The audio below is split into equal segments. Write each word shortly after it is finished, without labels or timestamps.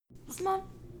on.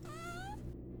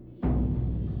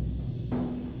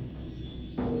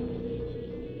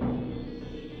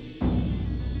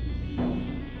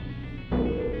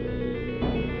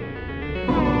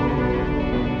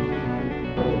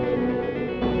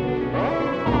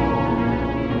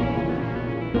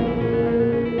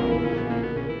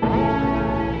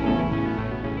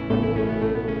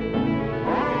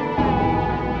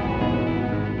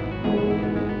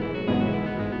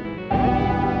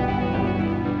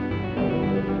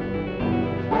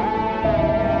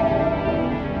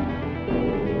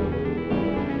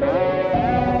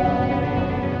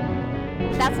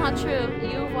 That's not true.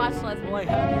 You've watched less. Well, I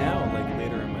have now, like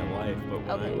later in my life, but when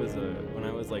Okay. when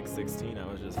I was like 16, I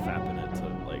was just fapping it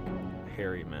to like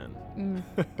hairy men.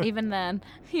 Even then,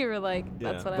 you were like,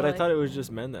 that's Yeah, what but I I like. thought it was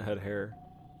just men that had hair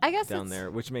I guess down it's,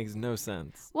 there, which makes no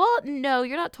sense. well, no,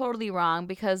 you're not totally wrong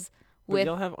because But with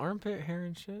y'all have armpit hair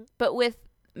and shit. but with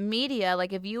media,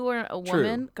 like if you were a True.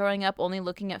 woman growing up only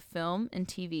looking at film and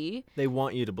TV They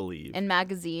want you to believe. and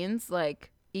magazines, like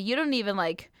you don't even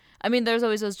like. I mean, there's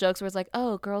always those jokes where it's like,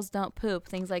 oh, girls don't poop,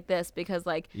 things like this, because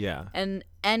like Yeah. in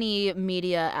any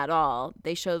media at all,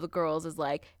 they show the girls as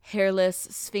like hairless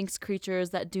sphinx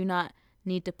creatures that do not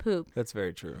need to poop. That's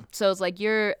very true. So it's like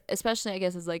you're, especially I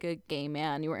guess as like a gay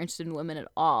man, you were interested in women at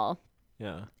all.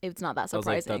 Yeah. It's not that I was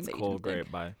like, surprising. that's that you cool, didn't think.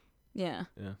 great, bye. Yeah.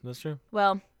 Yeah, that's true.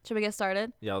 Well, should we get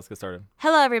started? Yeah, let's get started.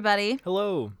 Hello, everybody.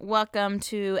 Hello. Welcome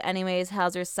to Anyways,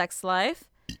 How's Your Sex Life?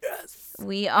 Yes.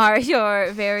 We are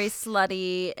your very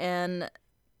slutty and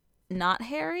not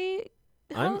hairy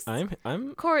hosts.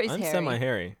 I'm Corey's hairy.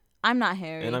 semi-hairy, I'm not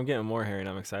hairy. and I'm getting more hairy, and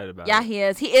I'm excited about yeah, it. he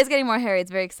is. He is getting more hairy.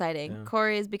 It's very exciting. Yeah.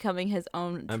 Corey is becoming his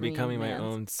own. I'm dream becoming my man.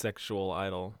 own sexual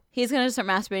idol. He's gonna start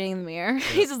masturbating in the mirror.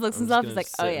 he just looks I'm himself. just He's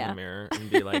like, gonna oh sit in yeah. the mirror and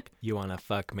be like, "You wanna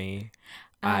fuck me?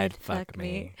 I'd fuck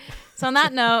me." So on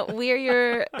that note, we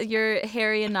are your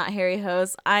hairy and not hairy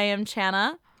hosts. I am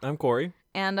Chana. I'm Corey.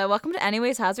 And welcome to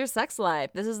Anyways, How's Your Sex Life?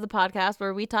 This is the podcast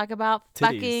where we talk about Titties.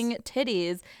 fucking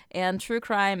titties and true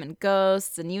crime and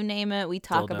ghosts and you name it, we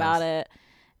talk Dildos. about it.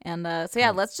 And so yeah,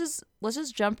 let's just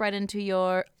jump right into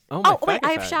your. Oh, wait,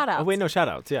 I have shout outs. Oh wait, no shout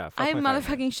outs. Yeah, I have fuck my fag.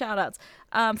 motherfucking shout outs.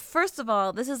 First of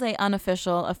all, this is a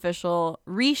unofficial, official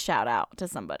re-shout out to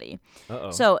somebody.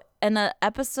 Uh-oh. So in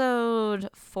episode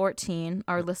 14,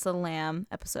 our Alyssa Lamb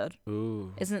episode,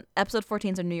 Ooh. isn't episode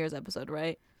 14 is our New Year's episode,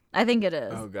 right? I think it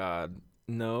is. Oh God.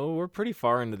 No, we're pretty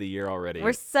far into the year already.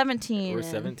 We're 17. We're in.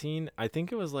 17. I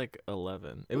think it was like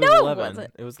 11. It was No, it 11.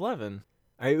 wasn't. It was 11.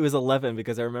 It was 11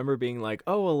 because I remember being like,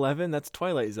 "Oh, 11, that's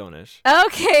Twilight Zone-ish."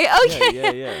 Okay.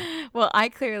 Yeah. Well, I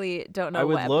clearly don't know. I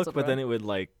would what look, episode but we're then on. it would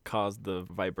like cause the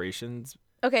vibrations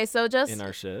Okay, so in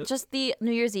our shit. just the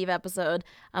New Year's Eve episode,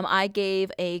 I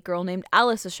gave a girl named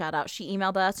Alice a shout out. She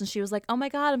emailed us and she was like, "Oh my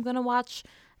God, I'm gonna watch."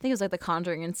 I think it was like The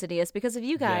Conjuring, Insidious, because of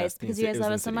you guys, Yes, because you guys it was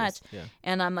love us so much. Insidious, Yeah.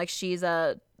 And I'm like, she's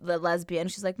the lesbian.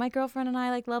 She's like, my girlfriend and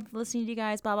I like love listening to you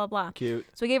guys, blah blah blah. Cute.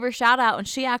 So we gave her a shout out, and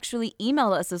she actually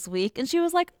emailed us this week, and she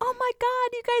was like, "Oh my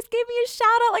God, you guys gave me a shout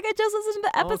out! Like I just listened to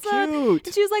the episode." Oh, cute.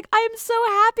 And she was like, "I am so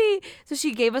happy." So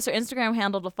she gave us her Instagram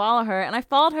handle to follow her, and I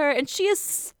followed her, and she is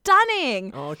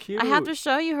stunning. Oh, cute. I have to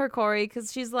show you her, Corey,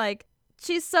 because she's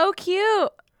so cute.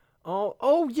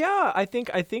 Oh yeah. I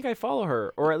think I follow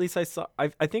her, or at least I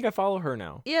think I follow her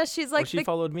now. Yeah, she's like she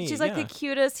followed me, She's like the yeah.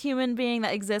 cutest human being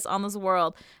that exists on this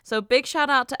world. So big shout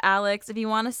out to Alex. If you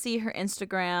want to see her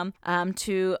Instagram,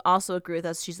 to also agree with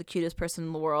us, she's the cutest person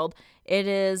in the world. It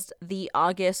is the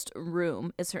August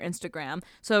Room is her Instagram.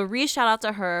 So shout out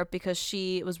to her because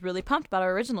she was really pumped about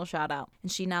our original shout out,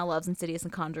 and she now loves Insidious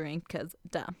and Conjuring because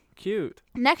duh. Cute.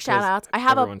 Next shout outs. I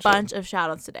have a everyone should. bunch of shout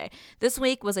outs today. This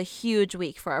week was a huge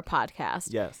week for our podcast.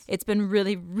 Yes. It's been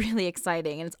really, really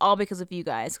exciting. And it's all because of you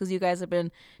guys. Because you guys have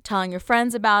been telling your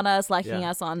friends about us, liking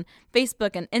Yeah. us on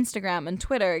Facebook and Instagram and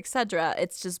Twitter, etc.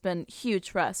 It's just been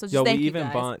huge for us. So just Yo, we thank you even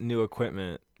guys. bought new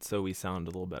equipment so we sound a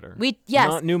little better. Yes.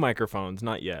 Not new microphones,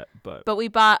 not yet, but But we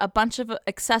bought a bunch of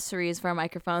accessories for our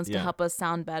microphones to Yeah. help us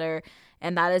sound better.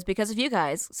 And that is because of you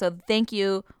guys. So thank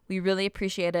you. We really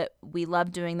appreciate it. We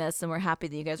love doing this and we're happy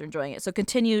that you guys are enjoying it. So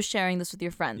continue sharing this with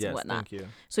your friends yes, and whatnot. thank you.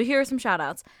 So here are some shout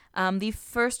outs. The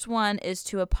first one is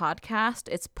to a podcast.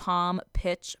 It's Palm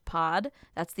Pitch Pod.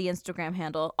 That's the Instagram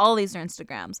handle. All these are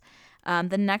Instagrams.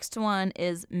 The next one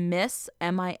is Miss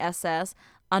MISS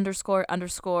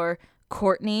 __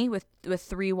 Courtney with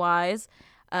 3 Y's.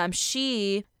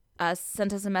 She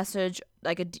sent us a message,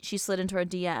 she slid into our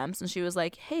DMs and she was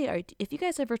like, hey, if you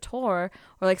guys ever tour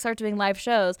or like start doing live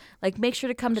shows, like make sure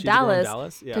to come to She's going Dallas.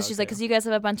 Dallas? Yeah, Because she's like, okay. because you guys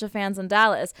have a bunch of fans in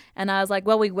Dallas. And I was like,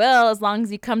 well, we will as long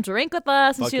as you come drink with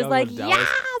us. And Fuck she was y'all, like, go to Dallas. yeah.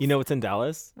 You know what's in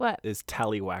Dallas? What? Is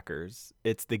Tallywhackers.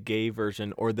 It's the gay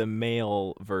version or the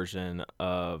male version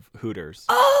of Hooters.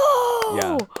 Oh!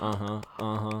 Yeah.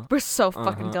 We're so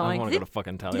fucking I going. want to go to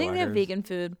fucking Tallywhackers. Do you think they have vegan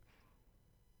food?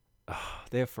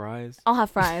 They have fries. I'll have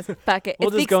fries. Fuck it. We'll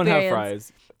It's just the go and have experience.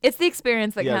 fries. It's the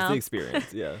experience that Yeah, it's the counts.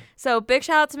 experience. Yeah. So big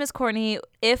shout out to Miss Courtney.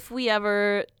 If we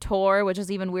ever tour, which is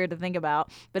even weird to think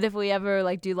about, but if we ever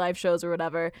like do live shows or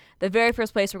whatever, the very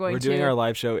first place we're going We're to doing our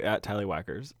live show at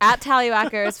Tallywhackers. at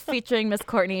Tallywhackers featuring Miss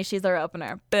Courtney. She's our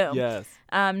opener. Boom. Yes.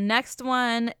 Next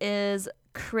one is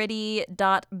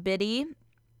Critty.biddy.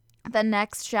 The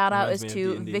next shout out is Reminds me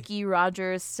to of D&D. Vicky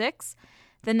Rogers 6.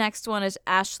 The next one is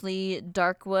Ashley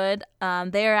Darkwood.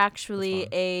 They are actually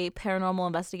a paranormal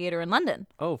investigator in London.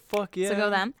 Oh, fuck yeah. So go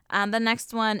them. The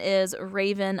next one is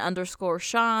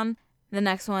Raven_Sean. The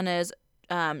next one is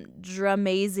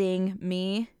Dramazing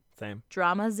Me. Same.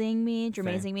 Dramazing Me.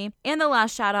 And the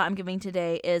last shout out I'm giving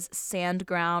today is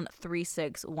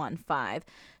Sandground3615.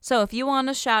 So if you want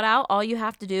to shout out, all you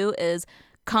have to do is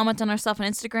comment on our stuff on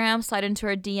Instagram, slide into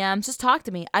our DMs, just talk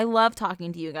to me. I love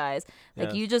talking to you guys. Like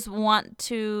Yes. you just want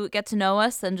to get to know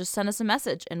us, then just send us a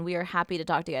message and we are happy to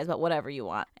talk to you guys about whatever you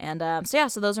want. And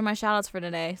so those are my shout outs for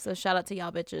today. So shout out to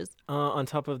y'all bitches. On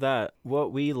top of that,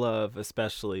 what we love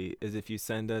especially is if you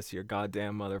send us your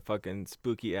goddamn motherfucking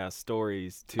spooky ass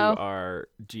stories to Oh. our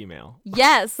Gmail.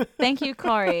 Yes. Thank you,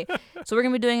 Corey. So we're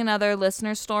going to be doing another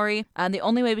listener story. The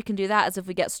only way we can do that is if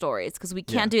we get stories, because we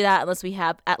can't do that unless we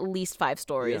have at least 5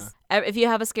 stories. If you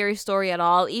have a scary story at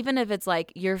all, even if it's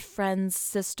like your friend's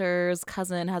sister's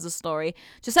cousin has a story,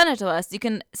 just send it to us. You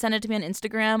can send it to me on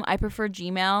Instagram. I prefer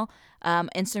Gmail.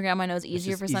 Instagram I know is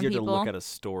easier for some easier people. to look at a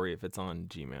story if it's on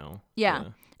Gmail. Yeah.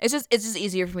 It's just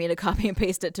easier for me to copy and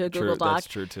paste it to a Google Doc. That's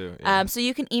true too. Yeah. So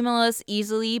you can email us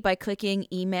easily by clicking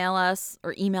email us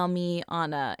or email me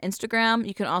on Instagram.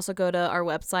 You can also go to our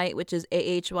website, which is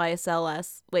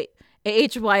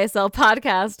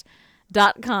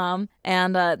ahyslpodcast.com,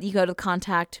 and you go to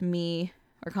contact me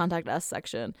or contact us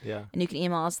section. Yeah. And you can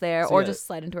email us there So or yeah, just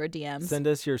slide into our DMs. Send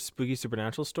us your spooky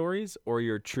supernatural stories or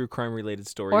your true crime related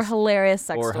stories or hilarious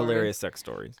sex or stories. hilarious sex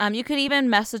stories. You could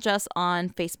even message us on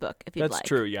Facebook if you'd That's like.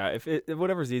 true. Yeah. If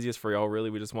whatever's easiest for y'all,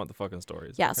 really, we just want the fucking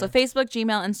stories. Yeah, okay? so Facebook,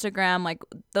 Gmail, Instagram, like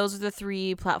those are the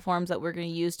 3 platforms that we're going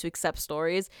to use to accept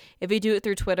stories. If you do it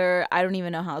through Twitter, I don't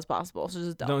even know how it's possible. So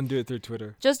just Don't do it through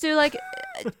Twitter. Just do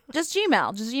just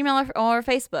Gmail or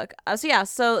Facebook.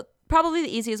 So probably the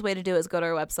easiest way to do it is go to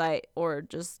our website or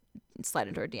just slide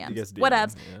into our DMs. guys DM,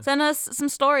 Whatevs. yeah. Send us some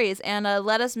stories and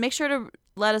make sure to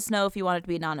let us know if you want it to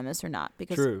be anonymous or not,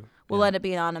 because True. we'll Yeah. let it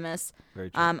be anonymous. Very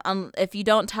true. If you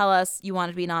don't tell us you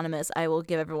want it to be anonymous, I will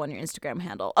give everyone your Instagram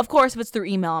handle. Of course, if it's through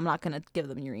email, I'm not going to give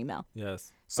them your email.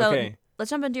 Yes. So okay. let's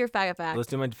jump into your faggot fact. Let's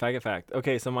do my faggot fact.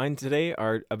 Okay, so mine today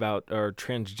are about our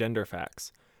transgender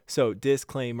facts. So,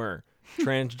 disclaimer,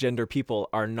 transgender people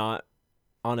are not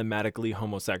automatically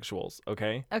homosexuals,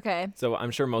 okay? Okay. So, I'm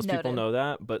sure most people Noted. know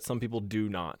that, but some people do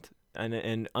not. And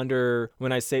when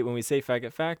we say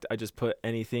faggot fact, I just put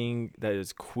anything that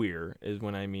is queer is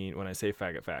when I say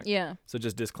faggot fact. Yeah. So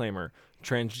just disclaimer,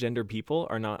 transgender people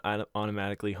are not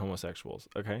automatically homosexuals,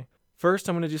 okay? First,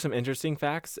 I'm going to do some interesting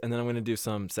facts, and then I'm going to do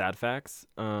some sad facts.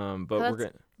 But we're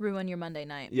going to... Ruin your Monday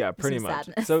night. Yeah, with pretty some much.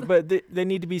 sadness. So, but they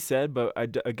need to be said, but I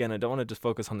don't want to just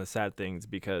focus on the sad things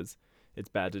because it's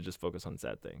bad to just focus on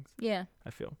sad things, Yeah.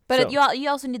 I feel. But you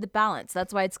also need the balance.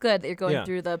 That's why it's good that you're going Yeah.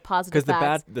 through the positive Because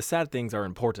facts. the sad things are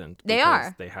important. They because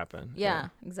are. They happen. Yeah,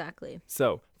 exactly.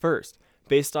 So, first,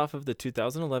 based off of the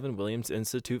 2011 Williams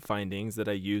Institute findings that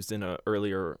I used in an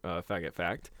earlier faggot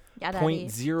fact, Yeah, daddy.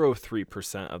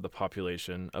 0.03% of the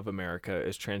population of America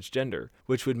is transgender,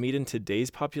 which would mean in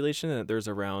today's population that there's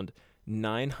around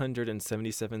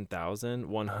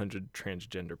 977,100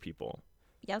 transgender people.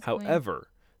 Yes, queen. However,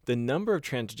 the number of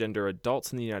transgender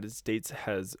adults in the United States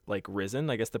has risen.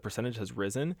 I guess the percentage has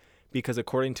risen because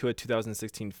according to a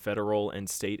 2016 federal and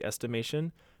state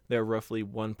estimation, there are roughly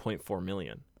 1.4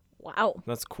 million. Wow.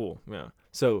 That's cool. Yeah.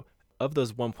 So of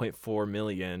those 1.4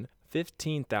 million,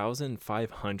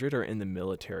 15,500 are in the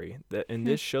military. And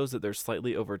this shows that there's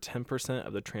slightly over 10%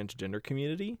 of the transgender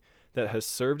community that has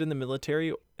served in the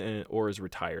military or is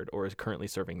retired or is currently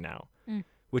serving now,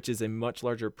 which is a much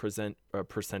larger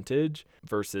percentage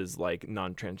versus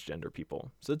non-transgender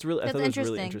people. So it's really, I thought it was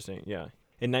really interesting. Yeah.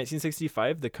 In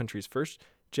 1965, the country's first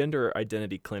gender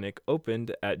identity clinic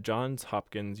opened at Johns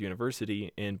Hopkins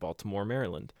University in Baltimore,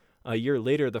 Maryland. A year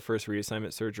later, the first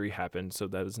reassignment surgery happened, so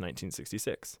that was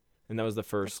 1966. And that was the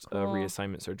first cool.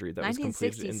 Reassignment surgery that was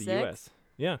completed in the 1966? U.S.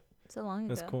 Yeah, So long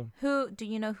ago. that's cool. Do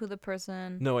you know who the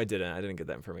person? No, I didn't get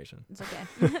that information. It's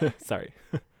okay. Sorry.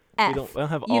 F. I don't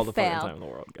have You all the fucking failed. time in the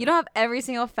world. You don't have every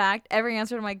single fact, every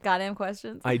answer to my goddamn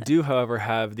questions. I do, however,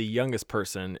 have the youngest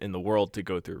person in the world to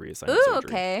go through reassignment Ooh, surgery.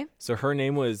 okay. So her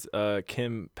name was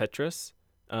Kim Petras,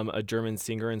 a German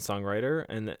singer and songwriter,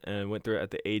 and went through it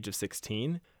at the age of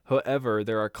 16. However,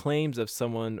 there are claims of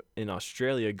someone in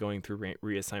Australia going through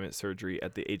reassignment surgery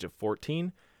at the age of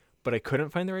 14, but I couldn't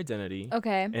find their identity.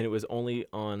 Okay. And it was only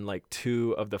on like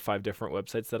 2 of the 5 different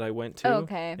websites that I went to. Oh,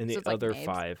 okay. And So the it's like other names.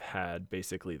 5 had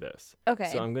basically this. Okay.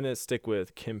 So I'm going to stick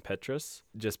with Kim Petras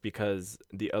just because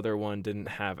the other one didn't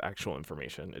have actual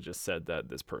information. It just said that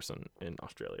this person in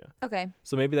Australia. Okay.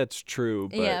 So maybe that's true,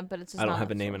 but, Yeah, but it's just I don't not have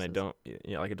a enough name and I sources.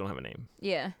 don't, I don't have a name.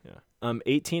 Yeah. Yeah.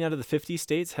 18 out of the 50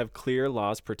 states have clear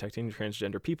laws protecting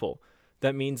transgender people.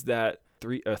 That means that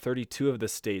 32 of the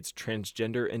states,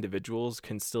 transgender individuals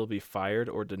can still be fired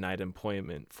or denied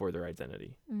employment for their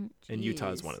identity. And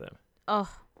Utah is one of them. Oh.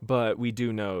 But we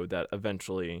do know that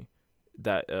eventually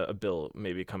that a bill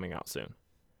may be coming out soon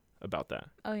about that.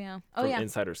 Oh yeah. From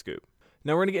Insider Scoop.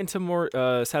 Now we're going to get into more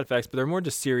sad facts, but they're more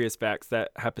just serious facts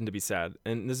that happen to be sad,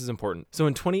 and this is important. So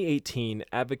in 2018,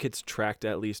 advocates tracked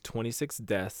at least 26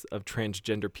 deaths of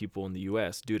transgender people in the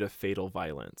U.S. due to fatal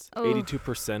violence. Oh.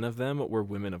 82% of them were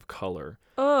women of color,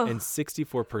 Oh. and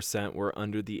 64% were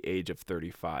under the age of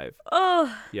 35.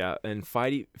 Oh. Yeah, and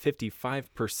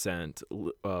 55%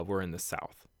 were in the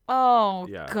South. Oh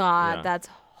Yeah, God, yeah. that's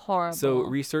horrible. So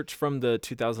research from the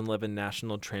 2011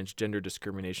 National Transgender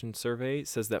Discrimination Survey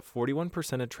says that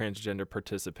 41% of transgender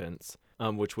participants,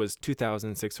 which was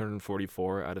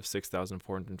 2,644 out of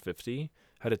 6,450,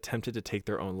 had attempted to take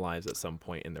their own lives at some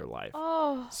point in their life.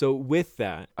 Oh. So with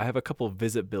that, I have a couple of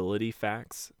visibility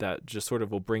facts that just sort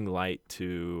of will bring light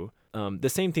to the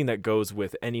same thing that goes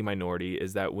with any minority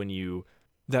is that when you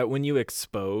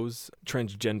expose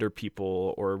transgender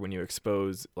people or when you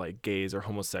expose like gays or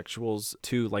homosexuals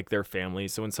to like their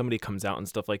families, so when somebody comes out and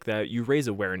stuff like that, you raise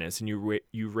awareness and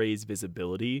you raise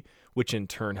visibility, which in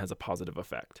turn has a positive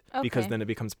effect because then it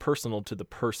becomes personal to the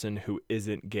person who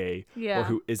isn't gay or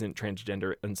who isn't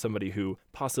transgender and somebody who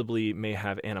possibly may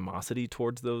have animosity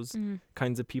towards those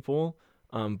kinds of people.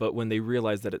 But when they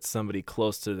realize that it's somebody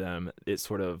close to them, it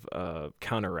sort of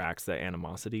counteracts that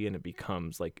animosity and it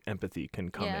becomes like empathy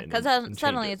can come in. Because and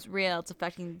suddenly change it. it's real. It's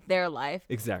affecting their life.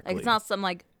 Exactly. Like it's not some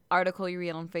like article you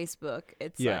read on Facebook.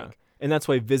 It's like and that's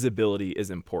why visibility is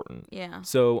important. yeah.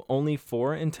 So only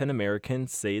 4 in 10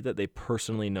 Americans say that they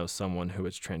personally know someone who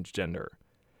is transgender.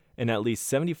 And at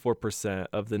least 74%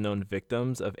 of the known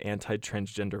victims of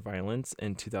anti-transgender violence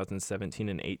in 2017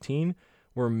 and 18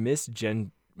 were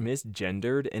misgendered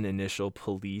in initial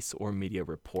police or media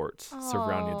reports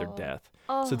surrounding their death.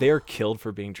 So they are killed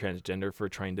for being transgender, for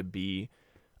trying to be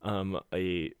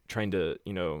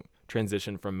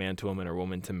transition from man to woman or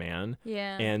woman to man.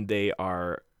 Yeah. And they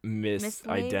are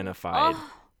misidentified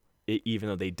even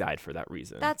though they died for that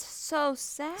reason. That's so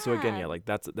sad. So again, yeah, like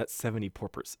that's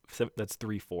 74%. That's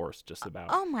 3/4 just about.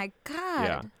 Oh my God.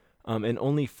 Yeah. And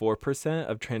only 4%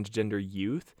 of transgender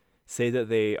youth say that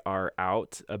they are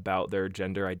out about their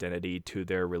gender identity to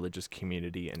their religious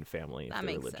community and family. That if they're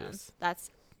makes religious. sense.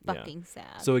 That's fucking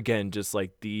sad. So again, just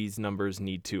like these numbers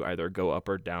need to either go up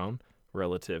or down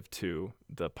relative to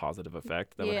the positive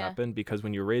effect that would happen, because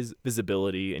when you raise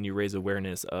visibility and you raise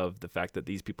awareness of the fact that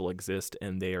these people exist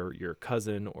and they are your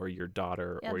cousin or your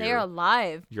daughter or they're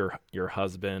alive. your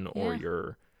husband or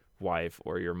your wife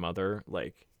or your mother,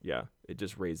 like it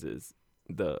just raises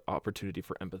the opportunity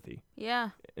for empathy.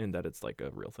 Yeah. And that it's like a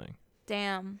real thing.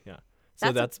 Damn. Yeah.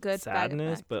 So that's a good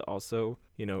sadness, fact. but also,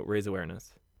 raise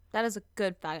awareness. That is a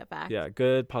good fact. Yeah,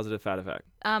 good positive fact.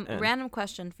 Random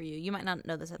question for you. You might not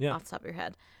know this off the top of your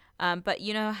head. But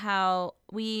you know how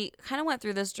we kind of went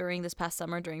through this during this past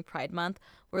summer during Pride Month.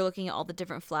 We're looking at all the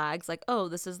different flags, like, oh,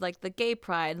 this is like the gay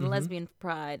pride and the lesbian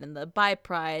pride and the bi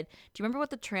pride. Do you remember what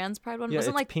the trans pride one wasn't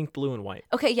it's like? pink, blue, and white.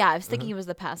 Okay, yeah, I was thinking it was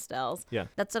the pastels. Yeah.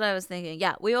 That's what I was thinking.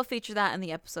 Yeah, we will feature that in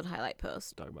the episode highlight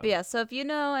post. Talk about But yeah, so if you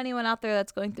know anyone out there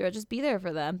that's going through it, just be there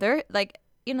for them. They're like,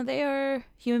 they are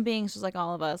human beings just like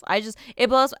all of us. It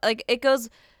blows, like, it goes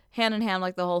hand in hand,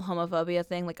 like the whole homophobia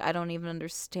thing. Like, I don't even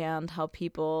understand how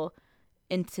people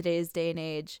in today's day and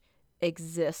age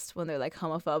exist when they're like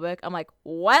homophobic. I'm like,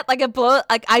 what? Like, it blows,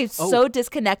 like, I'm so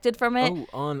disconnected from it.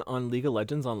 Oh, on League of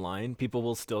Legends Online, people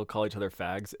will still call each other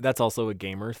fags. That's also a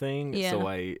gamer thing. Yeah. So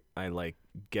I like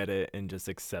get it and just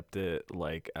accept it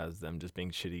like as them just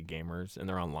being shitty gamers, and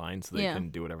they're online so they can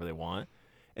do whatever they want.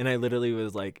 And I literally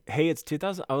was like, hey, it's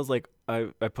 2000. I was like, I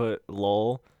put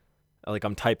lol. Like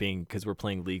I'm typing because we're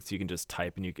playing League, so you can just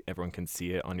type and everyone can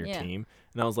see it on your team.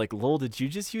 And I was like, lol, did you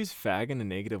just use fag in a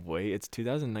negative way? It's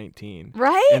 2019.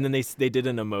 Right? And then they did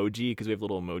an emoji because we have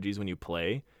little emojis when you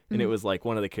play. And it was like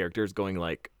one of the characters going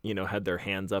like, had their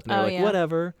hands up and they're like,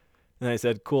 whatever. And I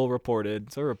said, cool,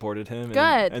 reported. So I reported him.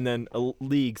 Good. And then a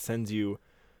League sends you,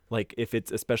 like,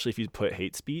 especially if you put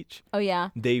hate speech. Oh, yeah.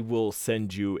 They will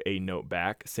send you a note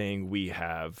back saying we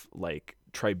have, like,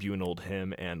 tribunaled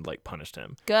him and, like, punished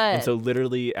him. Good. And so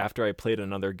literally after I played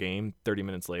another game 30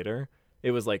 minutes later, it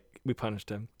was like, we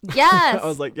punished him. Yes. I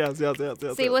was like, yes.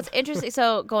 See, what's interesting,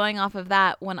 so going off of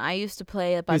that, when I used to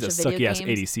play a bunch of video games. He's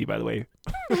a sucky-ass ADC, by the way.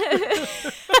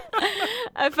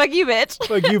 Fuck you, bitch.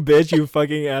 Fuck you, bitch, you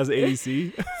fucking ass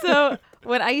ADC. So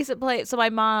when I used to play, so my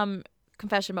mom,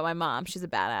 confession about my mom, she's a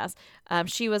badass.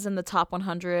 She was in the top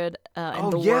 100 in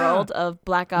the world of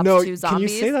Black Ops 2 Zombies. Can you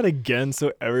say that again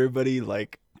so everybody,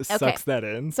 like, sucks that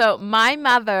in? So my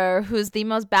mother, who's the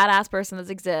most badass person that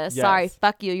exists, sorry,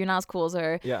 fuck you, you're not as cool as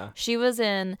her. Yeah. She was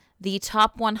in the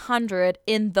top 100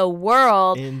 in the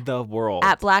world.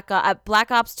 At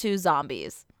Black Ops 2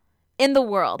 Zombies. In the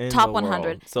world. Top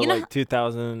 100. So like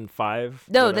 2005?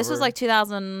 No, whatever? This was like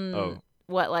 2000,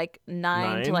 like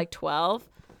 9 to like 12.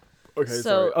 Okay,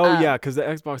 so, sorry. Yeah, because the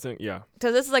Xbox thing,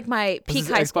 So this is like my peak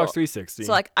high school. Xbox 360.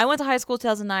 So like I went to high school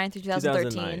 2009 through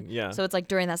 2013. 2009, yeah. So it's like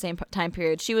during that same time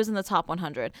period. She was in the top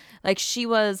 100. Like she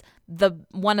was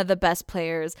one of the best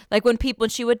players. Like when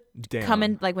she would come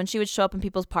in, like when she would show up in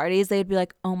people's parties, they'd be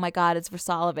like, "Oh my God, it's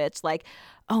Versalovich!" Like,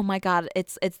 "Oh my God,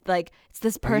 it's like it's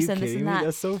this person, this and that."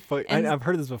 That's so funny. I've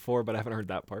heard this before, but I haven't heard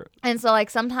that part. And so like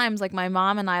sometimes like my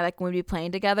mom and I, like when we'd be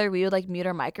playing together, we would like mute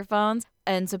our microphones.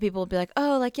 And so people would be like,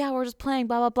 "Oh, like, yeah, we're just playing,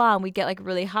 blah, blah, blah." And we'd get like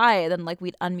really high. And then like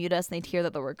we'd unmute us and they'd hear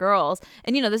that there were girls.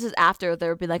 And, this is after they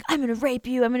would be like, "I'm going to rape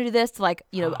you. I'm going to do this," to like,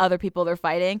 other people they're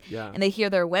fighting. Yeah. And they hear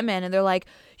they're women and they're like,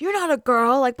 "You're not a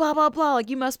girl," like, blah, blah, blah. Like,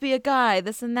 you must be a guy,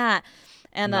 this and that.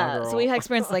 And so we had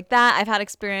experiences like that. I've had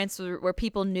experience where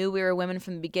people knew we were women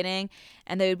from the beginning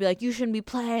and they would be like, "You shouldn't be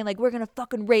playing. Like, we're going to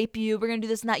fucking rape you. We're going to do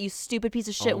this and that, you stupid piece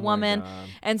of shit woman."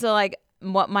 And so like,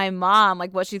 what my mom,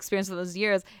 like what she experienced in those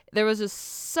years, there was just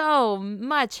so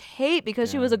much hate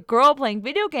because she was a girl playing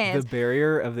video games. The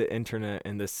barrier of the internet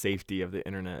and the safety of the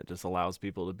internet just allows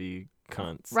people to be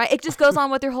cunts. Right. It just goes on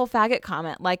with your whole faggot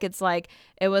comment. Like, it's like,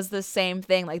 it was the same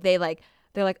thing. Like they're like,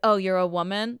 "Oh, you're a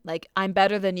woman? Like, I'm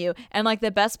better than you." And like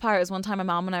the best part is one time my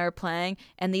mom and I were playing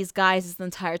and these guys the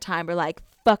entire time were like,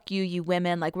 "Fuck you, you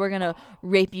women. Like, we're going to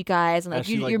rape you guys. And like,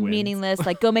 you're meaningless.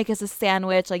 Like, go make us a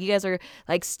sandwich. Like, you guys are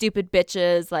like stupid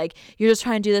bitches. Like, you're just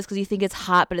trying to do this because you think it's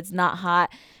hot, but it's not hot."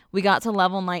 We got to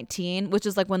level 19, which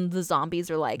is like when the zombies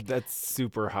are like... That's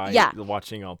super high. Yeah.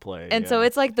 Watching all play. And so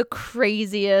it's like the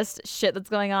craziest shit that's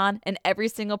going on. And every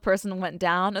single person went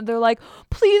down and they're like,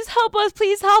 "Please help us.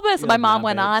 Please help us." And my mom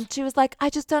went on. She was like, "I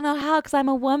just don't know how because I'm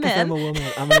a woman." I'm a woman.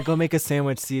 I'm going to go make a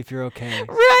sandwich, see if you're okay.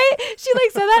 Right? She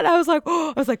like said that. And I was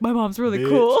like, my mom's really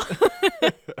cool.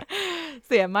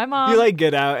 So yeah, my mom... You like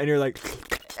get out and you're like...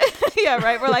 Yeah,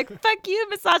 right. We're like, "Fuck you,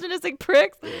 misogynistic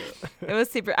pricks." It was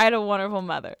super. I had a wonderful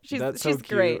mother. She's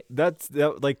great. That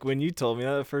like when you told me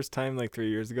that the first time like 3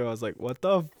 years ago, I was like, "What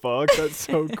the fuck?" That's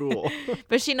so cool.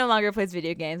 But she no longer plays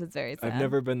video games. It's very sad. I've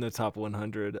never been the top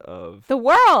 100 of the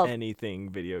world. Anything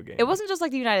video game. It wasn't just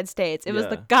like the United States. It was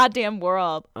the goddamn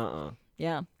world.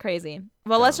 Yeah, crazy.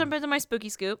 Well, let's jump into my spooky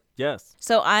scoop. Yes.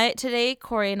 So today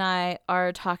Corey and I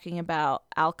are talking about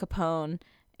Al Capone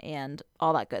and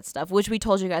all that good stuff, which we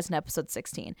told you guys in episode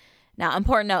 16. Now,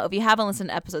 important note, if you haven't listened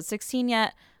to episode 16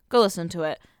 yet, go listen to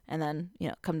it and then,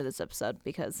 come to this episode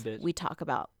because we talk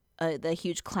about the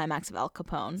huge climax of Al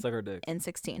Capone in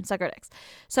 16. Suck our dicks.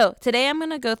 So today I'm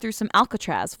going to go through some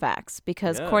Alcatraz facts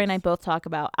because Corey and I both talk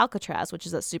about Alcatraz, which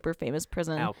is a super famous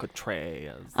prison.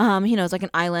 Alcatraz. It's like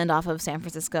an island off of San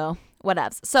Francisco.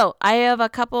 Whatevs. So I have a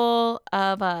couple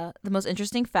of the most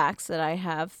interesting facts that I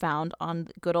have found on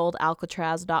good old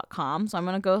Alcatraz.com. So I'm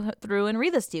going to go through and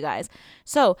read this to you guys.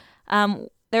 So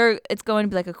it's going to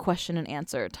be like a question and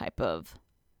answer type of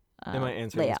Am I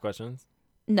answering these questions?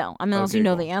 No, unless you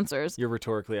know the answers. You're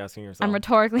rhetorically asking yourself. I'm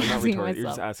rhetorically asking myself. You're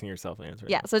just asking yourself the answer.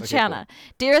 Yeah, so Channa. Cool.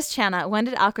 Dearest Channa, when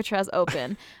did Alcatraz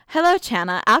open? Hello,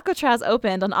 Channa. Alcatraz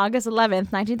opened on August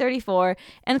 11th, 1934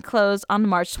 and closed on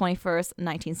March 21st,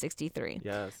 1963.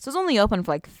 Yes. So it's only open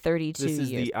for like 32 years. This is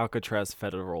the Alcatraz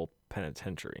Federal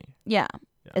Penitentiary. Yeah.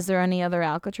 Is there any other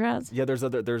Alcatraz? Yeah, there's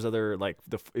other like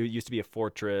it used to be a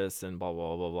fortress and blah,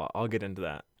 blah, blah, blah. I'll get into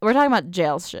that. We're talking about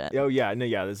jail shit. Oh, yeah. No,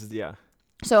 yeah, this is, yeah.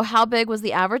 So how big was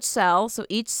the average cell? So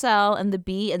each cell in the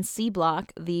B and C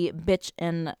block, the bitch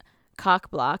and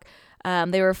cock block,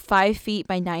 They were 5 feet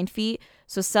by 9 feet.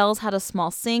 So cells had a small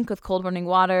sink with cold running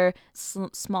water,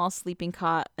 small sleeping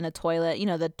cot, and a toilet,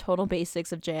 the total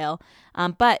basics of jail.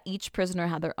 But each prisoner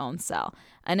had their own cell.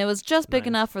 And it was just big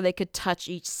enough where they could touch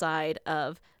each side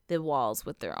of the walls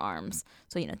with their arms.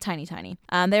 So, tiny, tiny.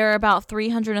 There were about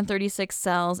 336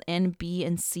 cells in B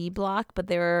and C block, but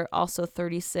there were also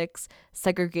 36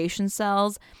 segregation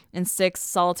cells and 6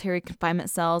 solitary confinement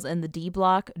cells in the D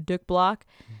block, Dick block.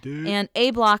 And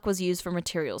A block was used for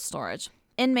material storage.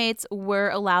 Inmates were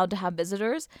allowed to have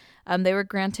visitors. They were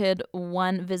granted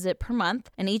 1 visit per month,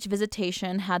 and each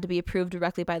visitation had to be approved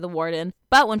directly by the warden.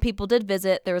 But when people did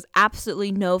visit, there was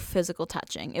absolutely no physical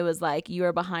touching. It was like you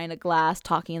were behind a glass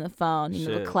talking on the phone,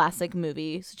 the classic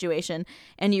movie situation,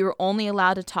 and you were only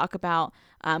allowed to talk about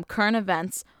current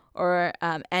events or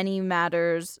any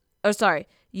matters.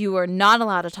 You were not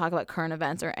allowed to talk about current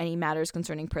events or any matters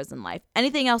concerning prison life.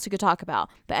 Anything else you could talk about,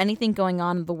 but anything going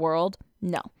on in the world,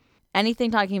 no.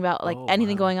 Anything talking about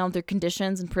anything going on with their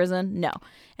conditions in prison, no.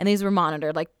 And these were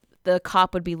monitored. Like the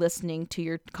cop would be listening to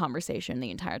your conversation the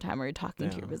entire time where you're talking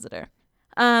to your visitor.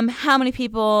 How many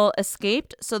people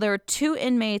escaped? So there were 2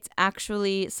 inmates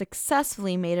actually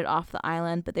successfully made it off the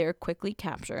island, but they were quickly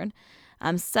captured.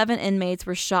 7 inmates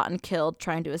were shot and killed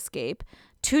trying to escape.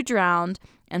 2 drowned,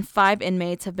 and 5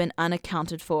 inmates have been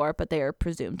unaccounted for, but they are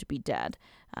presumed to be dead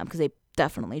because they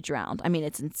definitely drowned. I mean,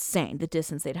 it's insane the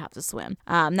distance they'd have to swim.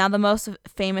 Now, the most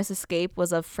famous escape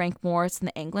was of Frank Morris and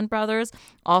the Anglin brothers.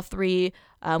 All 3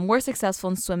 were successful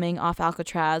in swimming off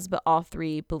Alcatraz, but all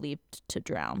 3 believed to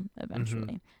drown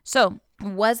eventually. So,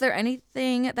 was there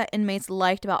anything that inmates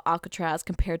liked about Alcatraz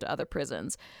compared to other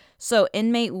prisons? So,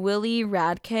 inmate Willie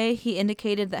Radke, he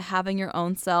indicated that having your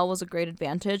own cell was a great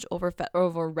advantage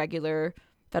over regular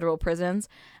federal prisons,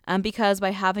 because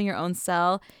by having your own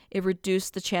cell, it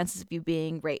reduced the chances of you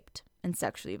being raped and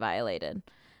sexually violated,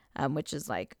 which is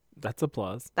like... That's a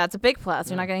plus. That's a big plus.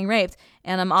 You're not getting raped.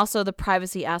 And also the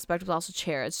privacy aspect was also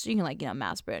cherished. So you can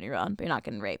masturbate on your own, but you're not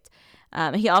getting raped.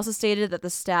 He also stated that the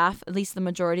staff, at least the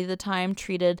majority of the time,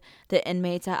 treated the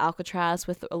inmates at Alcatraz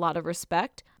with a lot of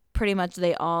respect. Pretty much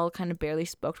they all kind of barely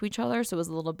spoke to each other, so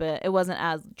it wasn't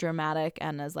as dramatic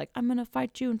and as like, I'm gonna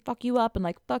fight you and fuck you up and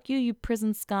like, fuck you, you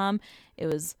prison scum. It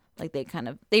was like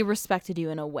they respected you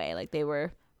in a way, like they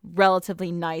were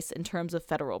relatively nice in terms of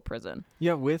federal prison.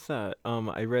 Yeah, with that,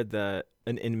 I read that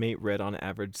an inmate read on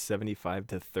average 75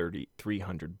 to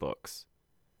 300 books.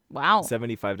 Wow.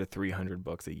 75 to 300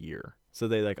 books a year. So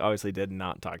they obviously did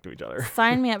not talk to each other.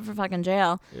 Sign me up for fucking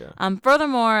jail. Yeah.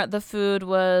 Furthermore, the food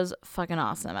was fucking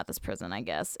awesome at this prison, I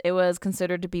guess. It was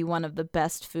considered to be one of the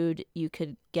best food you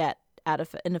could get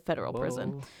in a federal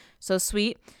prison. So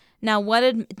sweet. Now, what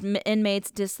did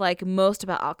inmates dislike most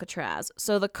about Alcatraz?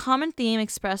 So the common theme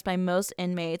expressed by most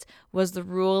inmates was the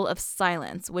rule of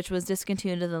silence, which was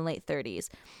discontinued in the late 30s.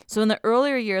 So in the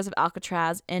earlier years of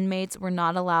Alcatraz, inmates were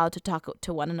not allowed to talk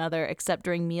to one another except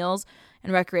during meals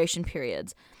and recreation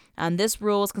periods. This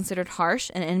rule was considered harsh,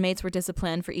 and inmates were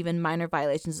disciplined for even minor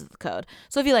violations of the code.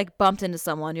 So if you bumped into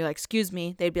someone, you're like, excuse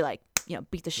me, they'd be like,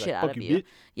 beat the shit out of you.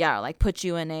 Yeah, or put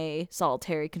you in a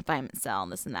solitary confinement cell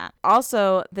and this and that.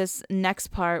 Also, this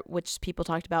next part, which people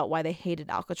talked about why they hated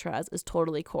Alcatraz, is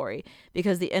totally Corey,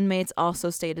 because the inmates also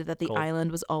stated that the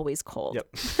island was always cold. Yep.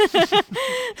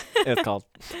 It's cold.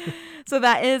 So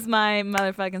that is my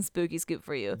motherfucking spooky scoop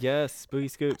for you. Yes, spooky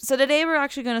scoops. So today we're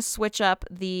actually going to switch up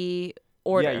the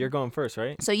order. Yeah, you're going first,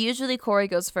 right? So usually Corey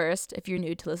goes first if you're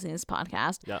new to listening to this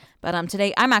podcast. Yeah. But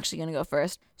today I'm actually going to go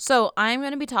first. So I'm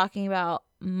going to be talking about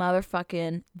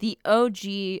motherfucking the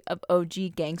OG of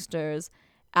OG gangsters,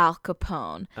 Al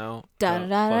Capone. Al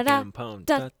Capone.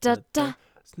 Da da da.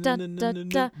 Da da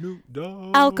da.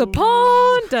 Al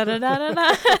Capone. Da da da da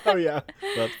da. Oh yeah.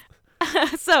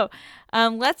 So,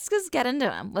 let's just get into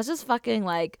him. Let's just fucking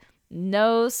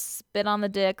no spit on the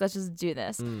dick. Let's just do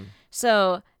this.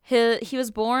 So he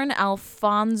was born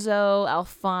Alfonsi.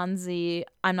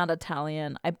 I'm not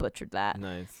Italian. I butchered that.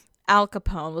 Nice. Al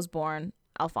Capone was born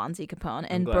Alfonsi Capone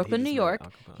in Brooklyn, New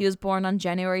York. He was born on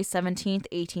January 17th,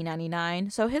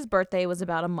 1899. So his birthday was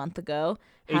about a month ago.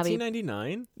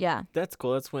 1899? Yeah. That's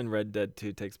cool. That's when Red Dead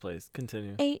 2 takes place.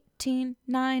 Continue.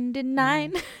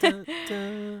 1899.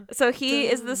 So he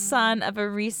is the son of a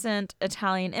recent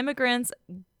Italian immigrants,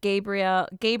 Gabriel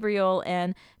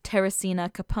and Teresina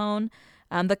Capone.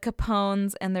 The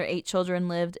Capones and their 8 children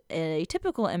lived a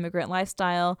typical immigrant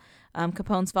lifestyle.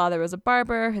 Capone's father was a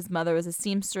barber. His mother was a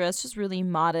seamstress. Just really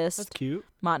modest. That's cute.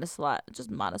 Modest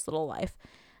little life.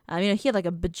 He had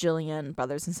a bajillion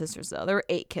brothers and sisters, though. There were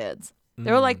 8 kids.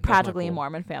 They were practically a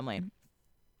Mormon family.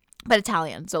 but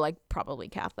Italian, so like probably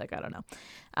Catholic. I don't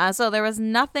know. So there was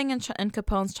nothing in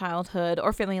Capone's childhood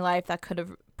or family life that could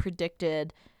have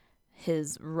predicted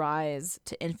his rise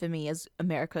to infamy as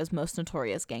America's most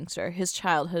notorious gangster. His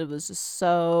childhood was just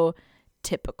so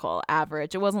typical,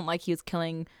 average. It wasn't like he was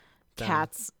killing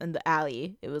cats in the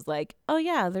alley. It was like, oh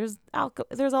yeah, there's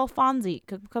Alfonso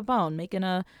Capone making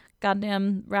a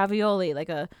goddamn ravioli, like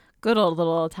a good old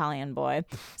little Italian boy.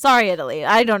 Sorry, Italy.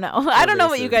 I don't know. I don't know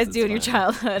what you guys do in your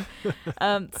childhood.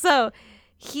 So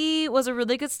he was a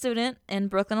really good student in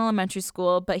Brooklyn Elementary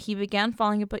School, but he began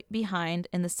falling a bit behind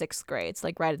in the 6th grade. So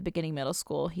like right at the beginning of middle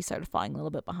school, he started falling a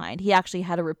little bit behind. He actually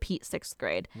had to repeat 6th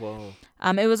grade. Whoa.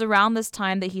 It was around this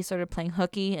time that he started playing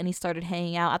hooky and he started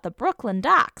hanging out at the Brooklyn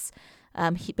docks.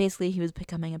 He was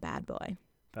becoming a bad boy.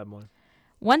 Bad boy.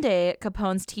 One day,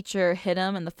 Capone's teacher hit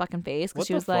him in the fucking face because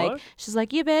she's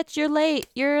like, you bitch, you're late.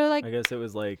 You're like, I guess it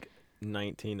was like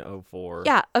 1904.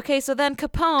 Yeah. Okay. So then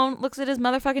Capone looks at his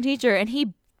motherfucking teacher and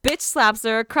he bitch slaps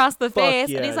her across the face.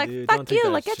 Yeah, and he's like, dude, fuck you.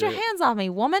 Like, get your hands off me,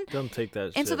 woman. Don't take that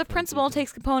shit. And so the principal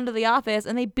takes Capone to the office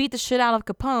and they beat the shit out of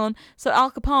Capone. So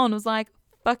Al Capone was like,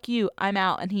 fuck you, I'm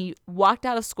out. And he walked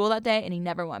out of school that day and he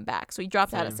never went back. So he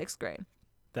dropped out of 6th grade.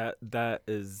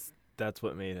 That's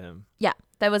what made him. Yeah.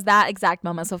 That was that exact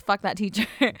moment. So fuck that teacher.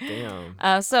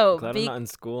 Damn. So glad I'm not in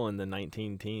school in the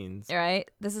 19 teens. Right?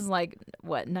 This is like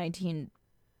what, 19.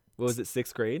 What was it,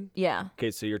 6th grade? Yeah.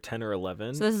 Okay, so you're 10 or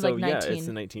 11. So this is like 19. Yeah, it's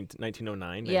in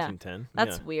 1909, yeah. 1910.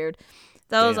 That's weird.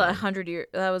 That was 100 years.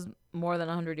 That was more than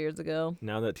 100 years ago.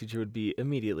 Now that teacher would be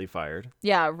immediately fired.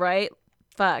 Yeah, right?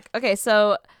 Fuck. Okay,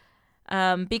 so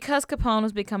because Capone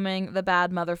was becoming the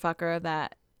bad motherfucker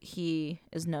that he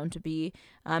is known to be,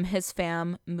 his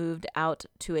fam moved out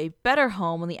to a better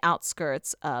home on the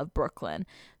outskirts of Brooklyn.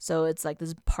 So it's like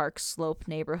this Park Slope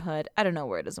neighborhood. I don't know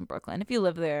where it is in Brooklyn. If you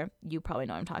live there, you probably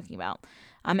know what I'm talking about.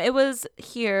 It was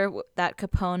here that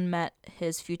Capone met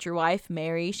his future wife,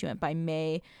 Mary. She went by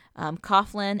May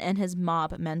Coughlin, and his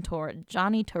mob mentor,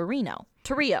 Johnny Torino.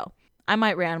 I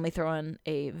might randomly throw in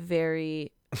a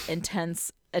very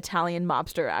intense Italian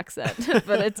mobster accent,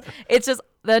 but it's just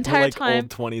the entire time. Old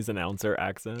 20s announcer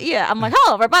accent. Yeah, I'm like,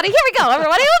 hello everybody, here we go,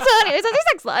 everybody, it's a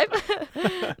sex live.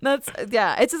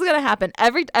 It's just gonna happen.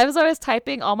 As I was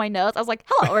typing all my notes, I was like,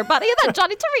 hello everybody, and then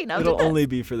Johnny Torino. It'll only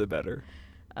be for the better.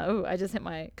 Oh, I just hit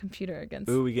my computer against.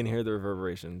 Ooh, we can hear the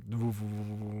reverberation.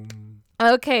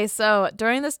 Okay, so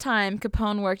during this time,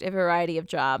 Capone worked a variety of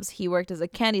jobs. He worked as a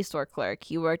candy store clerk.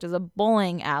 He worked as a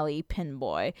bowling alley pin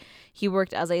boy. He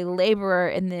worked as a laborer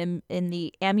in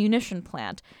the ammunition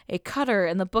plant, a cutter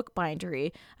in the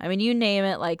bookbindery. I mean, you name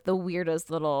it, like the weirdest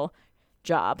little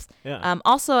jobs. Yeah.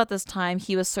 Also at this time,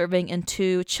 he was serving in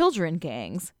 2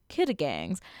 kid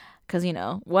gangs. Because,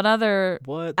 what other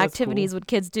activities would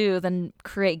kids do than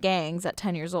create gangs at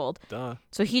 10 years old? Duh.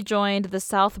 So he joined the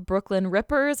South Brooklyn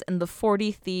Rippers and the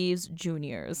 40 Thieves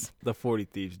Juniors. The 40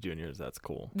 Thieves Juniors, that's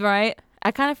cool. Right?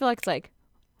 I kind of feel like it's like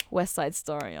West Side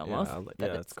Story almost. Yeah,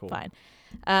 that's cool. Fine.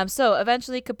 So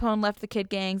eventually Capone left the kid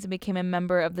gangs and became a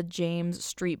member of the James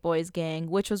Street Boys gang,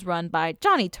 which was run by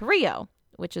Johnny Torrio,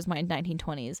 which is my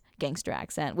 1920s gangster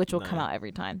accent, which will come out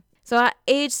every time. So at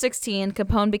age 16,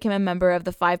 Capone became a member of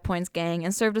the 5 Points gang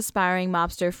and served aspiring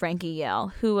mobster Frankie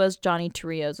Yale, who was Johnny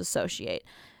Torrio's associate.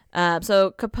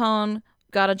 So Capone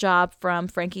got a job from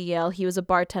Frankie Yale. He was a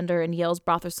bartender in Yale's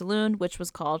brothel saloon, which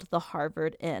was called the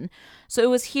Harvard Inn. So it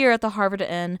was here at the Harvard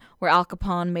Inn where Al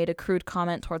Capone made a crude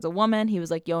comment towards a woman. He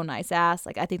was like, yo, nice ass.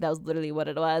 Like, I think that was literally what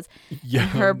it was. Yo,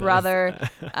 her brother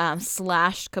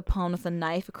slashed Capone with a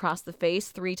knife across the face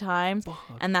 3 times.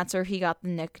 And that's where he got the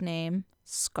nickname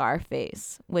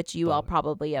Scarface, which you all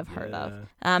probably have heard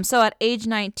of. So at age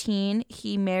 19,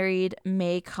 he married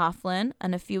May Coughlin,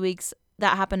 and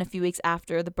that happened a few weeks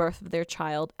after the birth of their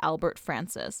child, Albert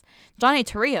Francis. Johnny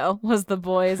Torrio was the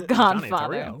boy's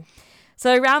godfather.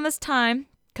 So around this time,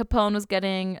 Capone was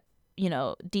getting,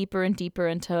 deeper and deeper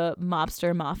into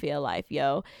mobster mafia life,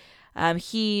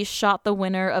 he shot the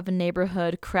winner of a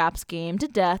neighborhood craps game to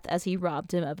death as he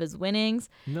robbed him of his winnings.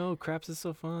 No, craps is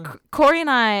so fun. Corey and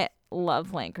I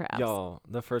love playing craps. Y'all,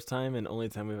 the first time and only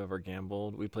time we've ever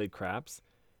gambled, we played craps,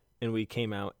 and we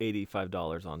came out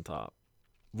 $85 on top.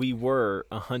 We were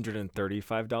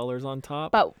 $135 on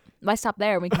top. But why stop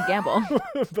there? We can gamble.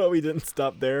 But we didn't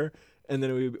stop there. And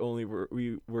then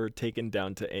we were taken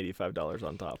down to $85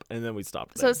 on top. And then we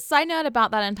stopped there. So side note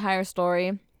about that entire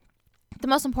story. The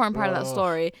most important part of that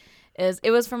story is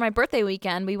it was for my birthday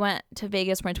weekend. We went to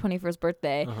Vegas for my 21st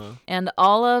birthday. And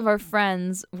all of our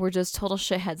friends were just total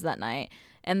shitheads that night.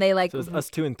 And they so it was us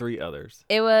 2 and 3 others.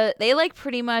 They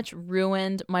pretty much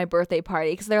ruined my birthday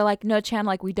party because they're like, no, Chan,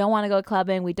 like we don't want to go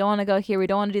clubbing, we don't want to go here, we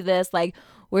don't want to do this. Like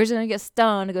we're just gonna get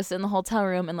stoned and go sit in the hotel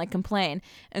room and like complain.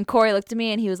 And Corey looked at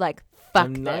me and he was like, fuck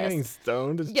I'm not getting this.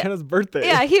 stoned. It's Yeah. Jenna's birthday.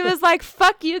 Yeah, he was like,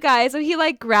 fuck you guys. So he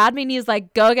like grabbed me and he was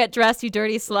like, go get dressed, you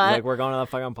dirty slut. Like, we're going to the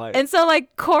fucking place. And so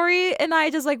like Corey and I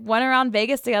just like went around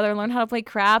Vegas together and learned how to play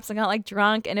craps and got like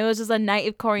drunk, and it was just a night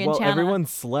of Corey and well, Chana. everyone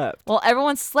slept. Well,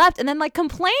 everyone slept and then like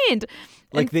complained.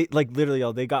 Like they like literally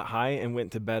y'all, they got high and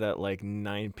went to bed at like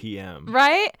 9 p.m.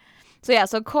 Right? So yeah,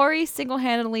 so Corey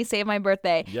single-handedly saved my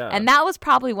birthday. Yeah. And that was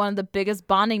probably one of the biggest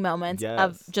bonding moments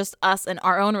of Yes. just us and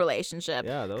our own relationship.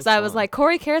 Yeah, that was Because I was fun. like,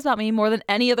 Corey cares about me more than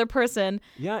any other person.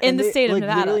 Yeah, in and the state of like,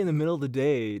 Nevada. Literally in the middle of the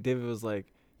day, David was like,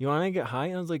 "You want to get high?"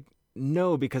 And I was like,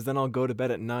 "No, because then I'll go to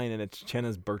bed at 9 and it's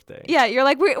Channa's birthday." Yeah, you're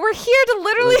like, we're here to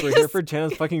literally Like, we're here for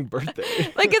Channa's fucking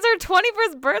birthday. like it's our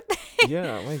 21st birthday.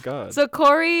 Yeah, oh my god. So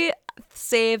Corey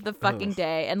saved the fucking Ugh.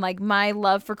 day, and like my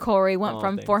love for Corey went Aw,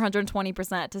 from thanks.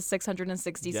 420% to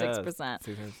 666%.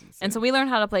 Yes, And so we learned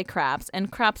how to play craps,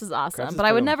 and craps is awesome. Craps is but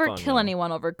I would fucking never fun, kill though.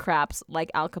 anyone over craps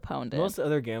like Al Capone did. most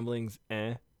other gambling's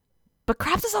But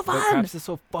craps is so but fun. craps is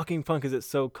so fucking fun because it's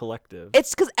so collective.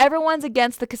 It's because everyone's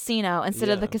against the casino instead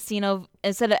of the Yeah. casino,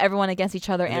 instead of everyone against each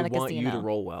other and they the want casino. you to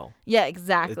roll well. Yeah, It's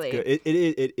exactly. good.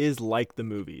 It is like the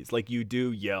movies. Like you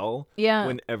do yell Yeah.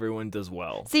 when everyone does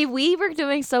well. See, we were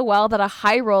doing so well that a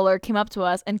high roller came up to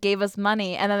us and gave us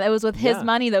money, and then it was with his Yeah.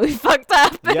 money that we fucked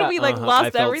up, and Yeah, we like I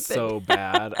lost felt everything. so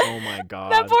bad. Oh my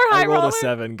god. That poor high I rolled roller. a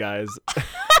 7, guys.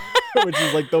 Which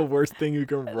is like the worst thing you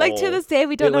can roll. Like to this day,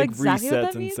 we don't it know like exactly resets what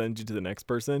that and means. sends you to the next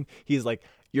person. He's like,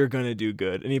 "You're gonna do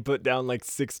good," and he put down like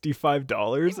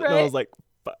 $65, and I Right. was like,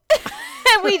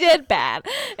 And we did bad.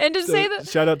 And to so say that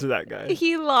shout out to that guy,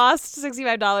 he lost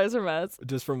 $65 from us.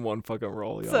 just from one fucking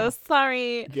roll. Y'all. So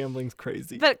sorry. Gambling's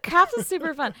crazy. But craps is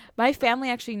super fun. My family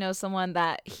actually knows someone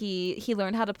that he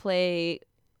learned how to play,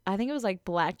 I think it was like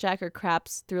blackjack or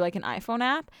craps through like an iPhone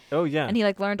app. Oh yeah, And he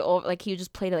like learned over, like he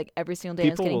just played it like every single day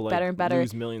and was people getting will better like and better.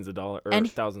 lose millions of dollars or And-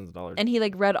 thousands of dollars. And he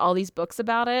like read all these books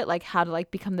about it, like how to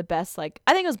like become the best, like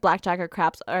I think it was blackjack or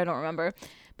craps, or I don't remember.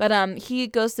 But he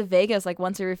goes to Vegas like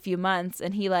once every few months,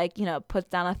 and he like, you know, puts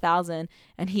down 1,000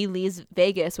 and he leaves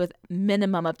Vegas with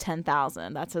minimum of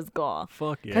 10,000. That's his goal.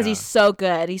 Fuck yeah. Because he's so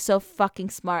good. He's so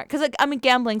fucking smart. Because like, I mean,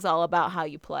 gambling's all about how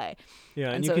you play. yeah,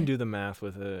 and and you so- can do the math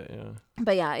with it. Yeah.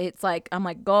 But yeah, it's like, I'm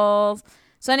like, goals.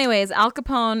 So anyways, Al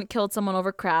Capone killed someone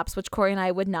over craps, which Corey and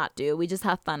I would not do. We just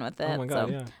have fun with it. Oh my god.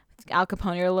 So Yeah. Al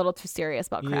Capone, you're a little too serious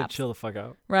about You need to craps. chill the fuck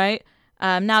out. Right?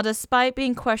 Now, despite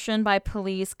being questioned by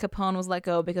police, Capone was let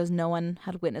go because no one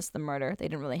had witnessed the murder. They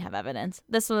didn't really have evidence.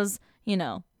 This was, you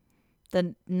know,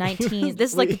 the 19.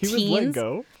 This is like Wait, the he was let teens.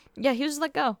 go? Yeah, he was just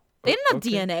let go. They didn't have Okay.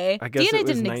 DNA. I guess DNA it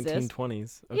was didn't exist.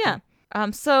 1920s. Okay.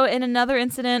 Yeah. So in another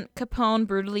incident, Capone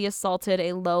brutally assaulted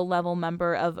a low-level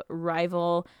member of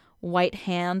rival White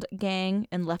Hand gang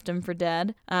and left him for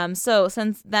dead. So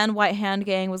since then, White Hand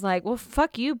gang was like, well,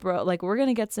 fuck you, bro. Like, we're going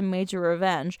to get some major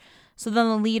revenge. So then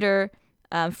the leader,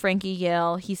 Frankie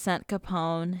Yale, he sent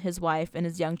Capone, his wife, and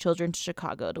his young children to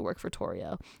Chicago to work for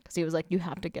Torrio. Because he was like, you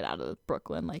have to get out of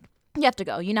Brooklyn. Like, you have to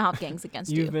go. You know how gangs against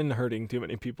you. You've been hurting too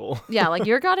many people. Yeah, like,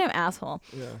 you're a goddamn asshole.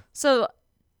 Yeah. So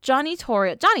Johnny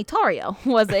Torrio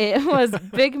was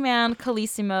Big Man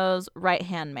Calissimo's right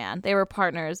hand man. They were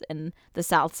partners in the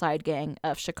South Side gang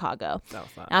of Chicago.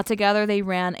 Southside. Now together they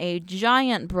ran a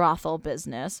giant brothel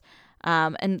business.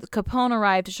 And Capone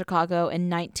arrived to Chicago in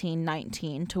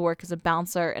 1919 to work as a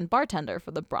bouncer and bartender for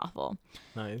the brothel.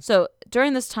 Nice. So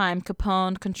during this time,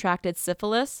 Capone contracted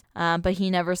syphilis, but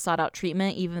he never sought out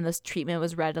treatment, even this treatment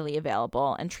was readily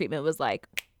available. And treatment was like,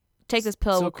 take this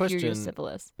pill, So will cure your question,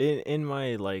 syphilis. In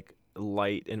my like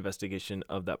light investigation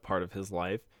of that part of his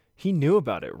life, he knew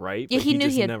about it, right? Yeah, But he knew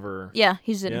just he had- never. Yeah,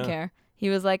 he just didn't Yeah. care. He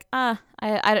was like,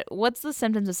 what's the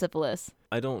symptoms of syphilis?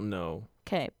 I don't know.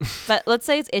 Okay, but let's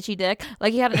say it's itchy dick.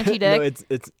 Like he had an itchy dick. No,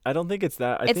 it's. I don't think it's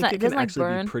that. I It's think not- it it can doesn't, like, actually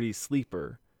burn. be pretty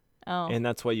sleeper, Oh, and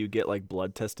that's why you get like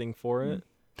blood testing for it.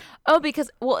 oh, because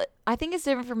I think it's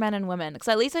different for men and women. Because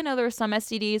at least I know there are some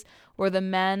STDs where the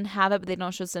men have it but they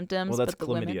don't show symptoms. Well, that's but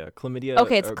the women, chlamydia. Chlamydia.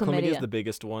 Okay, it's Chlamydia is chlamydia. the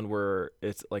biggest one where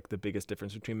it's like the biggest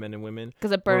difference between men and women.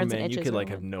 because it Where burns men, and you itches. could for like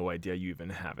have women. no idea you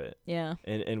even have it, Yeah,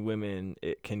 and women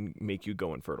it can make you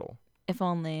go infertile. if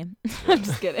only. I'm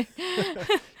just kidding.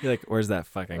 You're like, where's that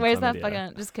fucking? Where's that chlamydia?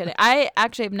 fucking? Just kidding. I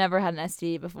actually have never had an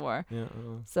STD before, Yeah.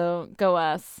 so go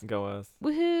us. Go us.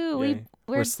 Woohoo! Yay.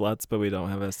 We're We're sluts, but we don't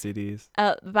have STDs.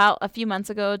 about a few months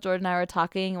ago, Jordan and I were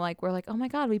talking. Like we're like, oh my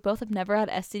god, we both have never had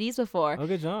STDs before. Oh,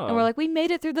 good job. And we're like, we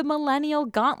made it through the millennial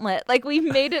gauntlet. Like, we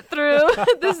made it through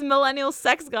this millennial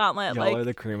sex gauntlet. y'all Like, are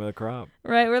the cream of the crop.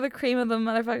 right? We're the cream of the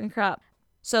motherfucking crop.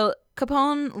 So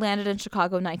Capone landed in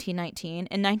Chicago in 1919. In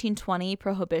 1920,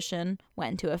 Prohibition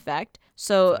went into effect.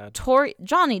 So Sad.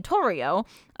 Johnny Torrio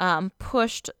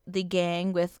pushed the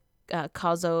gang with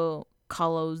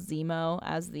Colosimo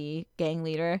as the gang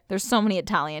leader. There's so many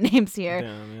Italian names here.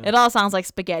 Damn, yeah. It all sounds like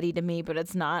spaghetti to me, but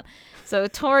it's not. So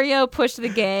Torrio pushed the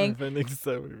gang. Offending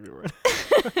so many people.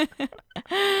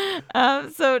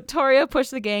 So Torrio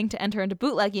pushed the gang to enter into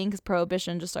bootlegging because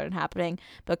Prohibition just started happening,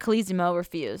 but Colosimo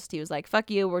refused. He was like, "Fuck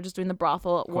you, we're just doing the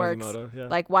brothel. It works. Quasimodo, yeah.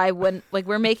 Like, why wouldn't, like,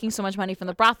 we're making so much money from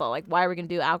the brothel. Like, why are we gonna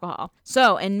do alcohol?"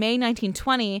 So in May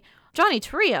 1920, Johnny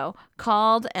Torrio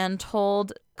called and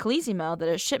told Colosimo that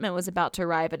a shipment was about to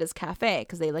arrive at his cafe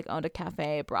because they like owned a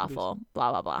cafe, a brothel,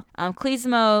 blah blah blah.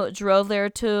 Colosimo drove there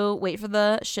to wait for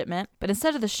the shipment, but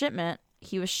instead of the shipment,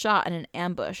 he was shot in an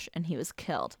ambush and he was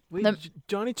killed. Wait,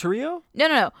 Johnny Torrio?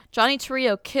 No. Johnny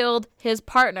Torrio killed his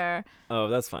partner. Oh,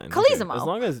 that's fine. Colosimo. Okay. As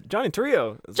long as Johnny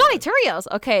Torrio. Johnny Torrio's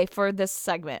okay for this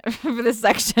segment, for this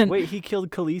section. Wait, he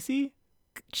killed Khaleesi?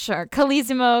 Sure.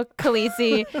 Colosimo,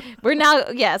 Khaleesi. We're now,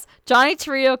 yes. Johnny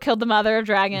Torrio killed the mother of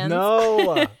dragons.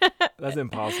 No. That's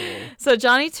impossible. So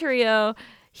Johnny Torrio,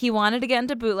 he wanted to get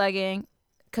into bootlegging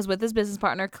because with his business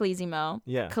partner, Colosimo.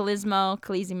 Yeah. Colosimo,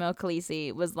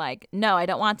 Khaleesi was like, no, I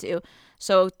don't want to.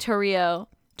 So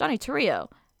Johnny Torrio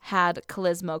had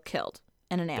Colosimo killed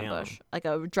in an ambush, like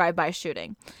a drive-by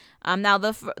shooting. Now,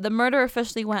 the murder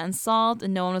officially went unsolved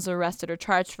and no one was arrested or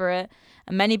charged for it.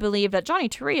 And many believe that Johnny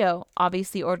Torrio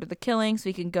obviously ordered the killing so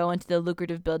he can go into the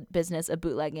lucrative business of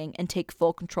bootlegging and take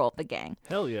full control of the gang.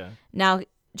 Hell yeah. Now,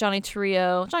 Johnny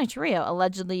Torrio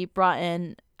allegedly brought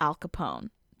in Al Capone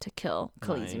to kill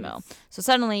Colosimo. Nice. So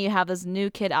suddenly you have this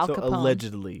new kid, Al Capone.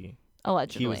 Allegedly.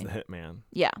 Allegedly. He was the hitman.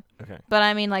 Yeah. Okay. But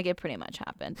I mean, like, it pretty much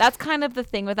happened. That's kind of the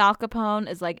thing with Al Capone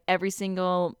is like every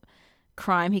single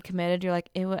crime he committed, you're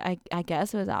like, I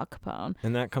guess it was Al Capone.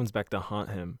 And that comes back to haunt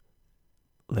him.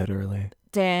 Literally.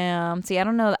 Damn. See, I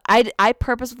don't know. I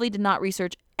purposefully did not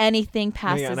research anything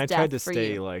past his death. And I tried to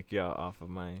stay you. off of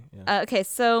my. Yeah. Okay,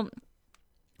 so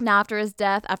now after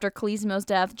Colosimo's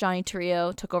death, Johnny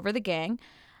Torrio took over the gang.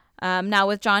 Now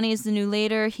with Johnny as the new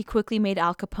leader, he quickly made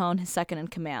Al Capone his second in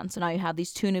command. So now you have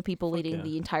these two new people leading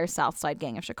the entire South Side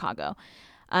gang of Chicago.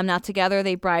 Now together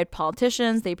they bribed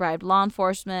politicians, they bribed law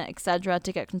enforcement, etc.,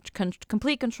 to get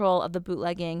complete control of the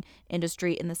bootlegging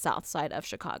industry in the South Side of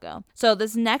Chicago. So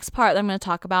this next part that I'm going to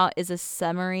talk about is a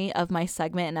summary of my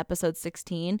segment in episode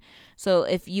 16. So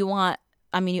if you want,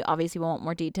 you obviously want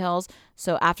more details.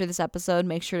 So after this episode,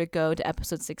 make sure to go to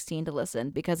episode 16 to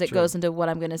listen because it goes into what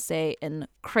I'm going to say in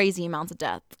crazy amounts of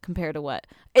depth compared to what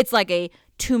it's like a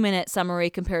 2-minute summary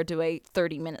compared to a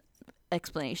 30-minute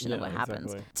explanation of what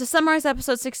happens. To summarize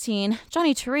episode 16,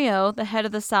 Johnny Torrio, the head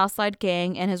of the South Side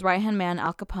gang, and his right-hand man,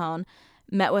 Al Capone,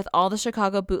 met with all the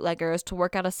Chicago bootleggers to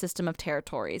work out a system of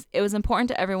territories. It was important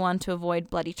to everyone to avoid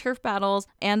bloody turf battles,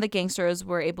 and the gangsters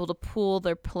were able to pool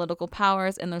their political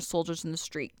powers and their soldiers in the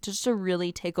street just to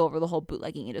really take over the whole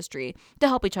bootlegging industry to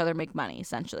help each other make money,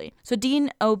 essentially. So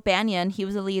Dean O'Banion, he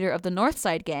was the leader of the North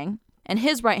Side gang, and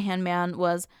his right-hand man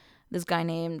was this guy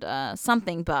named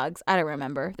something Bugs. I don't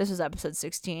remember. This was episode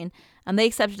 16. And they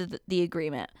accepted the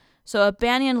agreement. So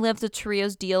O'Banion lived the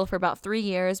Torrio's deal for about 3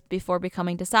 years before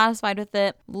becoming dissatisfied with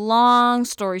it. Long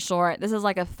story short, this is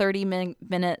like a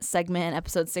 30-minute segment in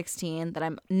episode 16 that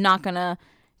I'm not going to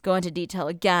go into detail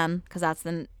again because that's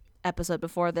the episode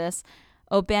before this.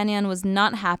 O'Banion was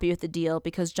not happy with the deal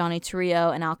because Johnny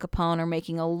Torrio and Al Capone are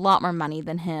making a lot more money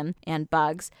than him and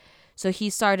Bugs. So he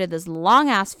started this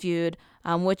long-ass feud,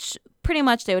 which pretty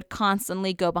much they would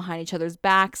constantly go behind each other's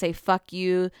back, say fuck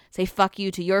you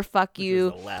to your fuck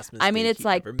you. It's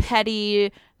like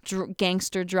petty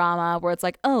gangster drama where it's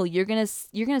like, oh, you're gonna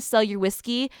sell your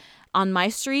whiskey on my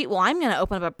street? Well, I'm gonna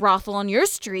open up a brothel on your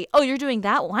street. Oh, you're doing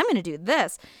that? Well, I'm gonna do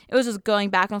this. It was just going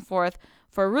back and forth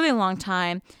for a really long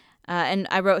time. And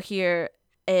I wrote here,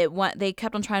 they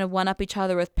kept on trying to one-up each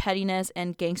other with pettiness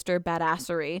and gangster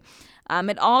badassery.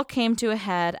 It all came to a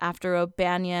head after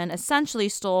O'Banion essentially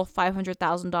stole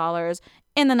 $500,000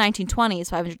 in the 1920s,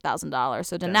 $500,000.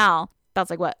 So to now, that's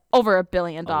like what, over $1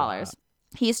 billion.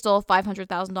 He stole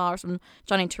 $500,000 from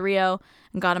Johnny Torrio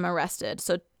and got him arrested.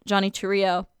 So Johnny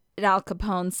Torrio and Al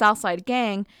Capone's Southside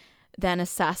gang then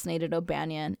assassinated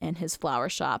O'Banion in his flower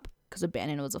shop because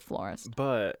O'Banion was a florist.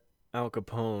 But Al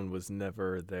Capone was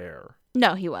never there.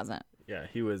 No, he wasn't. Yeah,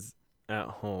 he was at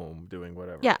home doing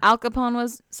whatever. Yeah, Al Capone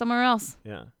was somewhere else.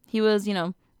 Yeah. He was,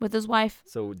 with his wife.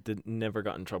 So never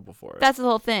got in trouble for it. That's the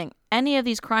whole thing. Any of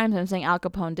these crimes I'm saying Al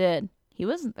Capone did, he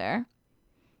wasn't there.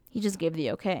 He just gave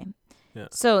the okay. Yeah.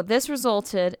 So this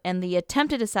resulted in the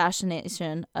attempted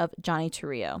assassination of Johnny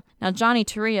Torrio. Now, Johnny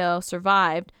Torrio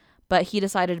survived, but he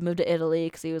decided to move to Italy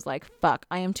because he was like, fuck,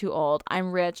 I am too old.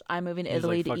 I'm rich. I'm moving to He's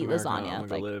Italy like, to "Fuck eat America, lasagna." I'm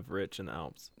gonna live rich in the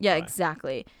Alps. Yeah, Bye."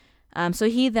 exactly. So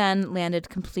he then handed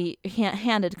complete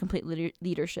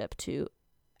leadership to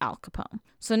Al Capone.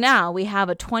 So now we have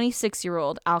a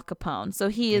 26-year-old Al Capone. So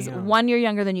he is Damn. 1 year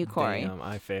younger than you, Corey. Damn,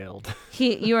 I failed.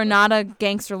 You are not a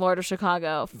gangster lord of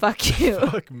Chicago. Fuck you.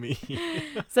 Fuck me.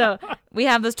 So we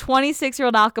have this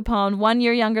 26-year-old Al Capone, 1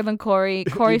 year younger than Corey.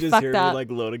 Corey you just fucked hear up. me like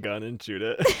load a gun and shoot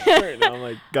it. Right now I'm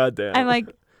like, God damn. I'm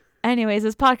like, anyways,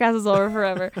 this podcast is over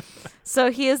forever. So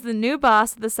he is the new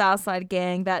boss of the Southside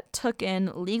gang that took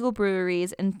in legal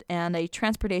breweries and a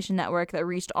transportation network that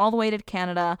reached all the way to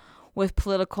Canada with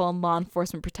political and law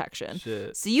enforcement protection.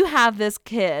 Shit. So you have this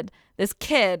kid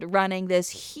running this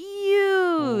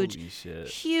huge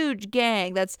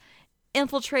gang that's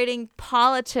infiltrating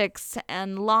politics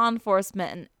and law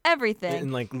enforcement and everything.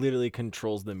 And like literally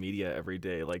controls the media every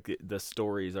day. Like the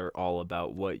stories are all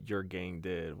about what your gang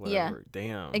did. Whatever. Yeah.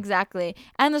 Damn. Exactly.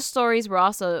 And the stories were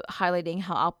also highlighting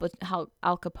how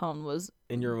Al Capone was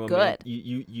In your moment,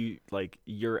 you like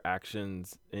your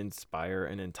actions inspire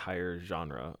an entire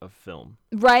genre of film.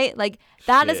 right. Like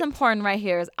that is Shit. important right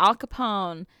here. Is Al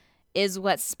Capone is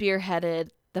what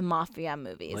spearheaded the mafia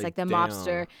movies, like the damn.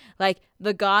 mobster, like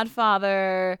The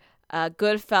Godfather,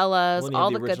 Goodfellas, Well, all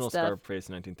the the good original stuff. Scarface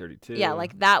in 1932. Yeah,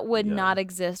 like that would Yeah. not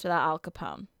exist without Al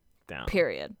Capone. Down.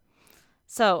 Period.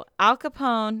 So Al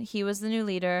Capone, he was the new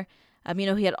leader.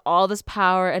 He had all this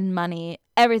power and money,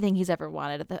 everything he's ever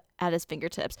wanted at his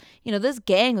fingertips. This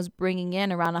gang was bringing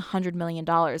in around $100 million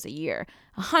a year.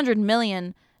 $100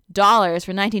 million for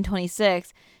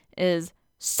 1926 is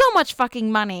so much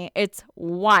fucking money. It's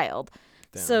wild.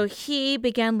 Damn. So he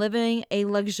began living a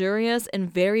luxurious and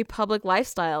very public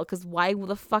lifestyle, because why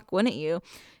the fuck wouldn't you?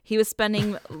 He was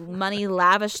spending money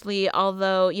lavishly,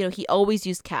 although, he always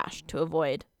used cash to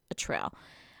avoid a trail.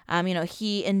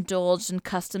 He indulged in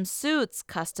custom suits,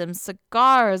 custom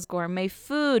cigars, gourmet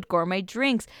food, gourmet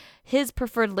drinks. His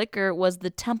preferred liquor was the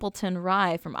Templeton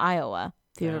Rye from Iowa.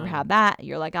 If you've ever had that,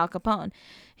 you're like Al Capone.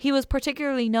 He was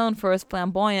particularly known for his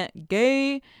flamboyant,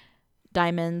 gay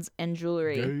diamonds and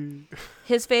jewelry.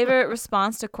 His favorite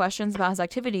response to questions about his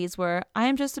activities were, "I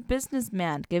am just a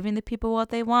businessman, giving the people what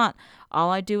they want. All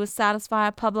I do is satisfy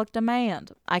a public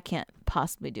demand." I can't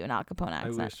possibly do an Al Capone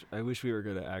accent. I wish we were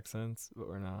good at accents, but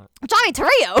we're not. Johnny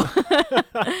Torrio.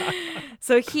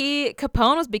 So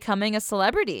Capone was becoming a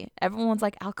celebrity. Everyone's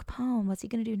like, Al Capone, what's he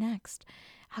going to do next?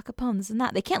 Al Capone, this and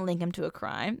that. They can't link him to a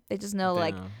crime. They just know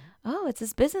like, oh, it's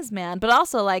this businessman. But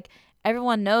also like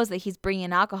everyone knows that he's bringing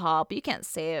in alcohol, but you can't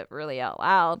say it really out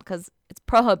loud because it's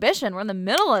prohibition. We're in the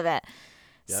middle of it.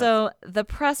 Yeah. So the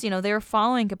press, they were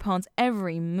following Capone's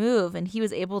every move, and he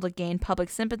was able to gain public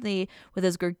sympathy with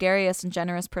his gregarious and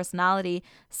generous personality.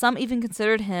 Some even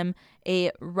considered him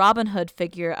a Robin Hood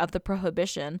figure of the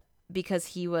prohibition, because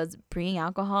he was bringing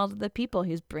alcohol to the people.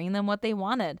 He was bringing them what they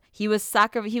wanted. He was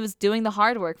doing the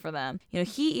hard work for them.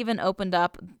 He even opened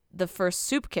up the first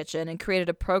soup kitchen and created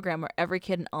a program where every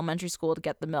kid in elementary school would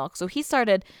get the milk. So he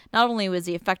started, not only was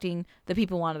he affecting the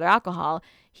people who wanted their alcohol,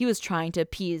 he was trying to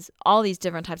appease all these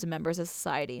different types of members of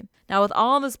society. Now, with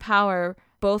all this power,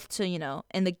 both to,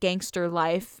 in the gangster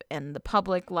life and the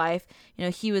public life,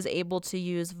 he was able to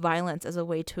use violence as a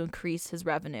way to increase his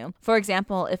revenue. For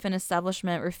example, if an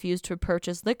establishment refused to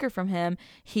purchase liquor from him,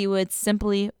 he would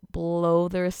simply blow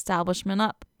their establishment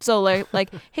up. So like,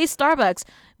 hey, Starbucks,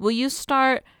 will you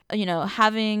start,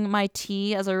 having my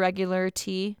tea as a regular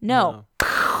tea? No.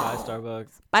 Bye,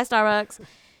 Starbucks. Bye, Starbucks.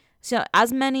 So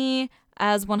as many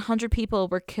as 100 people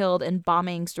were killed in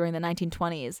bombings during the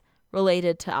 1920s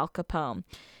related to Al Capone.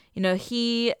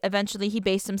 He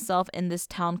based himself in this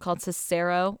town called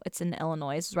Cicero. It's in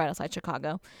Illinois. It's right outside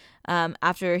Chicago.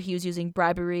 After he was using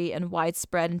bribery and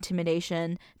widespread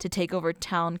intimidation to take over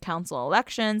town council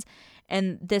elections.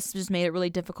 And this just made it really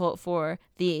difficult for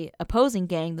the opposing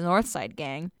gang, the North Side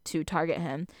gang, to target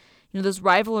him. This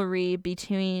rivalry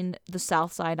between the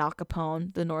South Side Al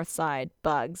Capone, the North Side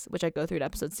Bugs, which I go through in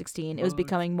episode 16, it was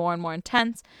becoming more and more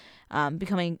intense,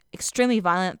 becoming extremely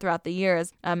violent throughout the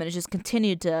years, and it just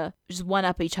continued to just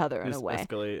one-up each other in a way.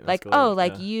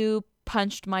 Escalate, You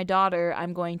punched my daughter,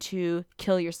 I'm going to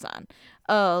kill your son.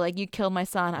 Oh, like you killed my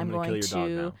son, I'm going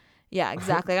to... Yeah,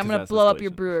 exactly. I'm going to blow up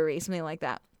your brewery, something like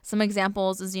that. Some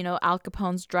examples is, Al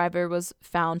Capone's driver was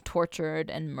found tortured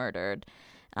and murdered.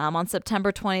 On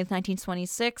September 20th,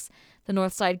 1926, the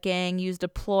North Side gang used a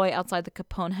ploy outside the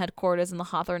Capone headquarters in the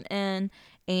Hawthorne Inn,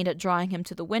 aimed at drawing him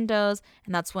to the windows,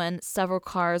 and that's when several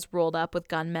cars rolled up with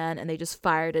gunmen, and they just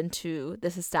fired into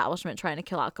this establishment trying to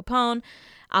kill Al Capone.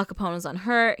 Al Capone was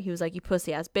unhurt. He was like, "You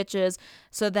pussy-ass bitches."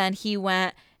 So then he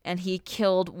went and he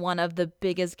killed one of the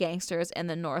biggest gangsters in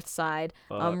the North Side,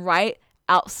 Fuck. right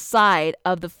outside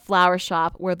of the flower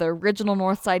shop where the original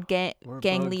North Side gang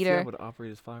leader would operate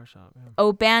his flower shop. Yeah.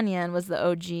 O'Banion was the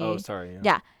OG. Oh, sorry.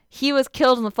 Yeah. He was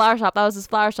killed in the flower shop. That was his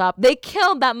flower shop. They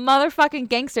killed that motherfucking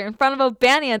gangster in front of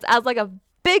O'Banion's as like a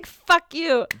big fuck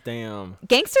you. Damn.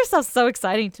 Gangster stuff's so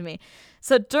exciting to me.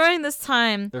 So during this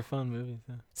time, They're fun movies.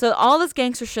 Yeah. so all this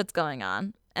gangster shit's going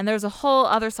on. And there's a whole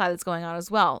other side that's going on as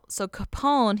well. So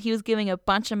Capone, he was giving a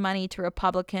bunch of money to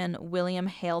Republican William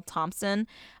Hale Thompson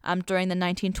during the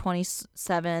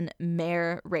 1927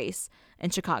 mayor race in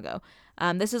Chicago.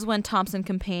 This is when Thompson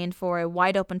campaigned for a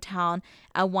wide open town,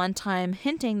 at one time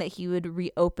hinting that he would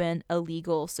reopen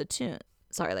illegal saloons,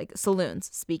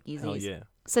 speakeasies. Hell yeah.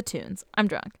 Saloons. I'm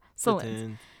drunk.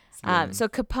 Saloons. Saloons. So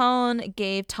Capone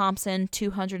gave Thompson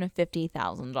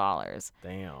 $250,000.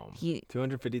 Damn. He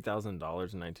 $250,000 in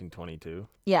 1922.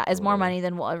 Yeah, is more Whatever. money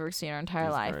than we'll ever see in our entire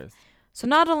Jesus life. Christ. So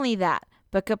not only that,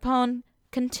 but Capone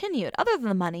continued. Other than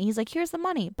the money, he's like, here's the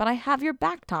money, but I have your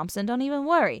back, Thompson. Don't even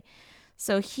worry.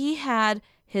 So he had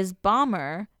his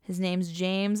bomber, his name's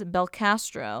James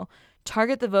Belcastro,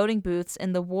 target the voting booths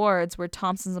in the wards where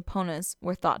Thompson's opponents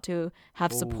were thought to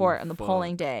have support on the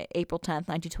polling day, April 10th,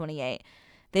 1928.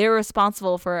 They were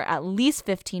responsible for at least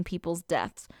 15 people's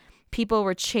deaths. People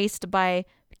were chased by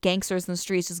gangsters in the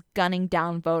streets, just gunning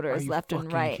down voters left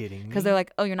and right. Because they're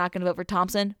like, oh, you're not going to vote for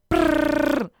Thompson?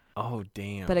 Oh,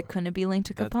 damn. But it couldn't be linked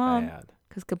to That's Capone. bad.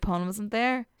 Because Capone wasn't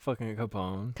there. Fucking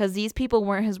Capone. Because these people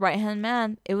weren't his right-hand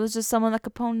man. It was just someone that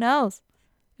Capone knows.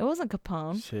 It wasn't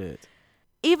Capone. Shit.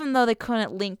 Even though they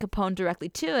couldn't link Capone directly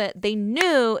to it, they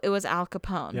knew it was Al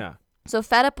Capone. Yeah. So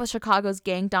fed up with Chicago's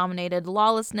gang-dominated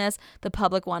lawlessness, the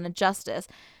public wanted justice.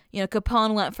 You know,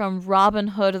 Capone went from Robin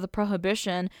Hood of the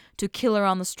Prohibition to killer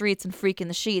on the streets and freak in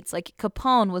the sheets. Like,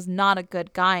 Capone was not a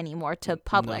good guy anymore to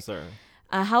public. No, sir.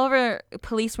 However,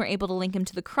 police weren't able to link him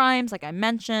to the crimes, like I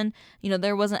mentioned. You know,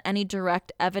 there wasn't any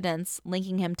direct evidence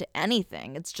linking him to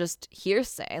anything. It's just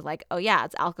hearsay. Like, oh yeah,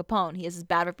 it's Al Capone. He has his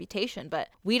bad reputation, but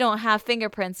we don't have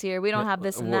fingerprints here. We don't have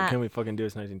this and what that. can we fucking do?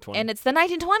 It's 1920. And it's the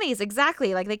 1920s,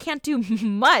 exactly. Like, they can't do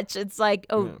much. It's like,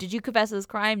 oh, Yeah. did you confess to this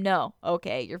crime? No.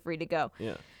 Okay, you're free to go.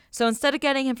 Yeah. So instead of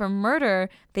getting him for murder,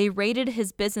 they raided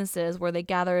his businesses where they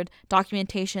gathered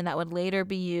documentation that would later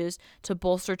be used to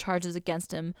bolster charges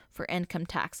against him for income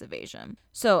tax evasion.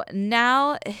 So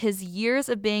now his years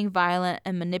of being violent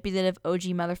and manipulative OG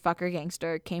motherfucker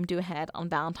gangster came to a head on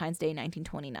Valentine's Day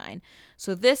 1929.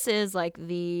 So this is like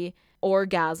the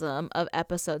orgasm of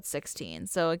episode 16.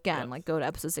 So again, like go to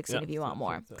episode 16 if you want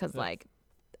more, because like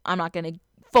I'm not going to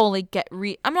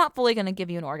I'm not fully going to give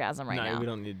you an orgasm right now. We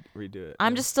don't need to redo it.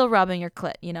 I'm just still rubbing your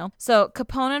clit, you know? So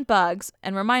Capone and Bugs,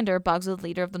 and reminder, Bugs was the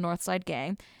leader of the North Side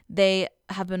Gang. They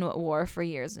have been at war for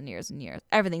years and years and years.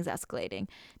 Everything's escalating.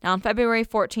 Now, on February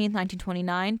 14th,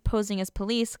 1929, posing as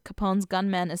police, Capone's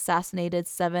gunmen assassinated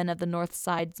 7 of the North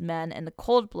Side's men in the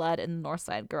cold blood in the North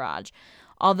Side garage.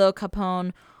 Although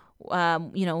Capone,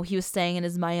 he was staying in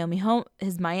his Miami home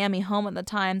at the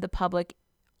time, the public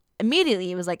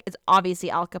immediately was like, it's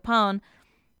obviously Al Capone,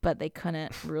 but they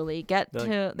couldn't really get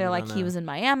to. They're like, he was in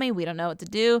Miami. We don't know what to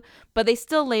do. But they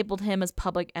still labeled him as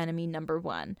public enemy number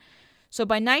 1. So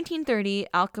by 1930,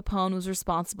 Al Capone was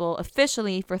responsible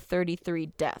officially for 33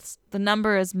 deaths. The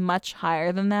number is much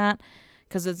higher than that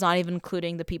because it's not even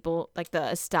including the people, like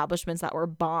the establishments that were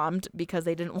bombed because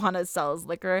they didn't want to sell his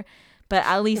liquor, but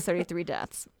at least 33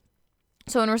 deaths.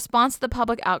 So in response to the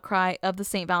public outcry of the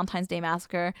St. Valentine's Day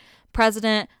Massacre,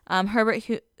 President Herbert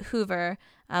Hoover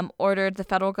ordered the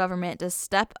federal government to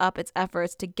step up its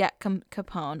efforts to get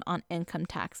Capone on income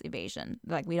tax evasion.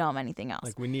 Like, we don't have anything else.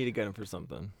 Like, we need to get him for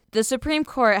something. The Supreme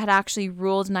Court had actually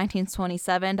ruled in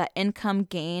 1927 that income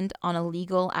gained on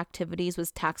illegal activities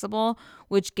was taxable,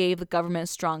 which gave the government a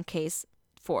strong case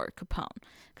for Capone.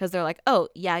 Because they're like, oh,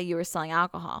 yeah, you were selling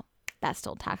alcohol. That's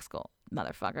still taxable,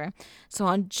 motherfucker. So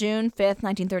on June 5th,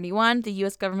 1931, the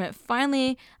U.S. government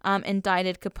finally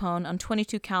indicted Capone on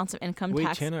 22 counts of income tax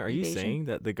Wait, Channa, are you evasion. saying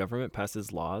that the government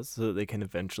passes laws so that they can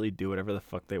eventually do whatever the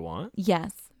fuck they want?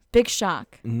 Yes. Big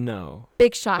shock. No.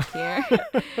 Big shock here.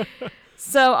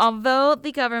 So although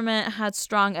the government had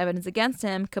strong evidence against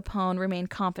him, Capone remained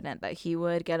confident that he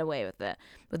would get away with it,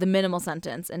 with a minimal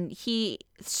sentence. And he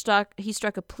struck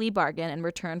a plea bargain in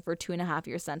return for a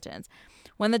 2.5-year sentence.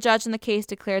 When the judge in the case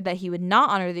declared that he would not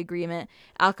honor the agreement,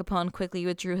 Al Capone quickly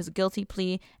withdrew his guilty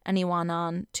plea and he went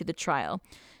on to the trial.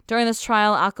 During this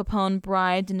trial, Al Capone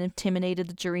bribed and intimidated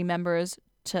the jury members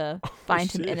to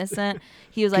find him innocent.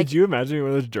 He was like, could you imagine one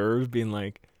of those jurors being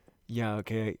like, Yeah,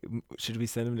 okay. Should we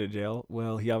send him to jail?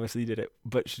 Well, he obviously did it,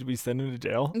 but should we send him to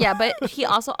jail? Yeah, but he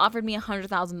also offered me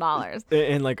 $100,000.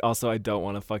 And like, also, I don't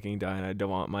want to fucking die, and I don't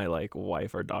want my like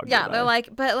wife or dog. Yeah, to they're die.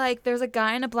 like, but like, there's a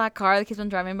guy in a black car that keeps on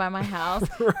driving by my house.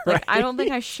 Right. Like, I don't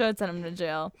think I should send him to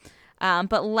jail.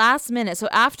 But last minute, so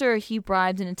after he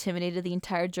bribed and intimidated the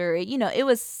entire jury, you know, it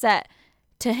was set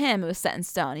to him. It was set in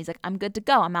stone. He's like, I'm good to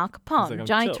go. I'm Al Capone. like, I'm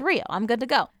Johnny chill. Torrio. I'm good to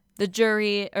go. The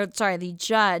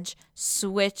judge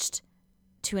switched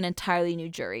to an entirely new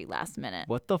jury last minute.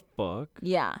 What the fuck?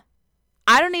 Yeah.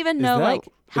 I don't even know like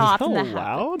how often that happens.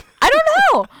 Loud? I don't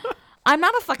know. I'm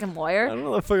not a fucking I lawyer. don't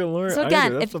know the fucking lawyer. So again,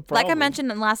 either. That's if the like I problem.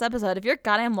 mentioned in the last episode, if you're a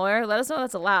goddamn lawyer, let us know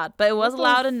that's allowed. But it was What the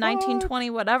allowed in fuck? 1920,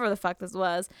 whatever the fuck this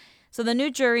was. So the new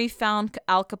jury found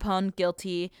Al Capone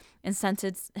guilty and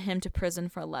sentenced him to prison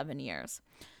for 11 years.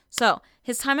 So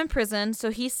his time in prison, so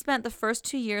he spent the first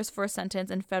 2 years for a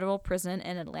sentence in federal prison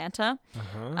in Atlanta.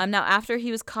 Now, after he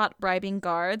was caught bribing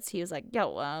guards, he was like,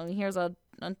 yo, here's a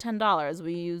 $10. Will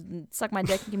you suck my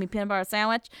dick and give me a peanut butter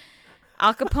sandwich?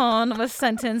 Al Capone was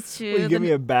sentenced to... Will you give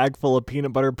me a bag full of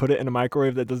peanut butter, put it in a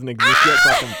microwave that doesn't exist yet so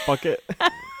I can fuck it?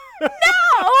 No!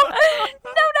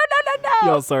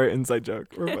 Yo, sorry, inside joke.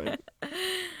 We're fine.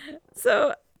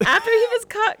 So after he was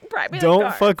caught bribing the Don't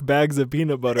guards- fuck bags of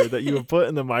peanut butter that you have put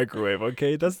in the microwave,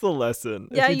 okay? That's the lesson.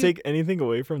 Yeah, if you you- take anything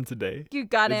away from today, You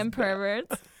goddamn It's bad.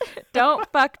 perverts. Don't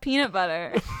fuck peanut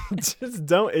butter. just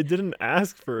don't. It didn't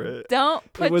ask for it. Don't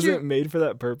It put wasn't your... made for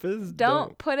that purpose.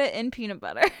 Don't put it in peanut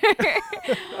butter.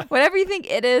 Whatever you think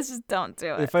it is, just don't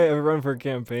do it. If I ever run for a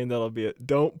campaign, that'll be it.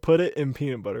 Don't put it in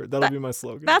peanut butter. That'll be my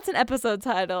slogan. That's an episode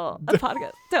title. A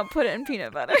podcast. Don't put it in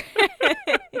peanut butter.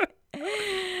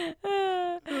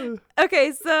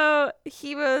 Okay, so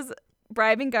he was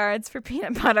bribing guards for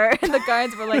peanut butter, and the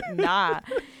guards were like, nah.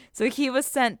 So he was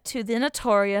sent to the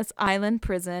notorious island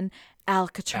prison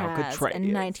Alcatraz Alcatraz.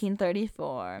 in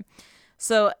 1934.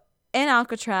 So in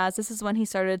Alcatraz, this is when he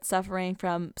started suffering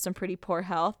from some pretty poor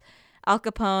health. Al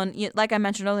Capone, like I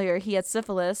mentioned earlier, he had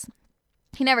syphilis.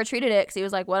 He never treated it because he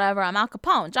was like, whatever, I'm Al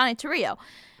Capone, Johnny Torrio.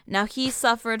 Now, he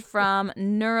suffered from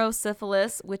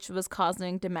neurosyphilis, which was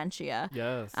causing dementia.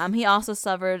 Yes. He also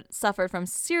suffered from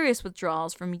serious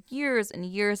withdrawals from years and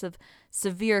years of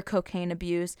severe cocaine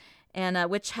abuse, and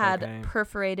which had Cocaine.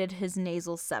 perforated his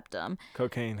nasal septum.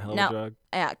 Cocaine, hell of Now- a drug.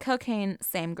 Yeah, cocaine,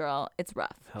 same girl. It's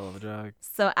rough. Hell of a drug.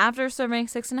 So after serving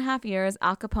 6.5 years,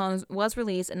 Al Capone was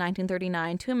released in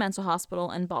 1939 to a mental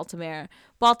hospital in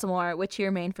Baltimore, which he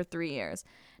remained for 3 years.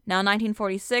 Now, in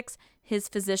 1946, his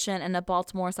physician and a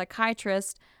Baltimore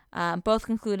psychiatrist both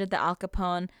concluded that Al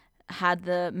Capone had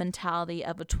the mentality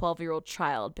of a 12-year-old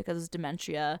child because his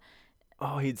dementia.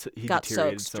 Oh, he Got so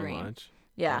deteriorated so extreme. much.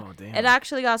 Yeah, Oh, damn. it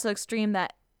actually got so extreme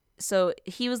that so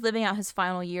he was living out his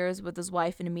final years with his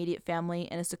wife and immediate family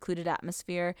in a secluded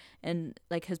atmosphere in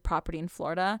like his property in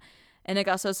Florida. And it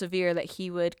got so severe that he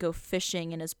would go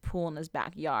fishing in his pool in his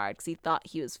backyard because he thought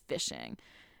he was fishing.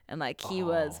 And like he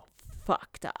was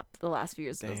fucked up the last few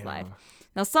years of his life. Damn.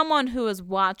 Now, someone who has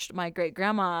watched my great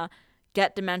grandma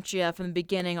get dementia from the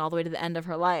beginning all the way to the end of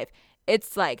her life,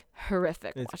 it's like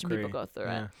horrific It's watching people great. go through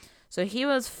Yeah. it. So he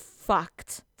was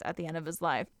fucked at the end of his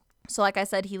life. So like I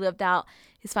said, he lived out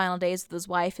his final days with his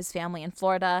wife, his family in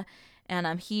Florida,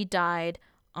 and he died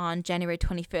on January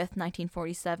 25th,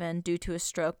 1947 due to a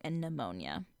stroke and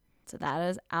pneumonia. So that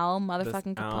is Al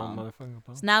motherfucking That's Capone. Al motherfucking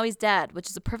Capone. So now he's dead, which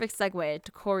is a perfect segue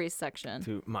to Corey's section.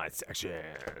 To my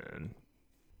section.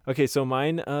 Okay, so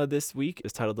mine this week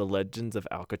is titled The Legends of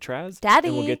Alcatraz. Daddy.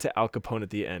 And we'll get to Al Capone at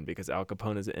the end because Al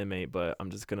Capone is an inmate, but I'm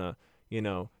just going to,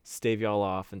 stave y'all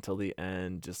off until the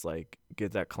end, just like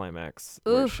get that climax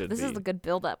where it Oof, should this be. is the good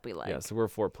build-up we like. Yeah, so we're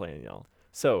foreplaying y'all.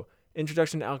 So,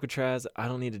 introduction to Alcatraz, I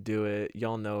don't need to do it.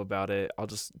 Y'all know about it. I'll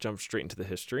just jump straight into the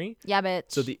history. Yeah, bitch.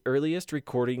 So the earliest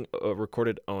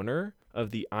recorded owner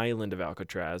of the island of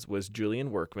Alcatraz was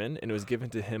Julian Workman, and it was given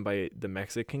to him by the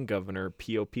Mexican governor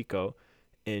Pio Pico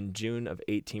in June of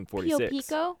 1846. Pio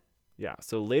Pico? Yeah.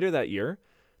 So later that year,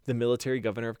 the military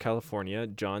governor of California,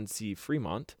 John C.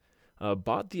 Fremont,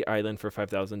 bought the island for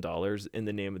 $5,000 in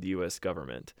the name of the U.S.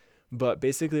 government. But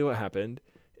basically what happened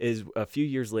is a few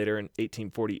years later in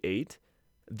 1848,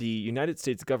 the United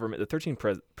States government, the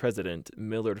 13th president,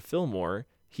 Millard Fillmore,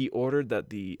 he ordered that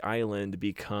the island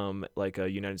become like a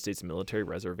United States military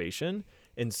reservation.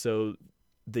 And so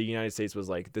the United States was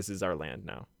like, this is our land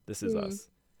now. This is us.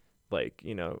 Like,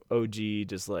 OG,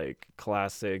 just like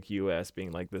classic U.S.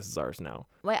 being like, this is ours now.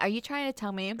 Wait, are you trying to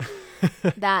tell me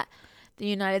that the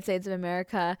United States of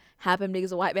America happened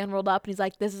because a white man rolled up and he's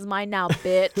like, this is mine now,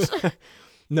 bitch?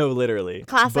 No, literally.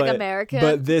 Classic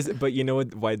American. But you know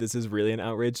what? Why this is really an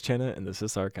outrage, Chenna, and this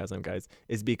is sarcasm, guys,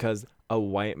 is because a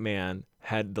white man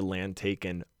had the land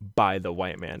taken by the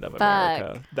white man of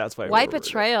America. That's why. White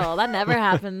betrayal. That never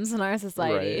happens in our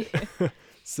society. Right.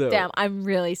 So damn, I'm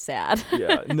really sad.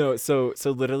 Yeah, no. So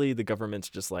literally, the government's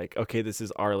just like, okay, this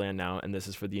is our land now, and this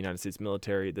is for the United States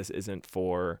military. This isn't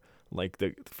for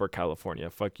for California.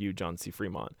 Fuck you, John C.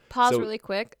 Fremont. Pause really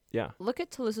quick. Yeah. Look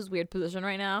at Toulouse's weird position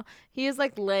right now. He is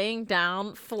like laying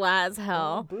down flat as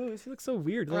hell. Oh, Booze, he looks so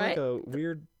weird. Right? Like a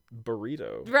weird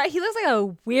burrito. Right, he looks like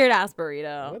a weird ass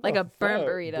burrito, What like the a burnt fuck?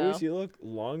 burrito. Booze, you look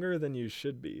longer than you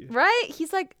should be. Right?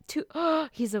 He's like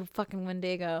he's a fucking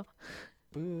Wendigo.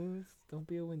 Booze, don't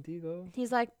be a Wendigo.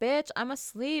 He's like, bitch, I'm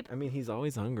asleep. I mean, he's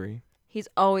always hungry. He's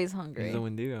always hungry. He's a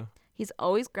Wendigo. He's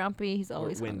always grumpy. He's Or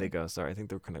always hungry. Wendigo. Sorry, I think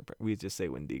they're kind of. We just say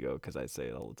Wendigo because I say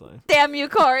it all the time. Damn you,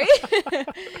 Corey.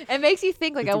 It makes you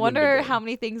think, like, It's I a wonder Wendigo. how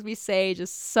many things we say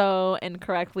just so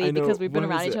incorrectly I know, because we've been what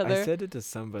around was each it? other. I said it to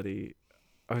somebody.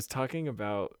 I was talking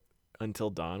about Until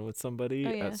Dawn with somebody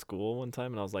Oh, yeah. at school one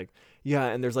time, and I was like, yeah,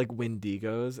 and there's like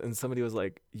Wendigos, and somebody was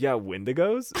like, yeah,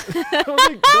 Wendigos? I was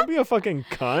like, don't be a fucking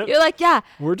cunt. You're like, yeah,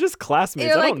 We're just classmates.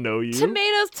 You're I like, don't know you.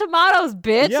 tomatoes,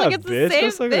 bitch. Yeah, like, it's bitch, the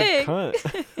that's same like thing.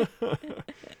 a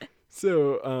cunt.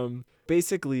 So,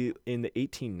 basically, in the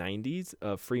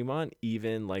 1890s, Fremont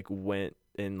even like went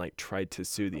and like tried to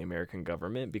sue the American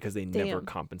government because they never Damn.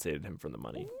 compensated him for the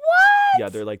money. What? Yeah,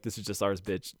 they're like, this is just ours,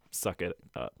 bitch. Suck it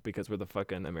up, because we're the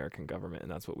fucking American government,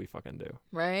 and that's what we fucking do.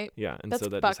 Right? Yeah, and That's so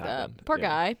that fucked just happened. up. Poor Yeah.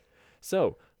 guy.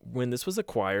 So when this was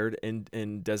acquired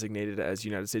and designated as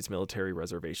United States Military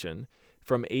Reservation,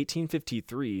 from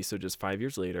 1853, so just 5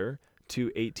 years later, to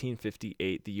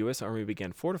 1858, the U.S. Army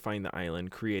began fortifying the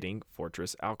island, creating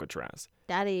Fortress Alcatraz.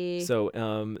 Daddy.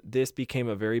 So this became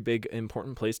a very big,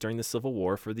 important place during the Civil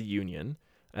War for the Union,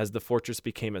 as the fortress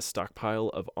became a stockpile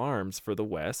of arms for the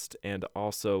West, and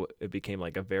also it became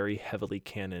like a very heavily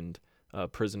cannoned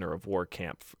prisoner of war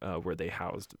camp where they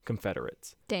housed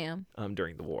Confederates Damn.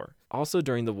 during the war. Also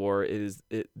during the war,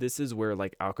 this is where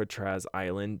like Alcatraz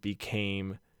Island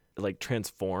became like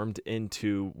transformed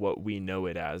into what we know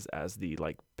it as the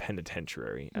like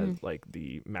penitentiary, as like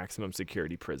the maximum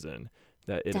security prison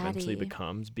that it eventually Daddy.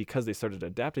 becomes, because they started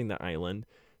adapting the island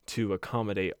to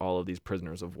accommodate all of these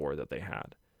prisoners of war that they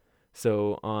had.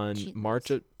 So on Jeez. March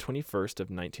 21st of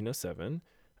 1907,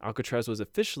 Alcatraz was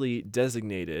officially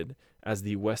designated as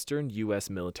the Western U.S.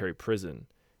 military prison,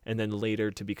 and then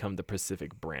later to become the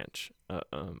Pacific branch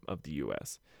of the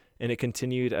U.S. And it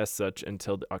continued as such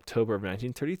until October of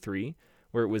 1933,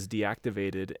 where it was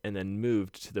deactivated and then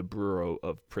moved to the Bureau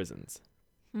of Prisons.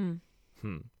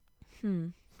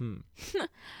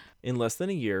 In less than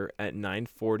a year, at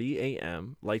 9:40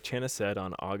 a.m., like Channa said,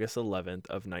 on August 11th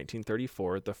of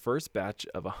 1934, the first batch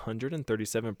of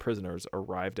 137 prisoners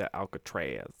arrived at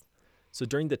Alcatraz. So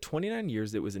during the 29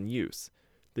 years it was in use,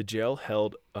 the jail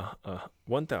held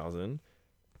 1,000.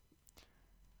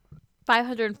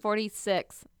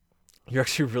 546. You're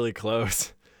actually really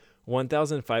close.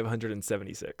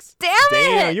 1,576. Damn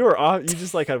Damn, it! you were off. You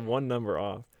just like had one number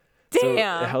off. So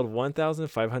Damn. it held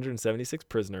 1,576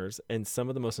 prisoners and some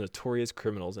of the most notorious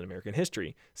criminals in American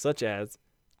history, such as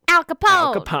Al Capone.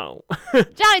 Al Capone.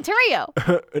 Johnny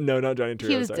Torrio. No, not Johnny Torrio.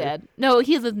 He was sorry. dead. No,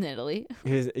 he was in Italy.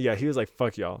 He was like,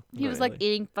 fuck y'all. He was like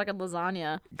eating fucking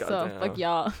lasagna. So Goddamn. fuck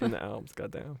y'all. in the Alps,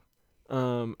 goddamn.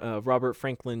 Robert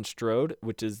Franklin Strode,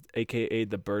 which is AKA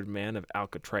the Birdman of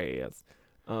Alcatraz.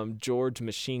 George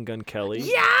Machine Gun Kelly.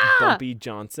 Yeah! Bumpy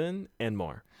Johnson, and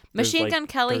more. Machine There's, Gun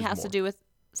Kelly there's has more. to do with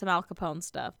some Al Capone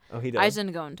stuff. Oh, he I does. just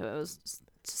didn't go into it. It was just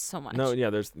so much. No, yeah,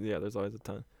 there's always a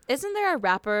ton. Isn't there a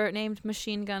rapper named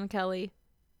Machine Gun Kelly?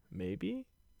 Maybe.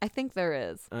 I think there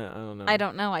is. I don't know. I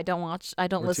don't know. I don't watch. I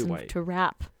don't We're too listen white. to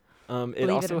rap. It Believe it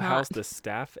also or housed not. the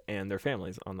staff and their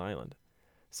families on the island.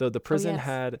 So the prison yes.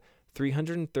 had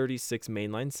 336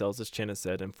 mainline cells, as Channa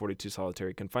said, and 42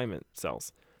 solitary confinement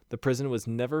cells. The prison was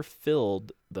never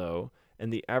filled, though,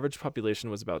 and the average population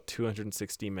was about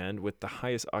 260 men, with the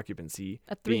highest occupancy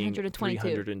At being 322.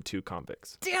 302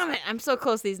 convicts. Damn it! I'm so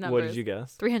close to these numbers. What did you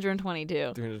guess?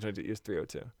 322. 322. It was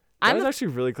 302. That I'm was a actually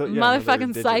really close. Yeah, another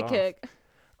Motherfucking digit off. psychic.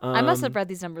 I must have Um, read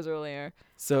these numbers earlier.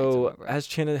 So, remember. as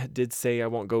Channa did say, I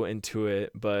won't go into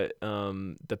it, but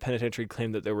the penitentiary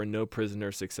claimed that there were no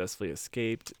prisoners successfully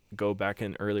escaped. Go back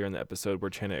in earlier in the episode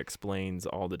where Channa explains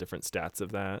all the different stats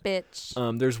of that. Bitch.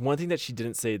 There's one thing that she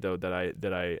didn't say though that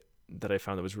I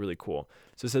found that was really cool.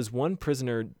 So it says one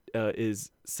prisoner is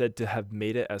said to have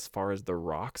made it as far as the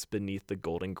rocks beneath the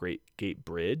Golden Gate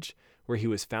Bridge, where he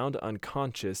was found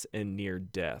unconscious and near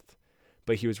death,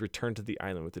 but he was returned to the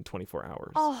island within 24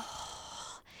 hours.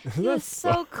 Oh, He was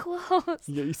so close.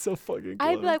 Yeah, he's so fucking close.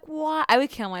 I'd be like, what? I would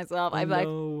kill myself. I'd be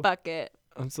like, fuck it.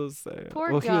 I'm so sad. Poor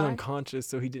He was guy. unconscious,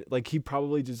 so he did like he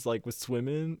probably just like was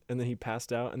swimming and then he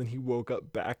passed out and then he woke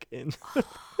up back in.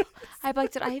 I'd be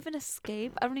like, did I even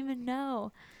escape? I don't even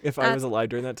know. If I was alive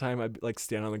during that time, I'd like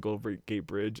stand on the Golden Gate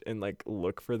Bridge and like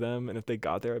look for them, and if they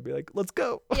got there, I'd be like, let's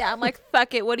go. Yeah, I'm like,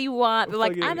 fuck it. What do you want? They're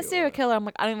like, Fuck it, I'm a serial killer. I'm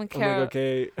like, I don't even I'm care. like,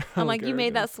 okay. I'm like, you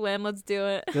made that swim. Let's do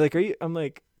it. They're like, are you? I'm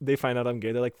like, they find out I'm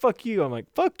gay. They're like, fuck you. I'm like,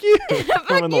 fuck you. Fuck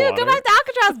you. Go back to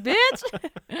Alcatraz,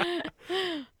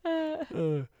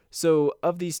 bitch. So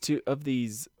of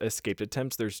these escaped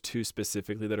attempts, there's two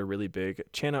specifically that are really big.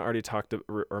 Chana already talked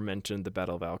or mentioned the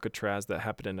Battle of Alcatraz that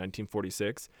happened in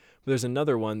 1946. But there's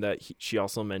another one that she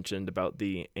also mentioned about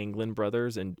the Anglin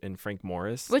brothers and Frank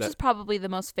Morris. Which is probably the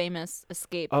most famous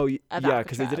escape. Oh, of yeah,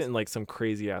 because they did Alcatraz. it in like some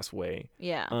crazy ass way.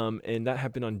 Yeah. And that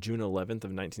happened on June 11th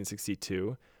of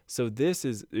 1962. So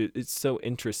it's so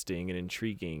interesting and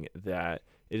intriguing that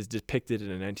it is depicted in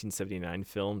a 1979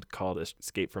 film called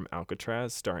Escape from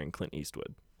Alcatraz, starring Clint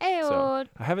Eastwood. Ayo. So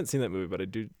I haven't seen that movie, but I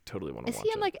do totally want to watch it.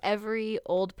 Is he in like every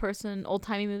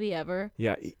old-timey movie ever?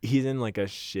 Yeah, he's in like a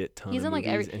shit ton He's of in, like,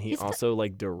 movies, every- and he he's also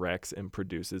like directs and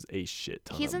produces a shit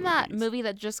ton He's of in that movies. movie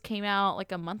that just came out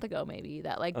like a month ago, maybe.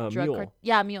 That like drug Mule.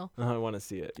 Yeah, Mule. I want to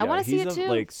see it. I wanna see it He's too. a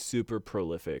like super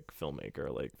prolific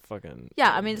filmmaker, like fucking.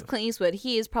 Yeah, I mean, it's Clint Eastwood.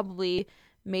 He has probably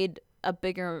made a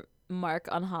bigger mark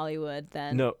on Hollywood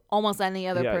than almost any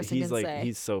other person he's can like, say.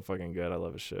 he's so fucking good. I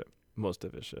love his shit. Most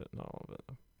of his shit, not all of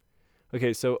it.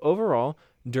 Okay, so overall,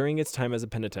 during its time as a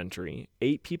penitentiary,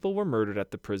 8 people were murdered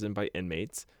at the prison by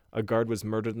inmates. A guard was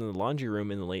murdered in the laundry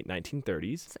room in the late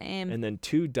 1930s. Same. And then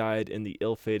 2 died in the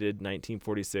ill-fated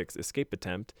 1946 escape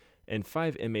attempt, and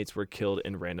 5 inmates were killed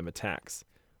in random attacks.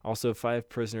 Also, 5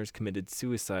 prisoners committed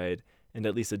suicide, and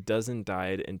at least a dozen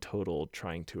died in total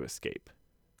trying to escape.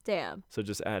 Damn. So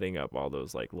just adding up all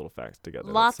those like little facts together.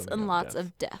 Lots and lots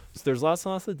of death. So there's lots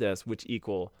and lots of deaths, which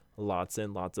equal lots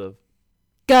and lots of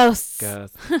Ghosts.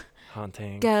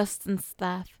 haunting. Ghosts and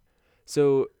stuff.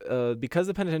 So because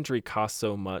the penitentiary costs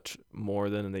so much more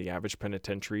than the average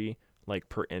penitentiary, like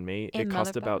per inmate, it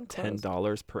cost about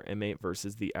 $10 per inmate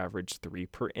versus the average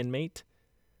 $3 per inmate,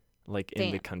 like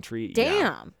in the country.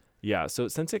 Damn. Yeah. So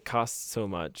since it costs so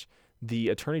much, the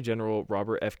Attorney General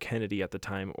Robert F. Kennedy at the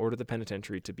time ordered the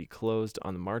penitentiary to be closed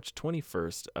on March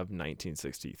 21st of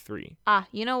 1963.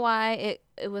 You know why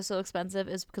it was so expensive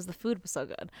is because the food was so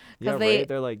good. Yeah, right?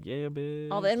 They're like, yeah, bitch.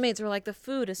 All the inmates were like, the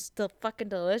food is still fucking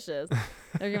delicious.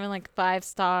 They're giving like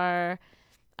 5-star,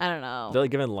 I don't know. They're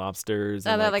like giving lobsters.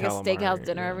 They're and like calamari, a steakhouse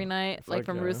dinner every night, like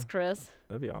from yeah. Ruth's Chris.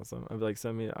 That'd be awesome. I'd be like,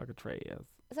 send me to Alcatraz.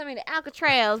 Send me to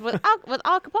Alcatraz with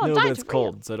Al Capone. No, but it's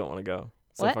cold, so I don't want to go.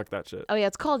 So What? fuck that shit. Oh yeah,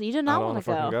 it's cold. You do I not don't want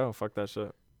to fucking go. Fuck that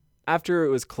shit. After it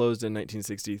was closed in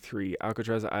 1963,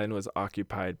 Alcatraz Island was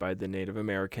occupied by the Native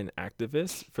American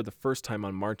activists for the first time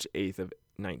on March 8th of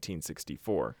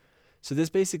 1964. So this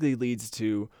basically leads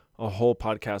to a whole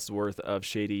podcast worth of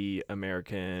shady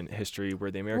American history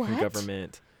where the American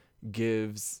government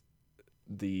gives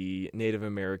the Native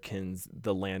Americans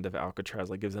the land of Alcatraz,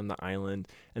 like gives them the island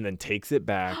and then takes it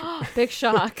back. Big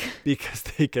shock. because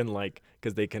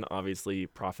they can obviously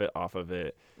profit off of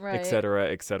it, Right. et cetera,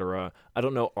 et cetera. I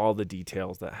don't know all the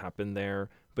details that happened there,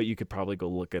 but you could probably go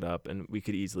look it up and we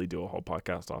could easily do a whole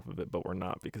podcast off of it, but we're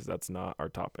not because that's not our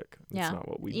topic. That's not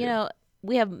what we do. You know,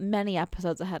 we have many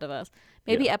episodes ahead of us.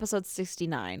 Maybe episode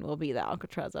 69 will be the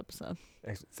Alcatraz episode.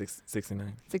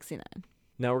 69. 69.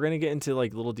 Now we're going to get into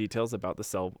like little details about the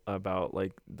cell, about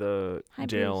like the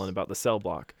jail Bruce. and about the cell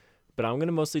block. But I'm going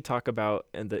to mostly talk about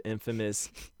the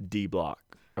infamous D block.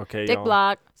 Okay, Dick y'all?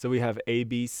 block. So we have A,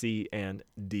 B, C, and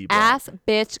D block. Ass,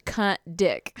 bitch, cunt,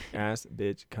 dick. Ass,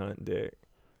 bitch, cunt, dick.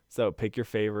 So pick your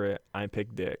favorite. I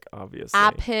pick dick, obviously.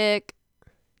 I pick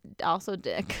also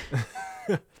dick.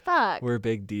 Fuck. We're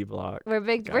big D block. We're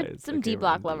guys. some Okay, D we're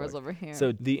block D lovers block. over here.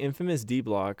 So the infamous D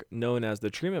block, known as the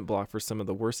treatment block for some of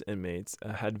the worst inmates,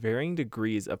 had varying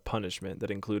degrees of punishment that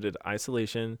included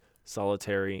isolation,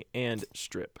 solitary, and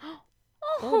strip.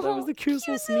 Oh, that was the cutest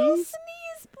little sneeze.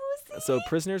 So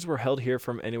prisoners were held here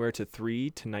from anywhere to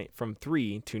 3 to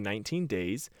 19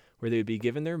 days, where they would be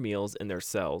given their meals in their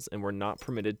cells and were not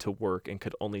permitted to work and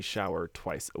could only shower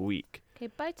twice a week. Okay,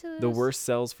 bye to The worst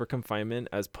cells for confinement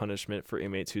as punishment for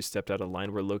inmates who stepped out of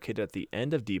line were located at the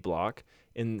end of D block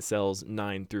in cells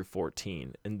 9 through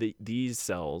 14, and these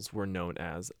cells were known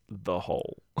as the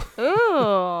hole.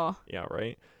 Ooh. Yeah,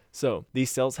 right. So these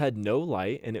cells had no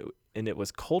light, and it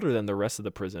was colder than the rest of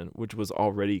the prison, which was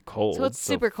already cold. So it's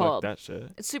super fuck cold. That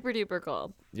shit. It's super duper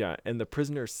cold. Yeah, and the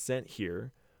prisoners sent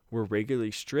here were regularly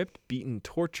stripped, beaten,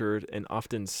 tortured, and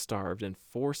often starved and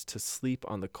forced to sleep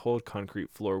on the cold concrete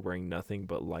floor wearing nothing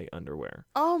but light underwear.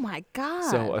 Oh my God.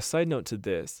 So a side note to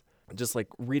this, just like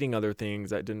reading other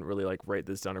things, I didn't really like write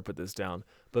this down or put this down,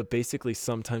 but basically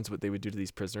sometimes what they would do to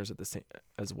these prisoners at the same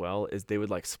as well is they would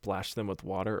like splash them with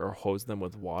water or hose them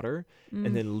with water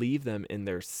and then leave them in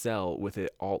their cell with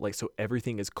it all like, so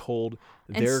everything is cold,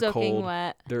 and they're soaking cold,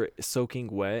 wet. they're soaking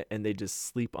wet, and they just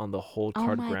sleep on the whole Oh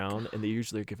hard my ground. And they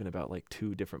usually are given about like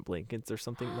 2 different blankets or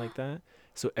something like that.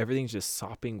 So everything's just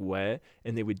sopping wet,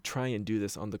 and they would try and do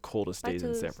this on the coldest days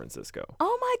in San Francisco.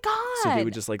 Oh my God. So they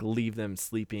would just like leave them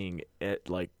sleeping at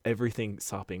like everything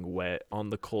sopping wet on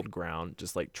the cold ground,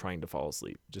 just like trying to fall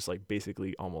asleep, just like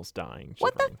basically almost dying.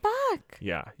 What the shivering. fuck?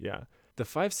 Yeah, yeah. The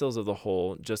 5 cells of the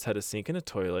hole just had a sink and a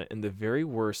toilet, and the very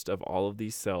worst of all of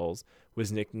these cells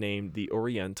was nicknamed the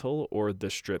Oriental or the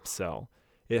strip cell.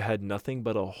 It had nothing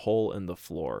but a hole in the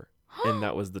floor, and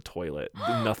that was the toilet.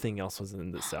 Nothing else was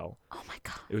in the cell. Oh my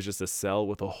God. It was just a cell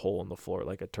with a hole in the floor,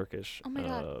 like a Turkish Oh my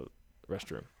God.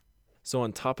 restroom. So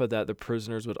on top of that, the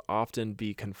prisoners would often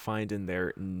be confined in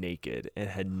there naked and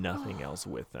had nothing else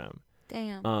with them.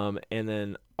 Damn. And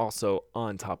then also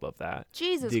on top of that,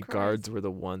 Jesus the Christ. guards were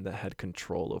the one that had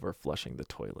control over flushing the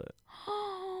toilet.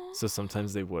 So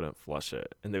sometimes they wouldn't flush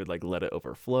it, and they would like let it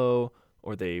overflow,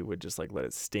 or they would just like let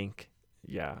it stink.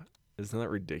 Yeah. Isn't that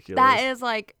ridiculous? That is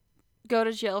like go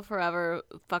to jail forever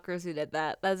fuckers who did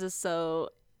that. That's just so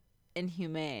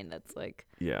inhumane. That's like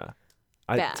Yeah.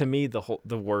 bad. To me,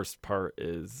 the worst part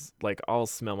is like I'll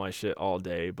smell my shit all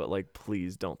day, but like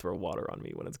please don't throw water on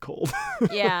me when it's cold.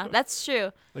 Yeah, that's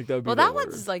true. Like that would be Well, the that worst.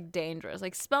 one's like dangerous.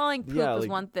 Like smelling poop Yeah, is like-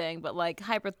 one thing, but like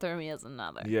hypothermia is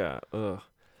another. Yeah. Ugh.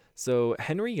 So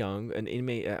Henry Young, an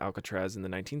inmate at Alcatraz in the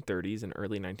 1930s and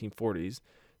early 1940s,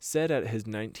 said at his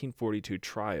 1942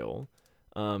 trial,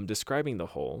 describing the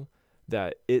hole,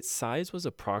 that its size was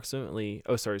approximately.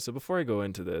 Oh, sorry. So before I go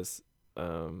into this,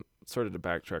 sort of to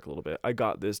backtrack a little bit, I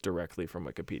got this directly from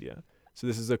Wikipedia. So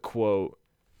this is a quote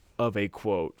of a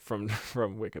quote from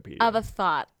Wikipedia. Of a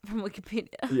thought from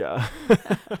Wikipedia. Yeah.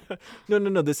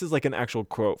 No. This is like an actual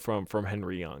quote from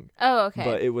Henry Young. Oh, okay.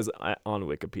 But it was on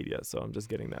Wikipedia, so I'm just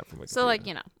getting that from Wikipedia. So like,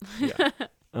 you know.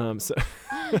 Yeah.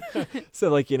 So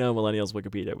like, you know, millennials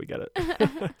Wikipedia, we get it.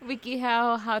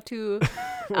 WikiHow, how to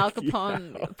Al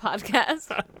Capone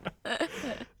podcast.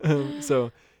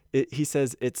 He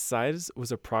says its size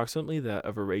was approximately that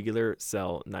of a regular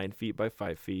cell, 9 feet by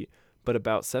 5 feet, but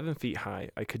about 7 feet high.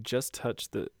 I could just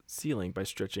touch the ceiling by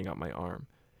stretching out my arm.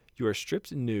 You are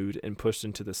stripped nude and pushed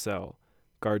into the cell.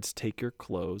 Guards take your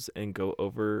clothes and go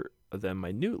over them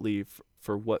minutely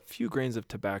for what few grains of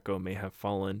tobacco may have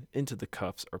fallen into the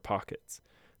cuffs or pockets.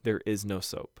 There is no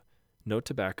soap, no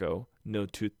tobacco, no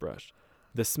toothbrush.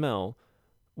 The smell,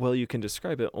 well, you can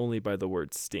describe it only by the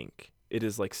word stink. It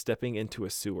is like stepping into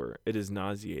a sewer. It is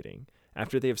nauseating.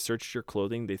 After they have searched your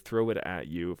clothing, they throw it at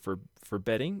you. For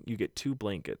bedding, you get 2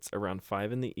 blankets around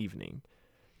 5 in the evening.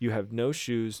 You have no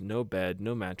shoes, no bed,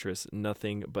 no mattress,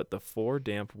 nothing but the 4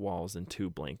 damp walls and 2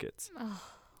 blankets.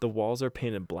 The walls are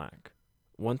painted black.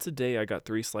 Once a day, I got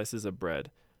 3 slices of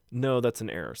bread. No, that's an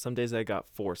error. Some days I got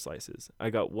 4 slices. I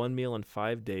got 1 meal in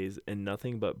 5 days and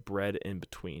nothing but bread in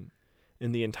between.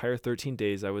 In the entire 13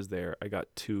 days I was there, I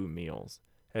got 2 meals.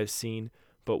 I have seen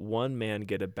but 1 man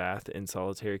get a bath in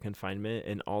solitary confinement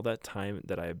in all that time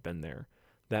that I have been there.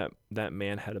 That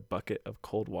man had a bucket of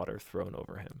cold water thrown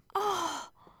over him. Oh.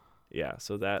 Yeah,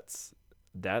 so that's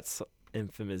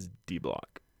infamous D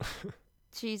Block.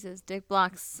 Jesus, Dick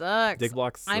Block sucks. Dick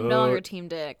Block sucks. I'm no longer Team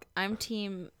Dick. I'm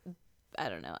Team, I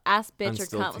don't know, ass bitch I'm or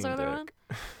still cunt. What's the Team other one?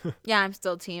 Dick. Yeah, I'm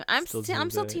still Team. I'm Still still, Team I'm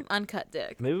still Dick. Team Uncut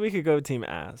Dick. Maybe we could go Team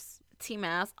Ass. Team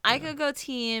ass. I could go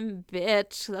Team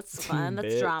bitch. That's fun.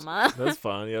 That's Bitch. drama. That's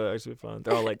fun. Yeah, that's actually fun.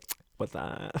 They're all like, "What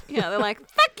that?" Yeah, they're like,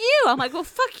 fuck you. I'm like, well,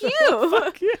 fuck you.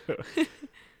 Fuck you.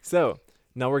 So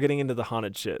now we're getting into the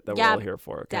haunted shit that we're Yeah, all here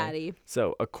for. Okay? Daddy.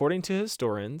 So according to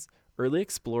historians, early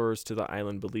explorers to the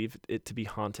island believed it to be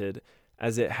haunted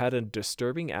as it had a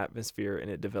disturbing atmosphere and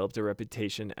it developed a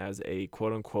reputation as a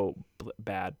quote-unquote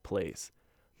bad place.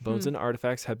 Bones and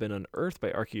artifacts have been unearthed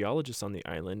by archaeologists on the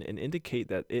island and indicate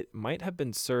that it might have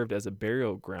been served as a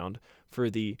burial ground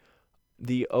for the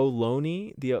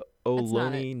Ohlone,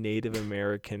 Native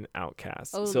American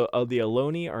outcasts. So the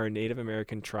Ohlone are a Native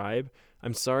American tribe.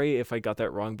 I'm sorry if I got that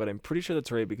wrong, but I'm pretty sure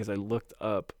that's right because I looked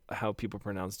up how people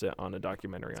pronounced it on a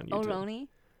documentary on YouTube. Ohlone?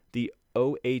 The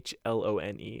Ohlone.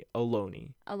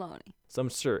 Ohlone. So I'm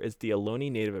sure it's the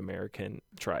Ohlone Native American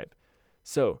tribe.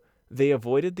 So They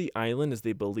avoided the island as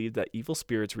they believed that evil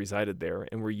spirits resided there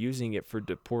and were using it for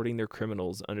deporting their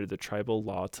criminals under the tribal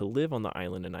law to live on the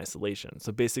island in isolation.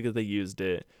 So basically, they used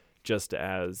it just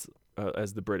as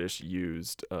the British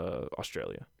used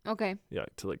Australia. Okay. Yeah,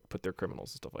 to like put their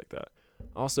criminals and stuff like that.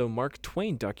 Also, Mark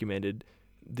Twain documented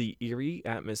the eerie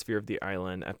atmosphere of the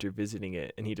island after visiting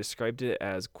it, and he described it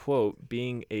as, quote,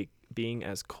 being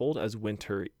as cold as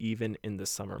winter even in the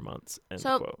summer months, end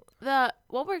quote.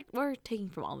 What we're taking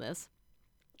from all this,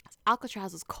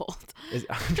 Alcatraz is cold.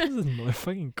 Alcatraz is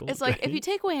motherfucking cold. It's like, if you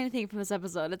take away anything from this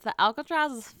episode, it's that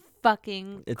Alcatraz is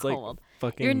fucking cold. Like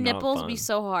fucking your not nipples fun. be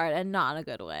so hard and not in a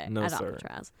good way No, at sir.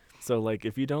 Alcatraz. So like,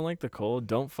 if you don't like the cold,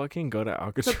 don't fucking go to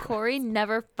Alcatraz. So Corey,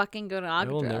 never fucking go to I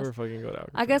Alcatraz. will never fucking go to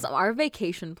Alcatraz. I guess our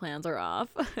vacation plans are off.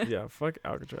 Yeah, fuck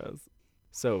Alcatraz.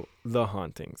 So, the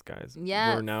hauntings, guys.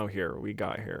 Yes. We're now here. We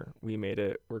got here. We made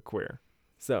it. We're queer.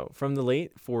 So, from the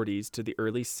late 40s to the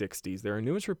early 60s, there are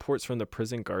numerous reports from the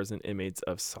prison guards and inmates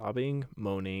of sobbing,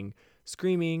 moaning,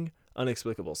 screaming,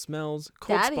 inexplicable smells,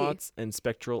 cold Daddy. spots, and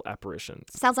spectral apparitions.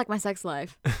 Sounds like my sex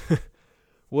life.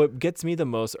 What gets me the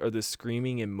most are the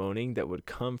screaming and moaning that would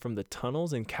come from the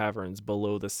tunnels and caverns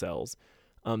below the cells,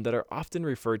 that are often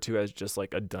referred to as just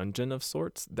like a dungeon of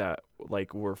sorts that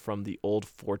like were from the old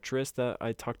fortress that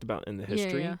I talked about in the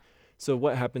history. Yeah. So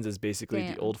what happens is basically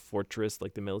Damn. the old fortress,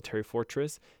 like the military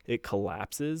fortress, it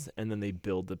collapses and then they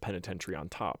build the penitentiary on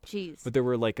top. Jeez. But there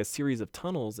were like a series of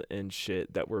tunnels and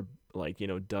shit that were like, you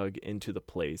know, dug into the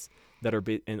place that are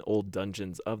in old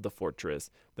dungeons of the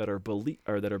fortress that are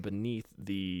beneath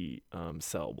the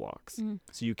cell blocks.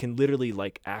 So you can literally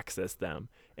like access them.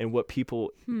 And what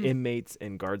people, inmates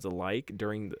and guards alike,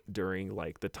 during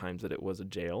like the times that it was a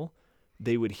jail,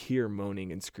 they would hear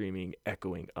moaning and screaming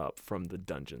echoing up from the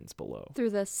dungeons below. Through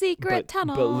the secret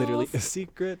tunnels. But literally,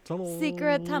 secret tunnels.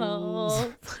 Secret tunnels.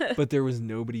 But there was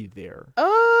nobody there.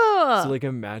 Oh. So like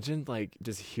imagine like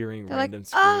just hearing They're random like,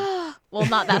 screams. well,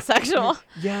 not that sexual.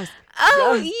 Yes.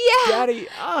 Oh, yes, yeah. Daddy.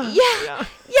 Yeah.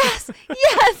 Yes.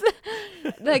 Yes.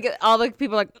 Like all the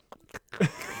people like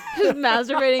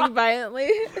masturbating violently.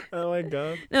 Oh my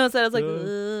god. No, so it's like.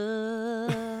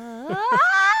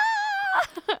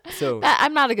 So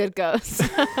I'm not a good ghost.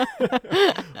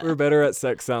 we're better at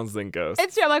sex sounds than ghosts.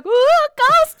 It's true. I'm like, ooh,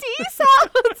 ghosty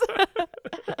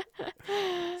sounds.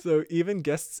 So even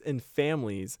guests and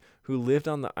families who lived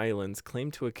on the islands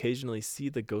claimed to occasionally see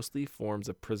the ghostly forms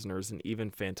of prisoners and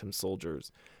even phantom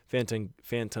soldiers.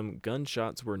 Phantom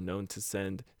gunshots were known to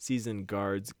send seasoned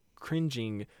guards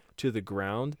cringing to the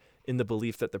ground in the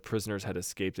belief that the prisoners had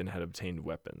escaped and had obtained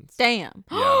weapons. Damn.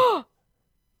 Yeah.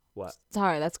 What?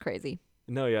 Sorry, that's crazy.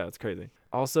 No, yeah, it's crazy.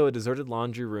 Also, a deserted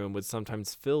laundry room would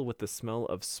sometimes fill with the smell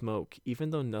of smoke,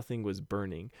 even though nothing was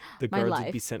burning. The My guards life.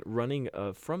 would be sent running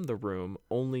from the room,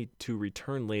 only to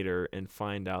return later and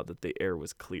find out that the air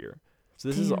was clear. So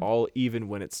this is Damn. all even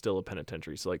when it's still a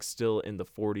penitentiary. So like still in the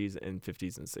 40s and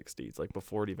 50s and 60s, like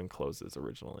before it even closes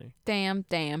originally. Damn.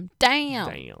 Damn.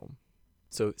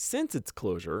 So since its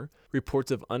closure,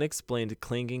 reports of unexplained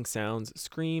clanging sounds,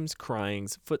 screams,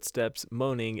 cryings, footsteps,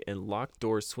 moaning, and locked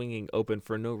doors swinging open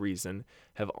for no reason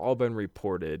have all been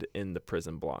reported in the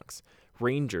prison blocks.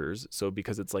 Rangers, so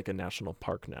because it's like a national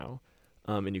park now,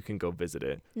 and you can go visit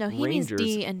it. No, he Rangers,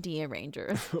 means D&D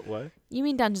Rangers. What? You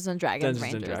mean Dungeons and Dragons Dungeons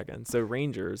Rangers. and Dragons. So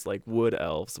Rangers, like wood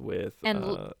elves with And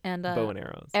bow and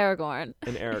arrows. Aragorn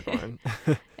And Aragorn.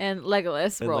 and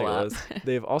Legolas And roll up. Legolas.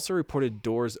 They've also reported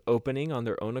doors opening on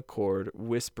their own accord,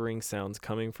 whispering sounds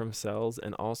coming from cells,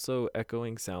 and also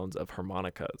echoing sounds of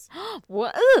harmonicas.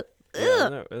 What? Ugh. Yeah,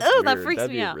 Ugh. no, that's Ugh, that weird. freaks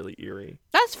That'd me be out. really eerie.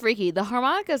 That's freaky. The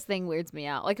harmonicas thing weirds me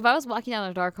out. Like if I was walking down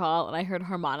a dark hall and I heard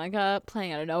harmonica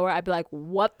playing out of nowhere, I'd be like,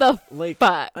 "What the Like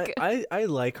fuck?" I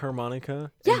like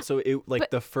harmonica. Yeah, And so it like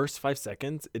but- the first 5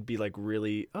 seconds, it'd be like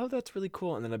really, oh, that's really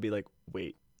cool, and then I'd be like,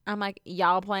 wait. I'm like,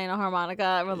 "Y'all playing a harmonica?"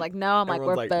 Everyone's like, "No." I'm like,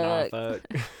 Everyone's "We're nah, fucked."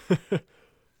 fuck.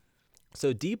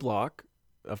 So D Block,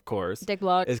 of course, Dick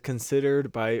block. is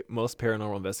considered by most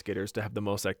paranormal investigators to have the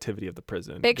most activity of the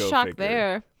prison. Big Go shock figure,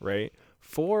 there. Right?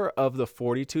 4 of the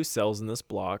 42 cells in this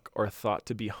block are thought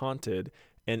to be haunted,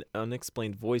 and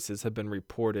unexplained voices have been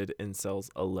reported in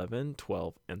cells 11,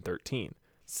 12, and 13.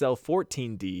 Cell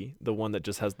 14D, the one that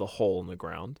just has the hole in the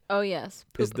ground, Oh yes,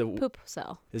 Is poop, the- poop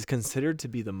cell. is considered to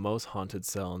be the most haunted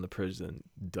cell in the prison.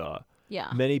 Duh. Yeah.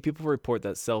 Many people report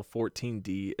that cell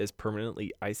 14D is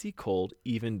permanently icy cold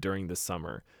even during the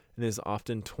summer, and is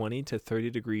often 20 to 30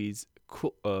 degrees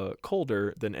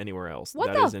colder than anywhere else. What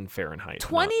That the is in Fahrenheit.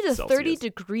 20 not to 30 Celsius.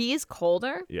 degrees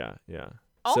colder. Yeah, yeah.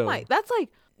 Oh So, my, that's like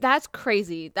That's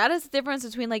crazy. That is the difference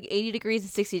between like 80 degrees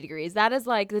and 60 degrees. That is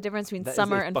like the difference between That is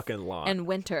summer a fucking lot. and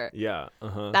winter. Yeah.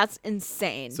 That's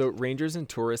insane. So rangers and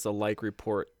tourists alike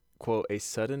report, quote, a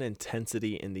sudden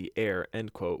intensity in the air,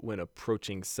 end quote, when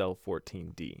approaching cell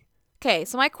 14D. Okay,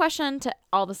 so my question to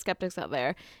all the skeptics out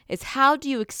there is, how do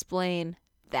you explain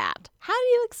that? How do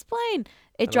you explain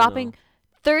it dropping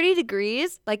 30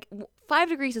 degrees? Like 5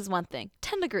 degrees is one thing.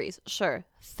 10 degrees, sure.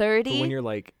 30. But when you're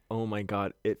like, oh my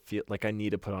God, it feels like I need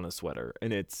to put on a sweater,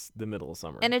 and it's the middle of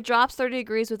summer. And it drops 30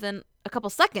 degrees within a couple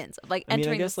seconds of like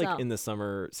entering I guess the cell. like in the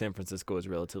summer, San Francisco is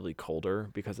relatively colder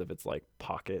because of its like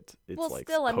pocket. It's Well, like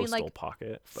still, I mean, coastal like,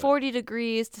 pocket. But 40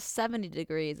 degrees to 70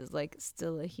 degrees is like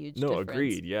still a huge no, difference.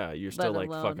 agreed. Yeah, you're still let like,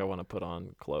 alone- fuck, I want to put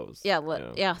on clothes. Yeah,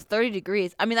 30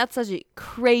 degrees. I mean, that's such a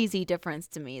crazy difference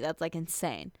to me. That's like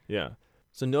insane. Yeah.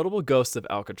 So notable ghosts of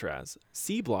Alcatraz.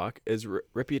 C Block is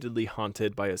reputedly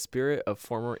haunted by a spirit of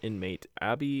former inmate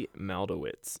Abby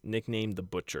Maldowitz, nicknamed the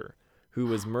Butcher, who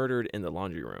was murdered in the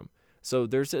laundry room. So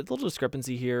there's a little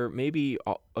discrepancy here. Maybe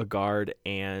a guard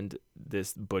and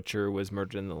this butcher was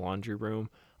murdered in the laundry room.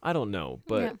 I don't know,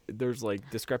 but there's like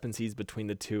discrepancies between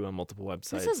the two on multiple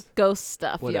websites. This is ghost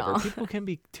stuff, Whatever. y'all. Two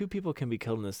people can be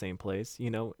killed in the same place. You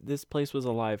know, this place was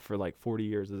alive for like 40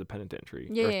 years as a penitentiary.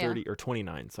 Yeah, or yeah. 30 or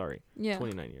 29, sorry. Yeah.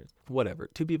 29 years. Whatever.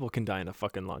 Two people can die in a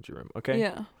fucking laundry room, okay?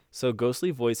 Yeah. So ghostly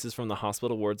voices from the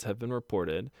hospital wards have been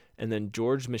reported, and then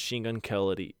George Machine Gun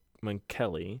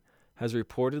Kelly has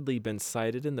reportedly been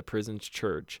sighted in the prison's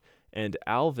church, and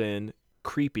Alvin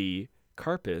Creepy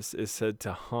Karpis is said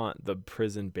to haunt the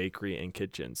prison bakery and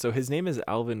kitchen. So his name is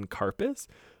Alvin Karpis,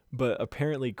 but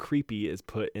apparently Creepy is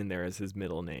put in there as his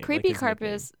middle name. Creepy like his nickname.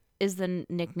 Karpis is the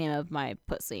nickname of my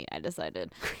pussy, I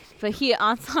decided. But he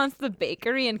haunts the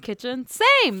bakery and kitchen.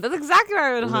 Same. That's exactly where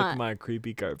I would Lick haunt. my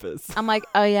Creepy Karpis. I'm like,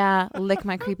 oh yeah, lick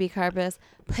my creepy Karpis.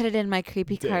 Put it in my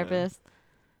creepy Damn. Karpis.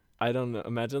 I don't know.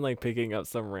 Imagine like picking up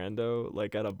some rando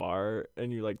like at a bar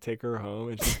and you like take her home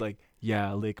and she's like,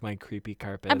 yeah, lick my creepy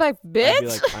carpet. I'm like, I'd be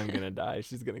bitch. like, I'm gonna die.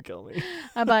 She's gonna kill me.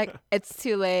 I'm like, it's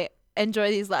too late. Enjoy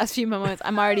these last few moments.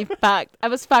 I'm already fucked. I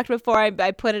was fucked before I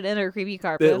put it in her creepy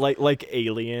Karpis. Like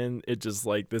Alien, it just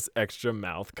like this extra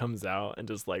mouth comes out and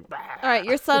just like. All right,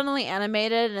 you're suddenly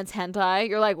animated and it's hentai.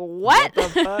 You're like, what?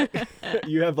 What the fuck?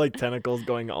 You have like tentacles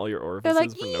going all your They're orifices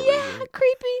like, for no yeah, reason.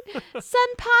 creepy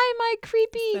senpai, my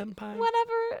creepy Senpai.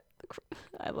 whatever.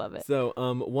 I love it. So,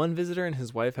 one visitor and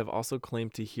his wife have also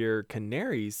claimed to hear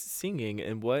canaries singing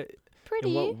in what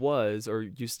Pretty. was or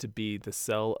used to be the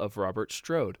cell of Robert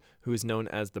Strode, who is known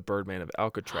as the Birdman of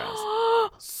Alcatraz.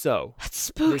 So, That's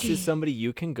spooky. this is somebody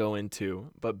you can go into,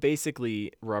 but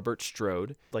basically Robert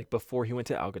Strode, like before he went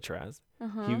to Alcatraz,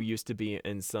 he used to be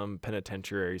in some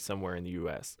penitentiary somewhere in the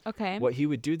U.S. Okay. What he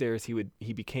would do there is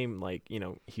he became like,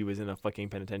 he was in a fucking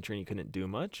penitentiary and he couldn't do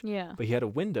much. Yeah. But he had a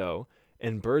window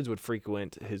and birds would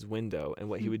frequent his window. And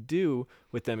what he would do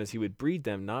with them is he would breed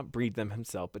them, not breed them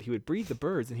himself, but he would breed the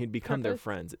birds and he'd become their Perfect.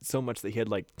 friends. So much that he had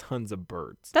like tons of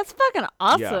birds. That's fucking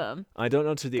awesome. Yeah. I don't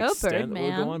know to the Go extent it would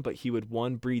Birdman. go on, but he would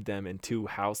one breed them and two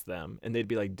house them, and they'd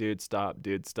be like, "Dude, stop!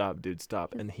 Dude, stop! Dude,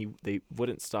 stop!" And they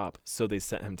wouldn't stop, so they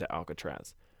sent him to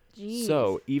Alcatraz. Jeez.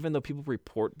 So even though people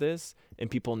report this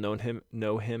and people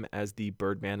know him as the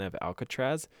Birdman of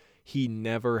Alcatraz, he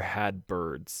never had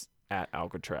birds at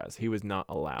Alcatraz. He was not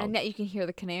allowed. And yet you can hear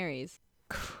the canaries.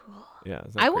 Cool. Yeah,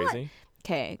 is I that want- crazy?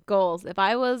 Okay, goals. If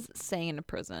I was staying in a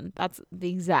prison, that's the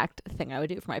exact thing I would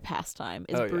do for my pastime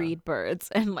is Oh, yeah. breed birds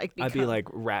and like become... I'd be like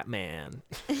Rat Man.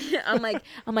 I'm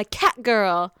like cat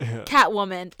girl, cat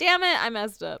woman. Damn it, I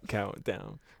messed up. Count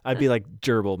down. I'd be like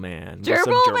Gerbil Man. with some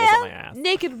Gerbil gerbils on my man, ass.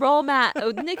 naked roll mat,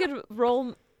 naked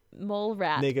roll mole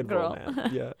rat Naked girl. Roll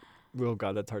Man. Yeah. Oh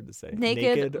God, that's hard to say.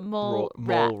 Naked mole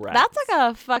rat. rat. That's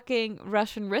like a fucking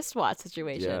Russian wristwatch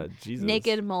situation. Yeah, Jesus.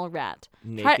 Naked mole rat.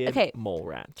 Naked okay. mole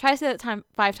rat. Try to say that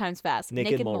 5 times fast.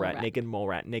 Naked mole rat. Naked mole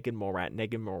rat. Naked mole rat.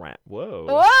 Naked mole rat. Whoa.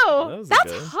 Whoa, That was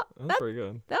that's good. hot. That was pretty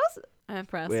good. That was. I'm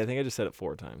impressed. Wait, I think I just said it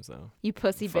 4 times though. You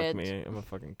pussy Fuck bitch. me. I'm a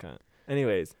fucking cunt.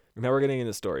 Anyways, now we're getting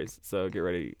into stories. So get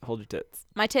ready. Hold your tits.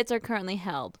 My tits are currently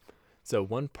held. So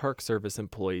one Park Service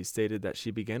employee stated that she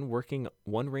began working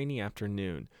one rainy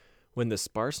afternoon when the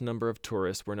sparse number of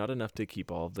tourists were not enough to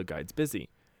keep all of the guides busy.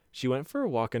 She went for a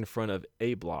walk in front of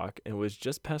A Block and was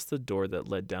just past the door that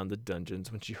led down the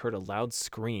dungeons when she heard a loud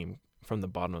scream from the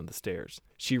bottom of the stairs.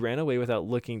 She ran away without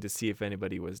looking to see if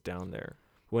anybody was down there.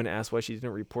 When asked why she didn't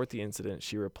report the incident,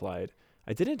 she replied,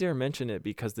 "I didn't dare mention it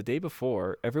because the day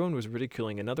before, everyone was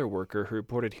ridiculing another worker who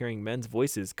reported hearing men's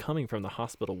voices coming from the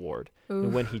hospital ward.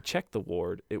 And when he checked the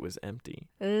ward, it was empty."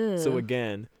 Ugh. So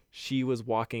again, she was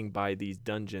walking by these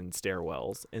dungeon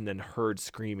stairwells and then heard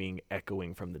screaming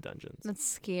echoing from the dungeons. That's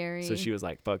scary. So she was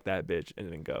like, fuck that bitch, and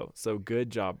didn't go. So good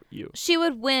job, you. She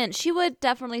would win. She would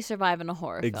definitely survive in a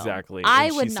horror film. Exactly. I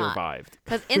and would she not. survived.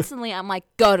 Because instantly I'm like,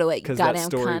 go to it, you Because goddamn that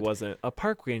story cunt. wasn't, a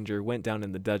park ranger went down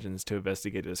in the dungeons to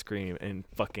investigate a scream and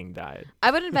fucking died.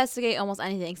 I would investigate almost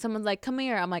anything. Someone's like, come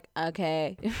here. I'm like,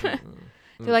 okay. They're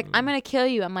like, I'm going to kill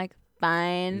you. I'm like,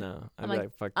 fine. No. I'd I'm be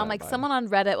like, fuck I'm that, like, bye. someone on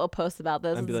Reddit will post about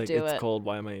this. I'd be Let's like, do it's it. cold.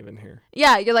 Why am I even here?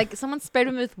 Yeah, you're like, someone sprayed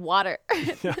me with water.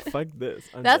 Yeah, fuck this.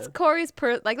 I'm That's dead. Corey's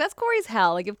that's Corey's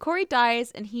hell. Like if Corey dies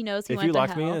and he knows he If went you to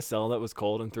locked hell, me in a cell that was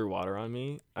cold and threw water on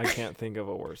me, I can't think of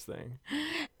a worse thing.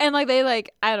 and like they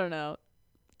like I don't know,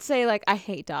 say like I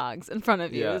hate dogs in front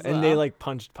of you. Yeah, as and well. they like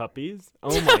punched puppies.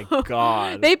 Oh my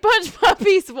god! They punch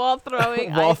puppies while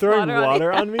throwing While ice throwing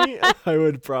water on on me, I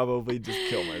would probably just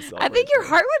kill myself. I think right your there.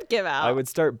 heart would give out. I would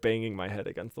start banging my head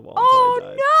against the wall until I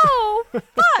died. Oh no!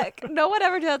 Fuck! No one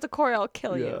ever did that to Corey. I'll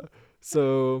kill you.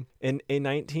 So in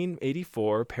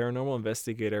 1984, paranormal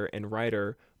investigator and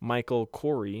writer Michael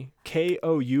Corey, Kouri,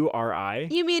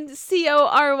 You mean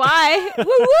Cory? Woo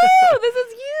woo! This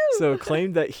is you. so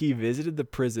claimed that he visited the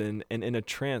prison and in a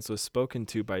trance was spoken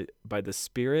to by the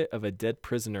spirit of a dead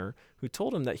prisoner who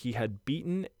told him that he had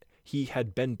been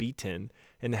beaten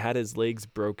and had his legs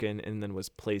broken and then was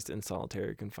placed in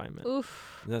solitary confinement.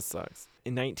 Oof. That sucks.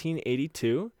 In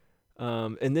 1982,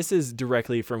 and this is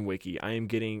directly from Wiki. I am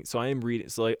reading.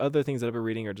 So like other things that I've been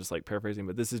reading are just like paraphrasing,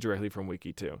 but this is directly from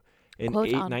Wiki too. In Quote,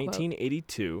 unquote.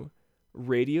 1982,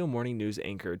 radio morning news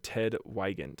anchor Ted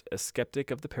Wygant, a skeptic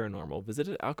of the paranormal,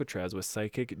 visited Alcatraz with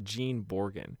psychic Jean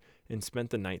Borgen and spent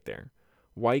the night there.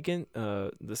 Wygant,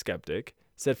 the skeptic,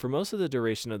 said for most of the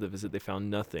duration of the visit they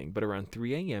found nothing, but around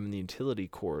 3 a.m. in the utility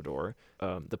corridor,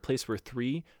 the place where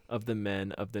 3 of the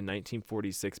men of the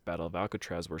 1946 Battle of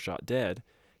Alcatraz were shot dead,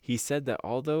 he said that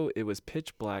although it was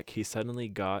pitch black, he suddenly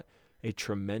got a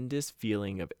tremendous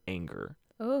feeling of anger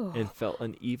and felt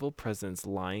an evil presence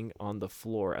lying on the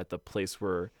floor at the place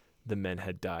where the men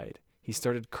had died. He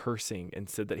started cursing and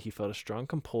said that he felt a strong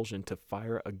compulsion to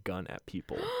fire a gun at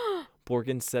people.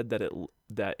 Borgen said that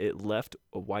it left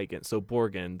Wygant. So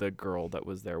Borgen, the girl that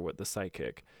was there with the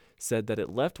psychic, said that it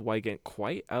left Wygant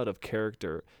quite out of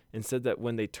character and said that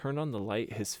when they turned on the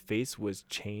light, his face was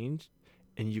changed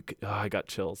and you could, I got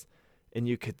chills, and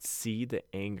you could see the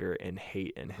anger and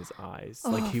hate in his eyes.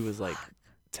 Like he was like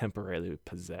temporarily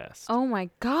possessed. Oh my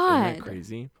Isn't god. that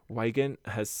crazy? Wygant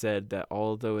has said that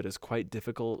although it is quite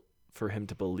difficult for him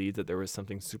to believe that there was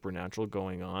something supernatural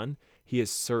going on, he is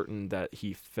certain that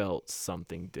he felt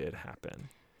something did happen.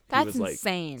 That's he was like,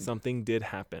 insane. something did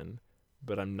happen,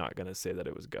 but I'm not going to say that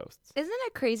it was ghosts. Isn't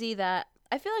it crazy that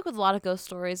I feel like with a lot of ghost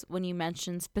stories, when you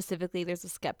mention specifically there's a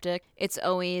skeptic, it's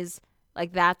always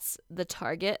like that's the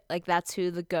target, like that's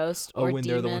who the ghost or when demon.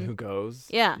 they're the one who goes?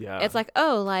 Yeah. It's like,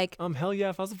 oh, like hell yeah,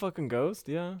 if I was a fucking ghost,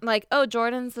 yeah. like, oh,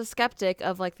 Jordan's the skeptic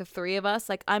of like the 3 of us.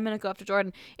 Like, I'm gonna go after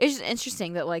Jordan. It's just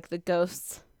interesting that like the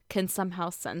ghosts can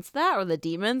somehow sense that, or the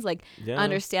demons like Yeah.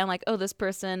 understand like, oh, this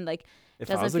person like If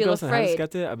doesn't I was a feel ghost and I had a afraid.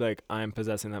 skeptic, I'd be like, I'm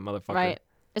possessing that motherfucker. Right.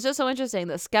 It's just so interesting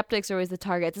that skeptics are always the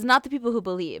targets. It's not the people who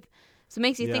believe. So it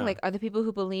makes you think Yeah. like, are the people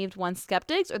who believed once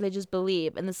skeptics, or they just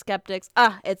believe? And the skeptics,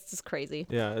 it's just crazy.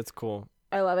 Yeah, it's cool.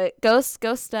 I love it. Ghost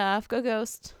stuff. Go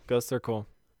ghost. Ghosts are cool.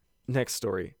 Next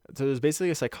story. So there's basically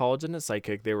a psychologist and a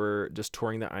psychic. They were just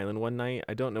touring the island one night.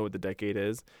 I don't know what the decade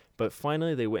is, but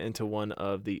finally they went into one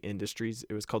of the industries.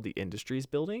 It was called the Industries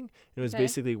Building. It was Okay.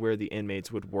 basically where the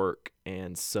inmates would work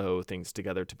and sew things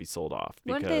together to be sold off.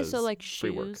 Wouldn't they sew like free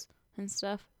work. shoes and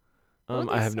stuff? What would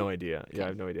I they have sew? no idea. Yeah, Okay. I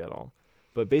have no idea at all.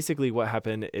 But basically what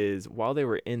happened is while they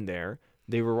were in there,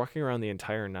 they were walking around the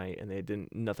entire night and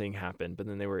nothing happened. But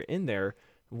then they were in there.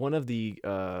 One of the,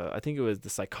 I think it was the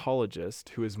psychologist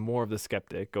who is more of the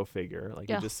skeptic, go figure, like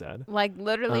Yeah. you just said. Like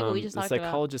literally what we just The talked about.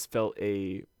 psychologist felt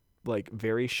a like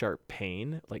very sharp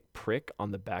pain, like prick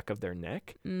on the back of their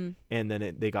neck. Mm. And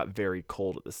then they got very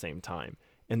cold at the same time.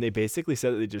 And they basically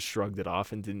said that they just shrugged it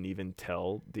off and didn't even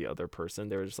tell the other person.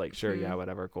 They were just like, sure, yeah,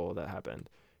 whatever, cool, that happened.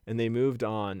 And they moved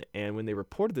on. And when they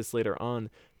reported this later on,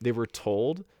 they were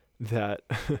told that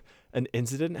an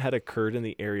incident had occurred in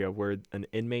the area where an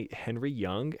inmate, Henry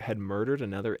Young, had murdered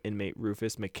another inmate,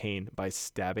 Rufus McCain, by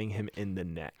stabbing him in the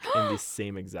neck in the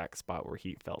same exact spot where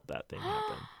he felt that thing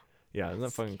happen. Yeah, isn't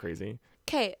that fucking crazy?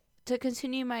 Okay, to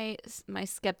continue my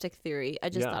skeptic theory, I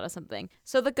just Yeah. thought of something.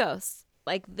 So the ghosts,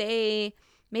 like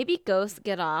maybe ghosts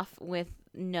get off with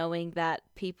knowing that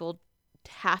people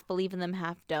half believe in them,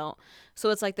 half don't. So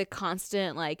it's like the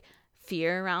constant like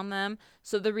fear around them.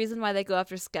 So the reason why they go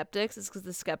after skeptics is because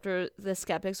the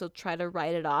skeptics will try to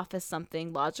write it off as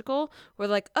something logical. Where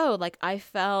like, oh, like I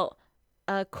felt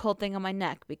a cold thing on my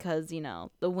neck because, you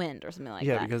know, the wind or something like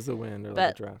that. Yeah, because the wind or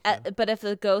But like a draft. but if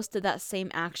the ghost did that same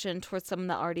action towards someone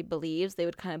that already believes, they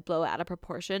would kind of blow it out of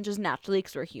proportion just naturally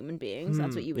because we're human beings.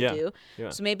 That's what you would do. Yeah.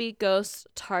 So maybe ghosts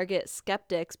target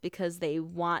skeptics because they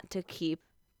want to keep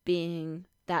being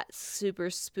that super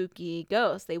spooky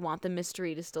ghost. They want the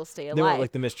mystery to still stay alive. They want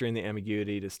like the mystery and the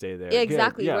ambiguity to stay there. Yeah,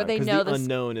 exactly, where they 'cause know the this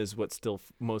unknown is what still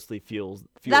mostly fuels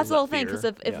That's the that whole thing, fear.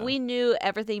 because if we knew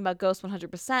everything about ghosts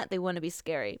 100%, they wouldn't be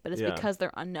scary. But it's Yeah. because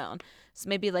they're unknown. So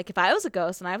maybe like if I was a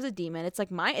ghost and I was a demon, it's like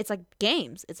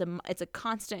games. It's a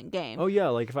constant game. Oh yeah,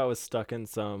 like if I was stuck in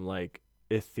some like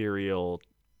ethereal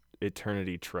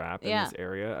eternity trap in Yeah. this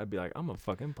area, I'd be like, I'm gonna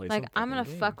fucking play Like some I'm gonna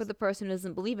fucking fuck games. with the person who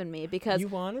doesn't believe in me because You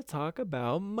want to talk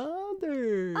about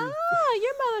mothers? your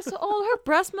mother's so old. Her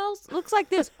breast milk looks like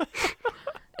this.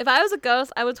 If I was a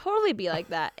ghost, I would totally be like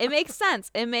that. It makes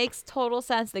sense. It makes total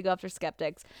sense they go after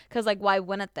skeptics. Because, like, why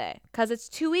wouldn't they? Because it's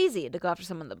too easy to go after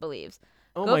someone that believes.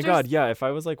 Oh Ghosts my are god, yeah. If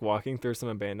I was like walking through some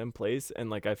abandoned place and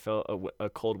like I felt a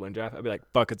cold wind draft, I'd be like,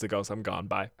 "Fuck, it's a ghost. I'm gone.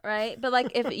 Bye." Right? But,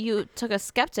 like, if you took a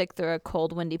skeptic through a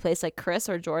cold, windy place like Chris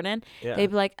or Jordan, Yeah. they'd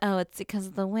be like, oh, it's because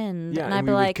of the wind. Yeah, and and I'd we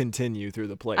be would like, continue through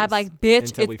the place. I'd be like, bitch,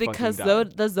 until we it's fucking because die.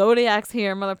 the Zodiac's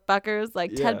here, motherfuckers.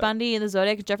 Like, Yeah. Ted Bundy and the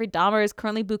Zodiac and Jeffrey Dahmer is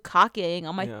currently bukkakeing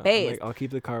on my Yeah, I'm face. like, I'll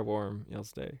keep the car warm. You'll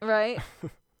stay. Right?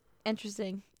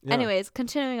 Interesting. Yeah. Anyways,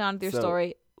 continuing on with your So,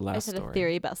 story. I Last said story. a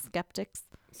theory about skeptics.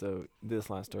 So this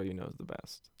last story you know is the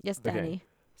best. Yes, Okay. Danny.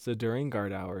 So during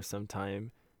guard hour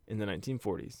sometime in the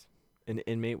 1940s, an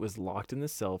inmate was locked in the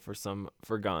cell for some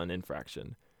forgotten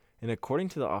infraction. And according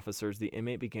to the officers, the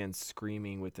inmate began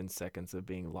screaming within seconds of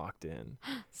being locked in,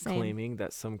 Same. claiming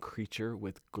that some creature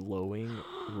with glowing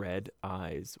red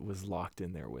eyes was locked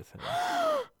in there with him.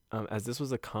 As this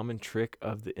was a common trick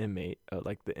of the inmate,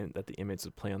 that the inmates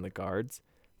would play on the guards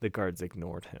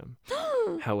ignored him.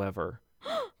 However,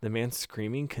 the man's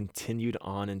screaming continued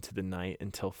on into the night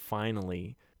until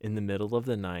finally, in the middle of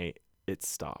the night, it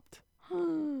stopped.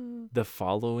 The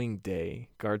following day,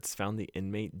 guards found the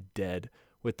inmate dead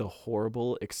with the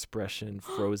horrible expression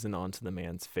frozen onto the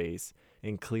man's face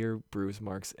and clear bruise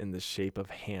marks in the shape of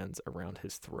hands around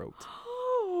his throat.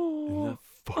 Isn't that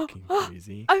fucking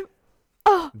crazy?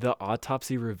 The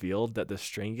autopsy revealed that the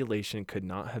strangulation could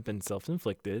not have been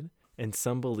self-inflicted, and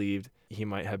some believed he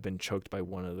might have been choked by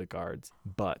one of the guards.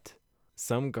 But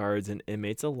some guards and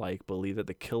inmates alike believed that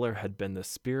the killer had been the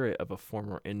spirit of a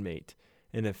former inmate.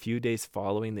 In a few days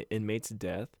following the inmate's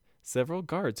death, several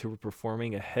guards who were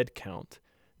performing a head count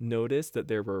noticed that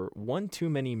there were one too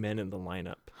many men in the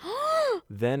lineup.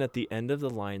 Then at the end of the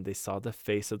line, they saw the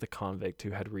face of the convict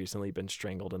who had recently been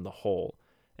strangled in the hole.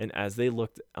 And as they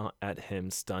looked at him,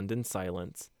 stunned in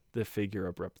silence, the figure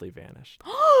abruptly vanished.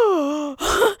 Isn't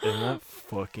that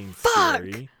fucking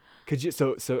scary? Could you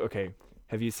okay,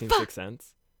 have you seen Sixth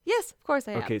Sense? Yes, of course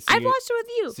I have. Okay, so I've you- watched it with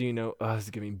you. So you know, this is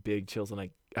giving me big chills, and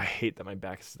I hate that my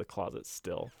back is to the closet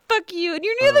still. Fuck you. And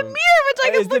you're near the mirror, which I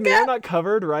Is can the look mirror at. not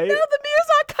covered, right? No, the mirror's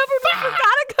not covered. We forgot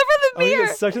to cover the Oh, you mirror.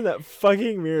 get sucked in that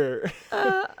fucking mirror.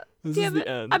 This is Damn the it.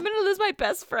 end. I'm going to lose my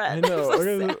best I friend. know.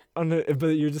 I'm so sad. But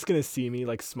you're just gonna see me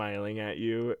like smiling at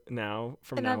you now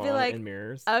from And now I'll be on like, in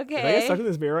mirrors. If I get Okay. stuck in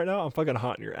this mirror right now, I'm fucking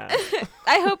haunting your ass.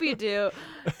 I hope you do.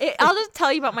 I'll just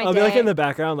tell you about my I'll day. be like in the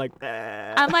background, like.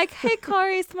 "Eh." I'm like, hey,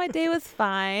 Corey, so my day was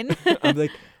fine. I'm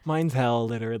like, mine's hell,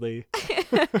 literally.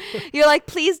 You're like,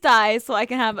 please die so I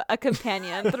can have a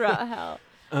companion throughout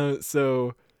hell.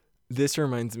 So this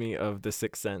reminds me of The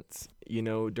Sixth Sense. You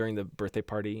know, during the birthday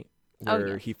party where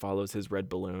yes. he follows his red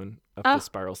balloon up Oh. the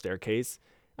spiral staircase,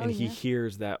 and he yeah.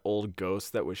 hears that old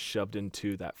ghost that was shoved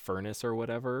into that furnace or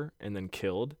whatever and then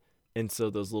killed. And so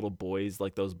those little boys,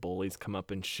 like those bullies, come up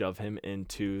and shove him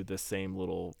into the same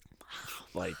little,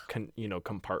 like,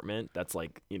 compartment that's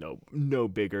like, no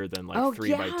bigger than like Oh,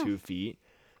 3 by yeah. 2 feet.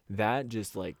 That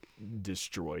just like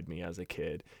destroyed me as a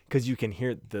kid, because you can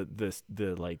hear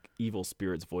the like evil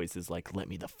spirit's voice is like, let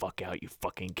me the fuck out, you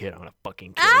fucking kid, I'm gonna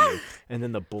fucking kill you. And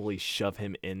then the bullies shove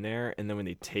him in there, and then when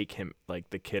they take him,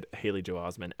 like the kid Haley Joel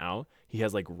Osment out, he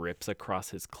has like rips across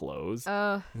his clothes.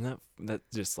 And that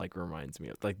just like reminds me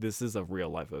of like, this is a real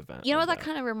life event. You know like what that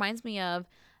kind of reminds me of?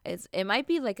 It might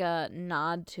be like a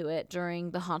nod to it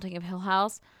during The Haunting of Hill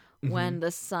House, when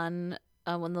the son,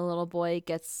 when the little boy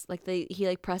gets like he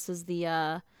like presses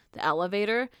the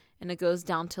elevator and it goes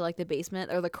down to like the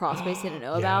basement or the crawl space he didn't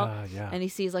know about, Yeah. and he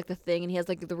sees like the thing and he has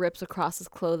like the rips across his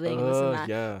clothing and this and that.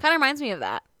 Yeah. Kind of reminds me of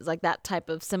that. It's like that type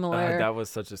of similar. That was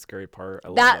such a scary part. I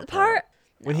love that part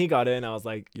When he got in, I was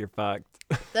like, you're fucked.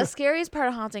 The scariest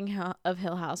part of of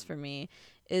Hill House for me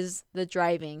is the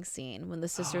driving scene when the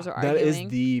sisters are arguing. That is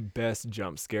the best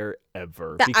jump scare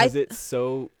ever it's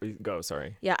so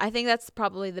sorry. Yeah, I think that's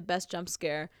probably the best jump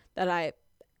scare that I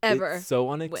ever It's so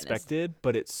unexpected, witnessed.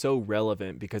 but it's so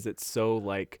relevant because it's so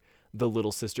like the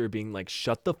little sister being like,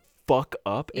 shut the fuck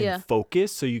up and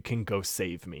focus so you can go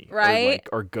save me. Right?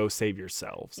 Or go save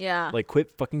yourselves. Yeah. Like, quit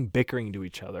fucking bickering to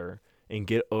each other and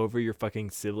get over your fucking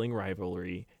sibling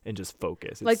rivalry and just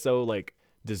focus. It's so like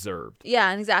deserved.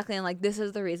 Yeah, and exactly. And like, this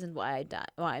is the reason why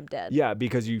I'm dead. Yeah,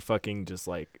 because you fucking just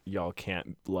like, y'all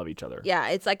can't love each other. Yeah,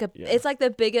 it's like it's like the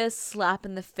biggest slap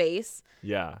in the face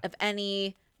of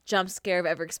any jump scare I've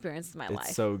ever experienced in my life.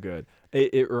 It's so good.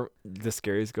 The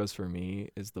scariest ghost for me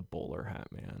is the bowler hat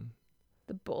man.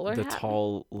 The bowler hat? The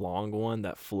tall, long one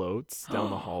that floats down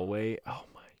the hallway. Oh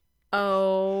my.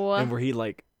 Oh. And where he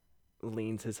like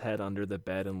leans his head under the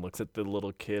bed and looks at the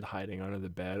little kid hiding under the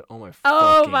bed. Oh my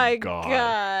fucking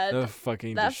god. That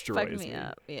fucking destroys me.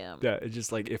 Up. Yeah. Yeah, it's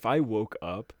just like if I woke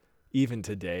up even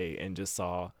today and just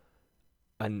saw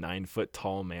a 9-foot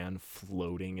tall man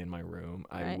floating in my room,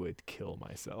 I would kill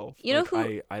myself. You know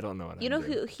who? I don't know what. You know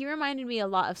who? He reminded me a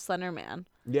lot of Slender Man.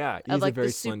 Yeah, he's of like a very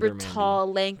the super slender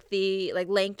tall,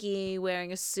 lanky,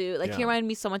 wearing a suit. Like he reminded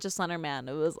me so much of Slender Man.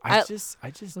 It was. I just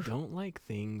don't like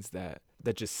things that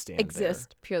just stand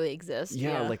purely exist.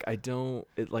 Yeah, like I don't.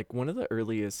 Like one of the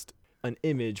earliest. An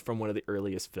image from one of the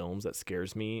earliest films that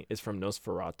scares me is from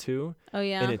Nosferatu. Oh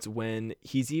yeah. And it's when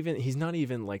he's not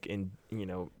even like in,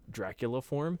 Dracula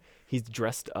form. He's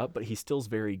dressed up, but he still's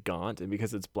very gaunt, and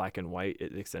because it's black and white,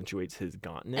 it accentuates his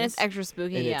gauntness. And it's extra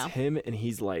spooky, and it's him, and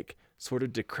he's like sort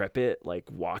of decrepit, like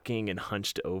walking and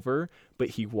hunched over, but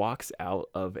he walks out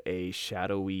of a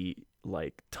shadowy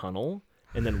like tunnel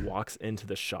and then walks into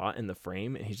the shot in the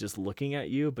frame, and he's just looking at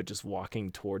you, but just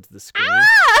walking towards the screen.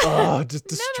 Oh, it just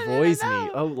destroys me.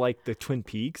 Oh, like the Twin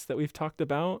Peaks that we've talked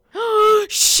about.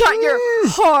 Shut your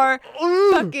whore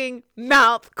fucking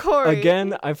mouth, Corey.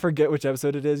 Again, I forget which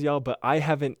episode it is, y'all, but I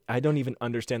don't even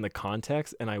understand the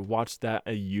context, and I watched a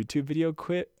YouTube video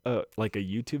clip,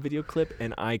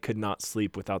 and I could not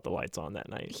sleep without the lights on that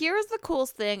night. Here's the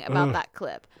coolest thing about that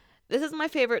clip. This is my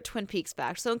favorite Twin Peaks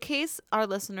fact. So in case our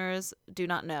listeners do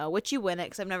not know, which you win it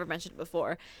because I've never mentioned it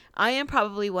before, I am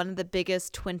probably one of the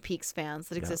biggest Twin Peaks fans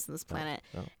that exist on this planet.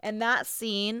 And that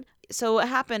scene, so what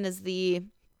happened is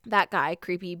that guy,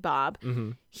 Creepy Bob,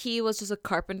 he was just a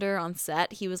carpenter on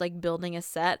set. He was like building a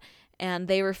set, and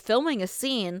they were filming a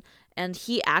scene, and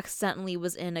he accidentally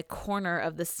was in a corner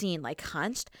of the scene, like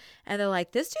hunched. And they're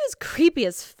like, this dude's creepy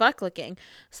as fuck looking.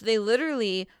 So they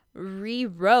literally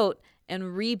rewrote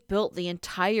and rebuilt the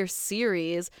entire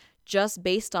series just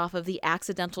based off of the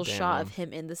accidental shot of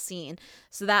him in the scene.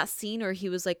 So that scene where he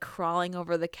was like crawling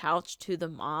over the couch to the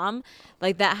mom,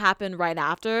 like that happened right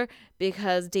after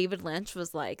because David Lynch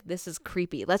was like, this is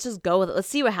creepy. Let's just go with it. Let's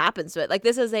see what happens to it. Like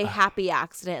this is a happy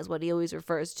accident is what he always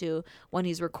refers to when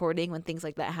he's recording, when things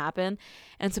like that happen.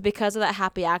 And so because of that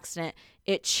happy accident,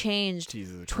 it changed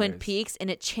Twin Peaks, and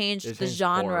it changed the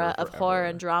genre of horror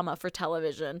and drama for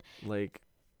television. Like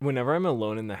whenever I'm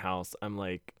alone in the house, I'm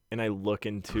like, and I look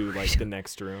into like the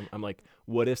next room, I'm like,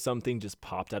 what if something just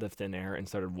popped out of thin air and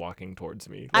started walking towards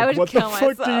me? Like, I would kill myself.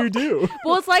 What the fuck do you do?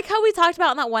 Well, it's like how we talked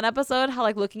about in that one episode, how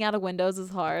like looking out of windows is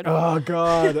hard. Oh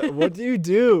God, what do you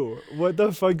do? What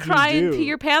the fuck do you do? Cry and pee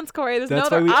your pants, Corey. There's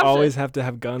That's no other why we option. always have to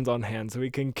have guns on hand so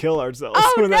we can kill ourselves.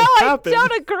 Oh when no, that I happens.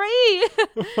 don't agree.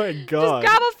 Oh my God.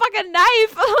 Just grab a fucking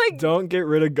knife. Like, don't get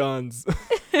rid of guns.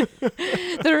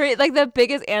 The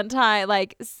biggest anti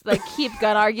keep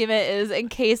gun argument is in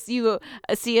case you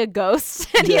see a ghost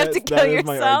and you have to kill yourself. That is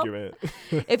my argument.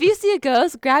 If you see a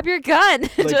ghost, grab your gun.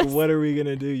 Like, what are we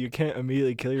gonna do? You can't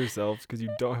immediately kill yourself because you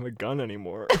don't have a gun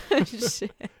anymore.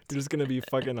 Shit. You're just gonna be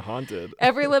fucking haunted.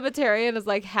 Every libertarian is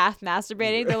like half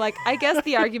masturbating. They're like, I guess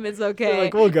the argument's okay. They're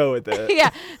like, we'll go with it. Yeah.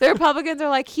 The Republicans are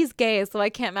like, he's gay, so I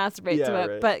can't masturbate to it.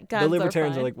 Right. But guns the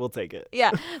libertarians are like, we'll take it.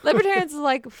 Yeah. Libertarians is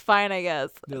like, fine, I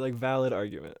guess. They're like, valid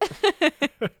argument.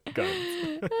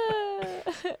 Guns.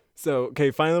 So, okay,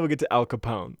 finally we'll get to Al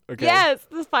Capone. Okay. Yes,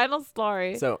 the final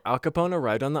story. So, Al Capone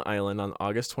arrived on the island on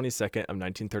August 22nd of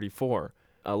 1934,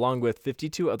 along with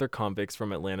 52 other convicts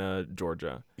from Atlanta,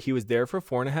 Georgia. He was there for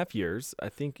 4.5 years. I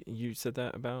think you said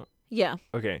that about? Yeah.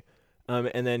 Okay.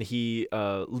 And then he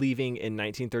leaving in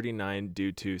 1939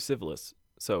 due to syphilis.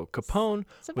 So, Capone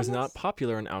was not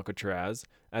popular in Alcatraz,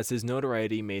 as his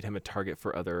notoriety made him a target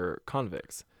for other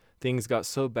convicts. Things got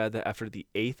so bad that after the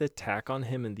 8th attack on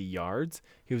him in the yards,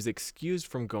 he was excused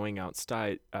from going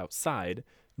outside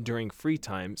during free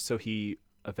time, so he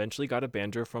eventually got a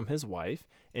banjo from his wife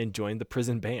and joined the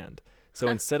prison band. So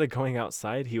instead of going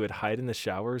outside, he would hide in the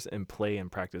showers and play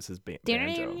and practice his banjo.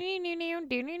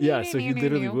 Yeah, so he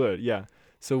literally would. Yeah.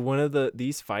 So one of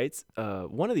these fights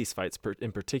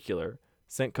in particular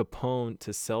sent Capone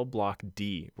to cell block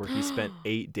D, where he spent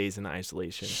 8 days in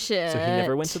isolation. Shit. So he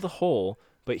never went to the hole,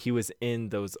 but he was in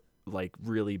those like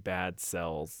really bad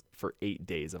cells for 8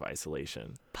 days of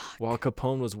isolation. Fuck. While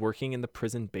Capone was working in the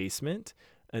prison basement,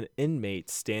 an inmate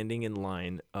standing in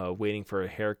line waiting for a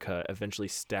haircut eventually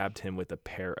stabbed him with a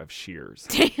pair of shears.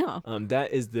 Damn.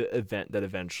 That is the event that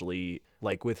eventually,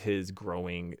 like with his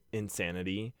growing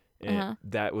insanity,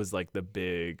 that was like the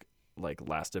big like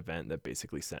last event that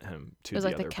basically sent him to It was the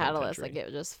like the other catalyst. penitentiary.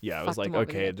 Like it just Yeah, it was fucked like, him over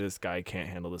the okay, head. this guy can't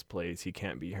handle this place. He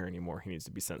can't be here anymore. He needs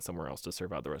to be sent somewhere else to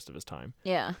serve out the rest of his time.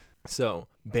 Yeah. So,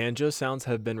 banjo sounds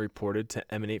have been reported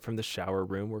to emanate from the shower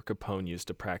room where Capone used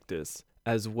to practice.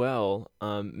 As well,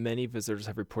 many visitors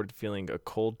have reported feeling a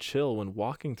cold chill when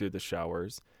walking through the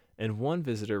showers, and one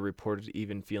visitor reported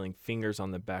even feeling fingers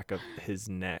on the back of his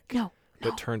neck,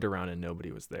 but turned around and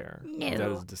nobody was there. No.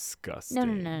 That is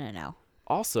disgusting. No.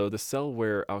 Also, the cell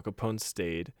where Al Capone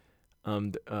stayed,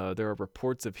 there are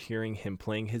reports of hearing him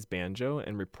playing his banjo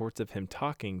and reports of him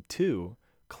talking to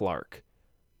Clark,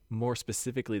 more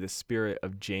specifically the spirit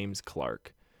of James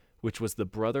Clark, which was the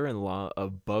brother-in-law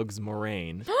of Bugs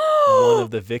Moraine, one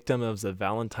of the victims of the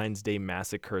Valentine's Day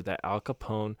massacre that Al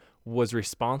Capone was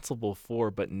responsible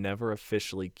for but never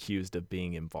officially accused of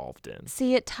being involved in.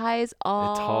 See, it ties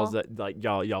all. It tells that like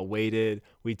y'all waited.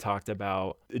 We talked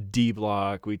about D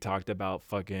Block. We talked about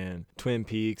fucking Twin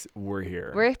Peaks. We're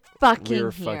here. We're fucking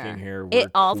We're here. fucking here. It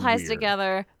We're all ties queer.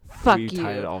 together. Fuck we you.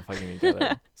 tied it all fucking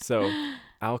together. So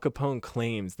Al Capone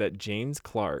claims that James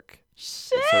Clark.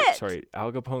 Shit.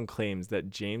 Al Capone claims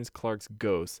that James Clark's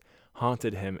ghost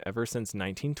haunted him ever since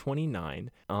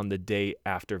 1929 on the day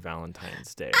after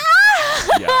Valentine's Day.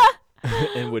 Yeah.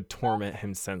 And would torment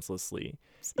him senselessly.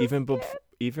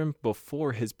 Even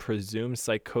before his presumed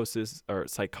psychosis or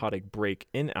psychotic break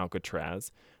in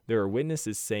Alcatraz, there are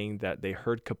witnesses saying that they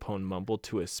heard Capone mumble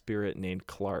to a spirit named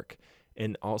Clark.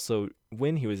 And also,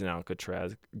 when he was in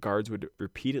Alcatraz, guards would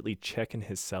repeatedly check in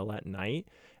his cell at night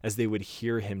as they would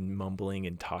hear him mumbling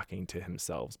and talking to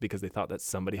himself because they thought that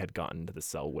somebody had gotten into the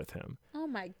cell with him. Oh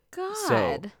my God.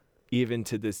 So, even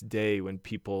to this day, when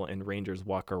people and rangers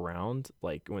walk around,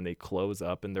 like when they close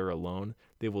up and they're alone,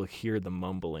 they will hear the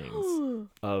mumblings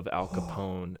of Al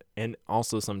Capone and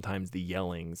also sometimes the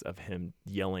yellings of him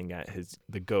yelling at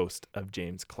the ghost of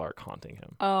James Clark haunting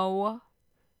him. Oh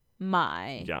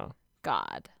my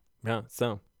God. Yeah.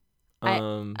 So,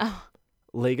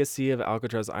 legacy of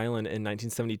Alcatraz Island in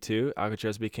 1972,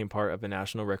 Alcatraz became part of a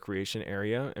national recreation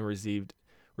area and received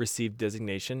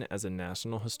designation as a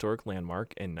National Historic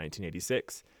Landmark in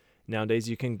 1986. Nowadays,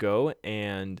 you can go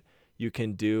and you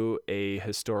can do a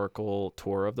historical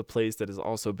tour of the place that is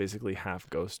also basically half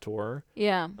ghost tour.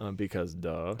 Yeah. Because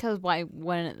duh. Because why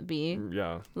wouldn't it be?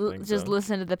 Yeah. Just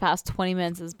listen to the past 20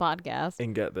 minutes of this podcast.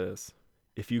 And get this.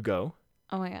 If you go.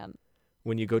 Oh my God.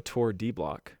 When you go tour D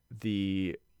Block,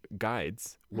 the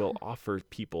guides will offer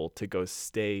people to go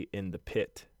stay in the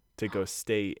pit, to go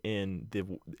stay in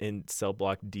cell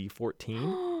block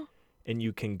D14, and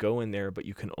you can go in there, but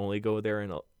you can only go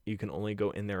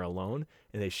in there alone,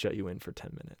 and they shut you in for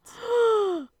 10 minutes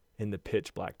in the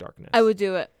pitch black darkness. I would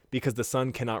do it because the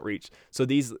sun cannot reach. So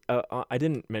these, I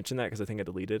didn't mention that because I think I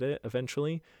deleted it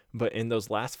eventually. But in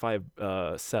those last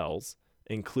 5 cells,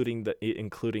 including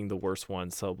the worst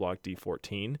one, cell block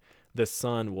D14, the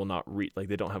sun will not reach. Like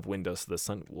they don't have windows, so the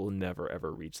sun will never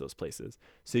ever reach those places.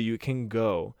 So you can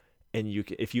go. And you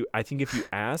can, if you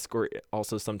ask, or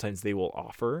also sometimes they will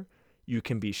offer, you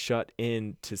can be shut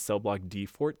in to cell block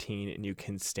D14, and you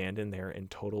can stand in there in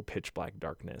total pitch black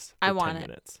darkness for 10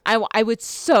 minutes. I would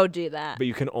so do that. But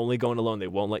you can only go in alone. They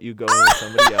won't let you go in with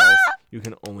somebody else. You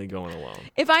can only go in alone.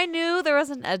 If I knew there was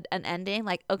an ending,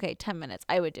 like, okay, 10 minutes,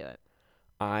 I would do it.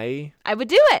 I would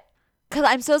do it. Because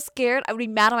I'm so scared. I would be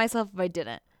mad at myself if I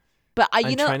didn't. But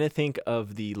I'm trying to think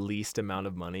of the least amount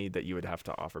of money that you would have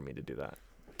to offer me to do that.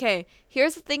 Okay,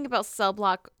 here's the thing about cell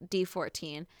block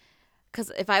D14.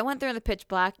 Because if I went there in the pitch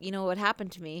black, you know what would happen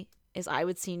to me is I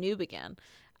would see Noob again.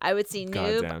 I would see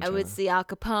Noob. I would see Al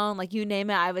Capone. Like, you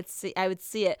name it, I would see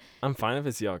it. I'm fine if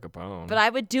it's Al Capone. But I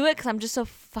would do it because I'm just so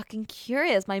fucking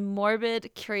curious. My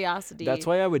morbid curiosity. That's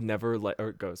why I would never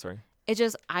sorry. It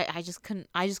just, I just couldn't,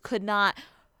 I just could not.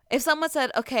 If someone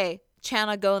said, okay,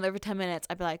 Chana, go in there for 10 minutes,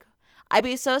 I'd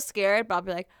be so scared, but I'd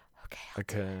be like,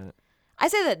 okay. I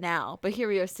say that now, but here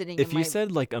we are sitting. If you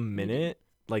said like a minute,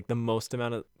 like the most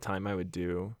amount of time I would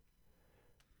do,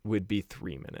 would be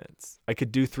 3 minutes. I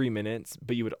could do 3 minutes,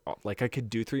 but you would I could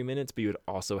do 3 minutes, but you would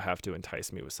also have to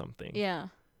entice me with something. Yeah.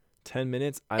 10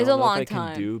 minutes, I It's don't a know long if I can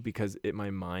time. do because my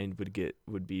mind would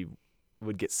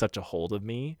get such a hold of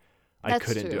me. I That's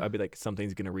couldn't do true. it. I'd be like,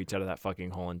 something's gonna reach out of that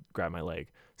fucking hole and grab my leg.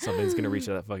 Something's gonna reach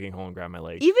out of that fucking hole and grab my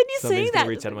leg. Even you Something's saying gonna that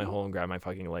reach is out of my like- hole and grab my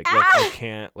fucking leg. Ah! Like I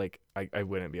can't. Like I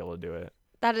wouldn't be able to do it.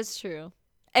 That is true.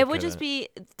 It would just be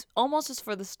almost just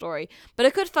for the story, but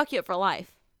it could fuck you up for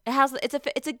life.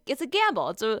 It's a gamble.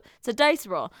 It's a dice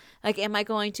roll. Like, am I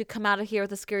going to come out of here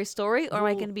with a scary story, or am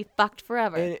I going to be fucked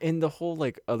forever? And the whole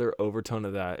like other overtone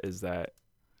of that is that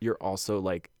you're also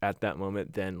like at that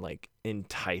moment then like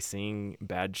enticing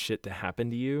bad shit to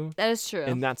happen to you. That is true.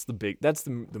 And that's the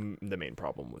main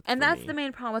problem with. And that's the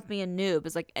main problem with me and Noob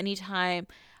is like anytime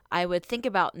I would think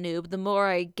about Noob, the more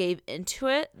I gave into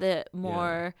it, the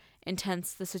more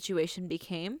intense the situation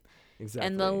became. Exactly.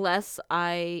 And the less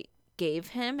I gave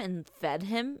him and fed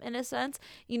him in a sense.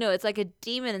 You know, it's like a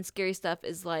demon and scary stuff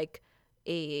is like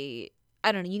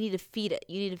I don't know, you need to feed it.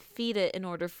 You need to feed it in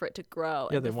order for it to grow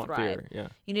and they to want thrive. fear. Yeah.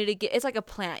 You need to it's like a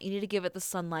plant. You need to give it the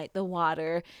sunlight, the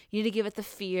water. You need to give it the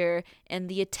fear and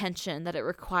the attention that it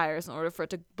requires in order for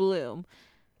it to bloom.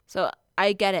 So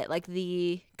I get it. Like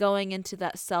the going into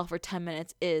that cell for 10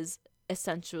 minutes is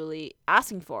essentially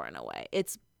asking for in a way.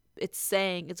 It's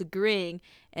saying, it's agreeing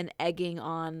and egging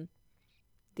on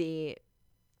the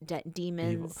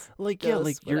demons. Like ghosts,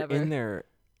 like you're whatever. in there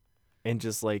and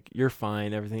just like you're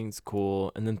fine, everything's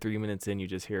cool, and then 3 minutes in you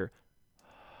just hear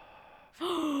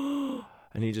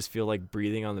and you just feel like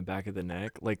breathing on the back of the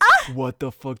neck. Like what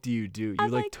the fuck do? You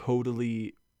I'm like like-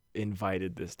 totally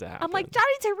invited this to happen. I'm like,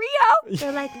 Johnny Torrio.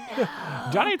 They're like, no,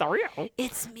 Johnny the Real.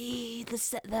 it's me,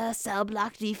 the cell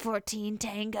block D14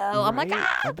 Tango. I'm like,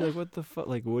 ah. I'd be like, what the fuck?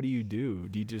 Like, what do?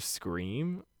 Do you just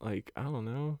scream? Like, I don't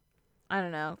know. I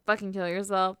don't know. Fucking kill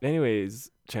yourself.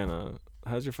 Anyways, Channa,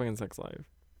 how's your fucking sex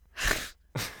life?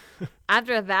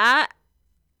 After that,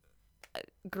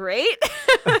 great.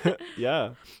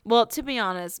 Yeah. Well, to be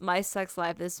honest, my sex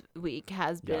life this week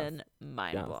has Yeah. been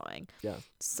mind-blowing. Yeah.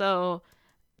 So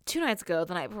 2 nights ago,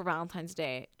 the night before Valentine's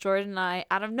Day, Jordan and I,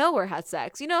 out of nowhere, had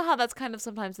sex. You know how that's kind of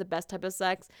sometimes the best type of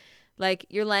sex? Like,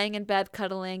 you're laying in bed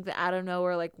cuddling, then out of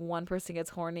nowhere, like, one person gets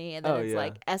horny, and then it's,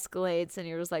 like, escalates, and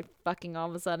you're just, like, fucking all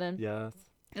of a sudden. Yeah.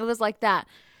 It was like that.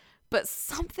 But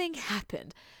something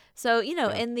happened. So, you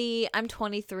know, Yeah. I'm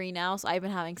 23 now, so I've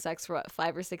been having sex for,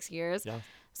 5 or 6 years. Yeah.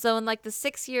 So in, like, the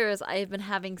 6 years I've been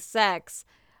having sex,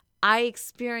 I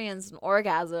experienced an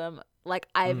orgasm like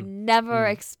I've never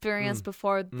experienced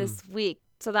before this week.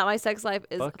 So that my sex life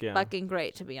is Fuck yeah. fucking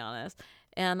great, to be honest.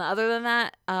 And other than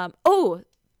that,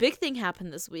 big thing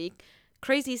happened this week.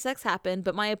 Crazy sex happened,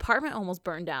 but my apartment almost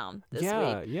burned down this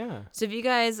week. Yeah. So if you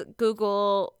guys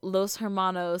Google Los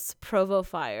Hermanos Provo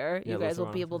fire, Yeah, you guys Los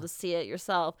will be Hermanos, able to see it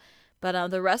yourself. But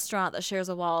the restaurant that shares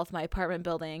a wall with my apartment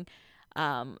building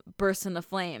burst into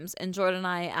flames. And Jordan and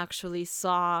I actually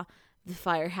saw the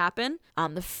fire happen.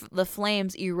 The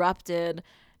flames erupted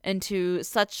into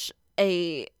such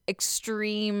a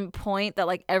extreme point that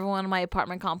like everyone in my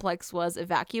apartment complex was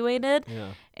evacuated. Yeah.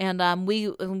 And we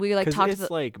like Because talked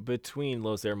it's like between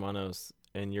Los Hermanos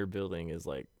and your building is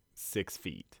like 6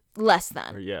 feet. less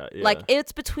than. Or yeah. Like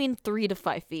it's between 3 to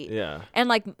 5 feet. Yeah. And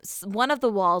like one of the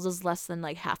walls is less than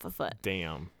like half a foot.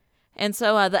 Damn. And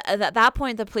so at that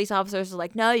point, the police officers were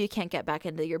like, no, you can't get back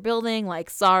into your building. Like,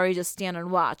 sorry, just stand and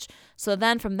watch. So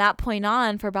then from that point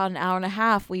on, for about an hour and a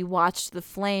half, we watched the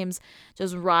flames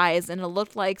just rise. And it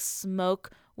looked like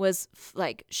smoke was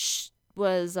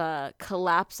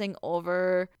collapsing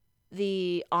over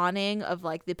the awning of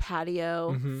like the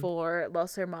patio for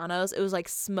Los Hermanos. It was like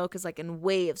smoke is like in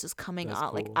waves just coming That's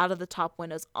out like cool. out of the top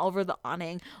windows over the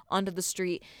awning onto the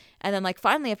street. And then like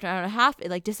finally after an hour and a half it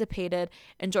like dissipated,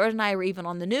 and Jordan and I were even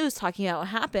on the news talking about what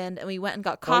happened, and we went and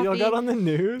got coffee. Oh, y'all got on the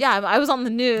news? Yeah, I was on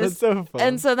the news. That's so fun.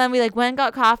 And so then we like went and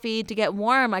got coffee to get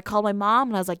warm. I called my mom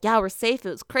and I was like, yeah, we're safe. It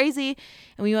was crazy.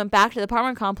 And we went back to the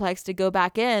apartment complex to go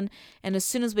back in. And as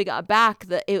soon as we got back,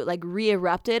 it like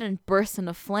re-erupted and burst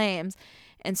into flames.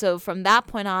 And so from that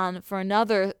point on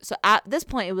so at this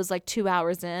point it was like 2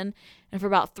 hours in. And for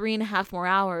about 3.5 more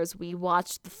hours, we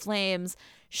watched the flames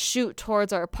shoot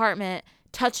towards our apartment,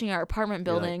 touching our apartment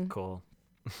You're like, building. cool.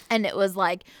 And it was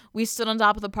like we stood on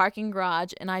top of the parking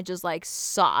garage and I just like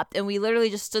sobbed. And we literally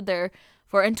just stood there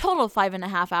for in total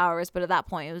 5.5 hours. But at that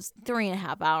point, it was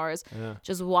 3.5 hours Yeah.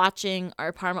 just watching our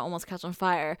apartment almost catch on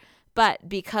fire. But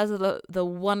because of the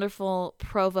wonderful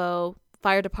Provo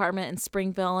Fire Department and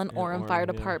Springville and Yeah, Orem Fire Orem,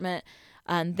 yeah. Department,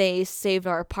 and they saved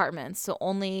our apartments. So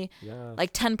only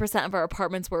like 10% of our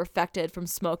apartments were affected from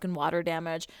smoke and water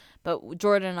damage. But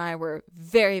Jordan and I were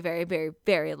very, very, very,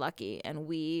 very lucky, and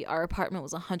our apartment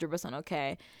was 100%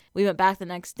 okay. We went back the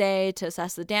next day to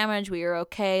assess the damage. We were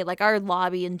okay. Like our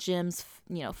lobby and gyms,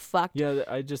 fucked. Yeah,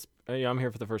 I'm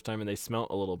here for the first time, and they smell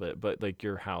a little bit, but like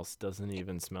your house doesn't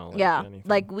even smell like anything.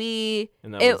 Like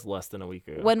and that was less than a week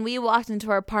ago. When we walked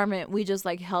into our apartment, we just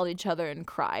like held each other and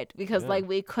cried because like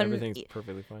we couldn't. Everything's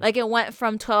perfectly fine. Like it went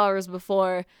from 12 hours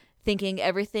before, thinking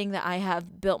everything that I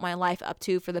have built my life up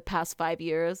to for the past 5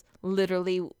 years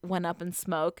literally went up in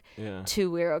smoke.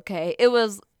 To we're okay. It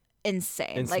was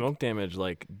insane. And smoke damage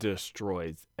like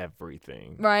destroys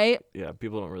everything. Right? Yeah,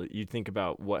 people don't really. You think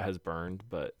about what has burned,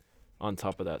 but on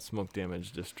top of that, smoke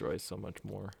damage destroys so much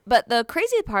more. But the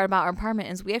crazy part about our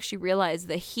apartment is we actually realized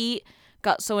the heat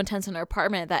got so intense in our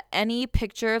apartment that any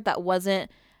picture that wasn't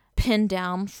pinned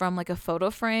down from like a photo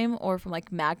frame or from like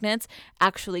magnets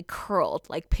actually curled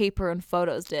like paper and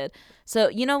photos did. So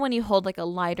when you hold like a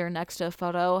lighter next to a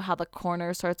photo, how the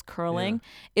corner starts curling?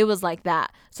 It was like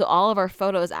that. So all of our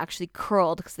photos actually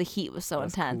curled because the heat was so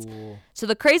intense. Cool. So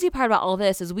the crazy part about all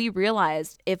this is we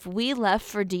realized if we left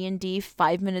for D&D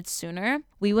 5 minutes sooner,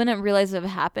 we wouldn't realize it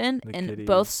had happened, and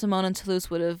both Simone and Toulouse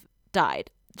would have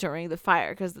died during the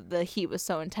fire because the heat was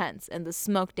so intense, and the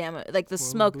smoke damage, like the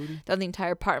smoke throughout the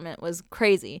entire apartment was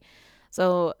crazy.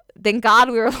 So thank God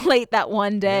we were late that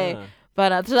one day.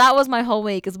 But so that was my whole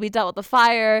week, is we dealt with the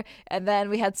fire, and then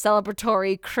we had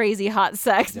celebratory crazy hot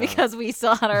sex because we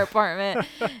still had our apartment.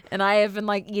 And I have been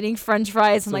like eating French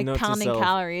fries and like pounding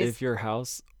calories. If your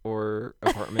house or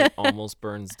apartment almost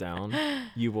burns down,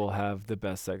 you will have the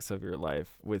best sex of your life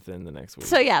within the next week.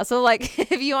 So like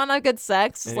if you want a good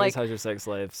sex, just like has your sex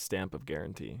life stamp of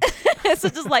guarantee. So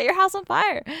just light your house on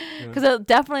fire, because it'll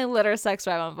definitely lit our sex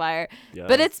drive on fire.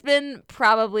 But it's been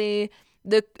probably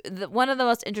the one of the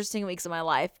most interesting weeks of my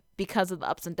life because of the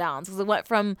ups and downs, because it went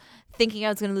from thinking I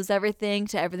was going to lose everything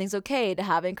to everything's okay to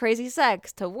having crazy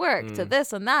sex to work to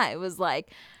this and that. It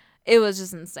was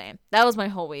just insane. That was my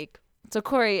whole week. So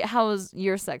Corey, how was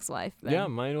your sex life then? Yeah,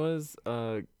 mine was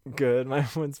good. Mine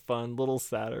was fun, a little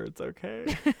sadder. It's okay.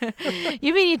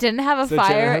 You mean you didn't have a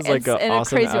fire has like an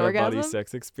awesome crazy out-of-body orgasm?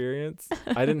 sex experience.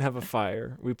 I didn't have a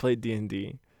fire. We played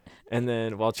D&D. And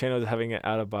then while Chano was having an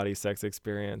out-of-body sex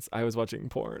experience, I was watching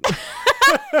porn.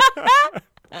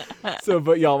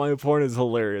 But y'all, my porn is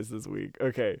hilarious this week.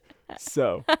 Okay,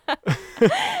 so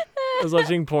I was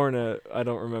watching porn I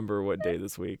don't remember what day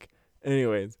this week.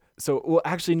 Anyways,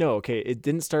 actually, no, okay, it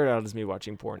didn't start out as me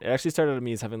watching porn. It actually started out as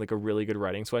me as having like a really good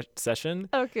writing session.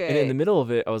 Okay. And in the middle of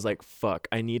it, I was like, fuck,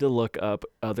 I need to look up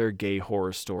other gay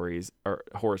horror stories or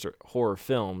horror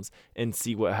films and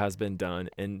see what has been done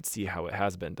and see how it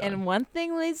has been done. And one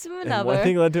thing leads to another. And one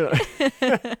thing led to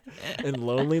another. And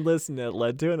loneliness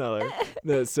led to another.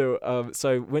 No, so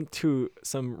I went to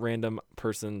some random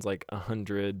person's like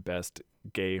 100 best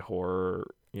gay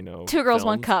horror, Two Girls, films.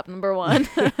 One Cup, number one.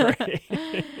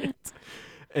 Right.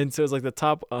 And so it's like the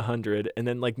top 100, and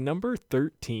then like number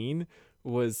 13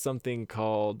 was something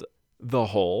called The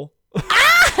Hole.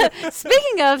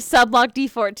 Speaking of subblock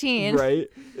D14. Right.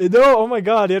 No, oh my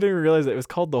God, I didn't even realize it. It was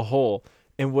called The Hole.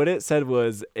 And what it said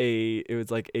was it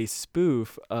was like a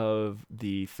spoof of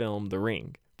the film The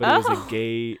Ring. But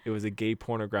it was a gay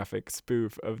pornographic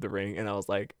spoof of The Ring, and I was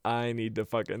like, I need to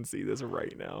fucking see this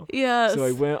right now. Yes. So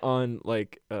I went on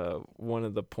like one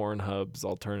of the Pornhub's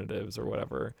alternatives or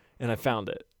whatever, and I found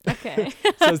it. Okay.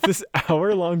 So it's this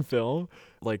hour-long film,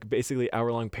 like basically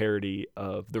hour-long parody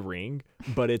of The Ring,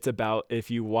 but it's about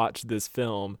if you watch this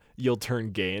film, you'll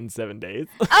turn gay in 7 days.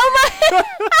 Oh my.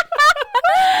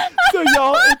 So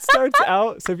y'all, it starts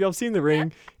out, so if y'all have seen The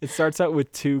Ring, it starts out with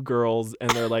two girls and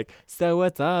they're like, so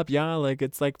what's up, y'all? Like,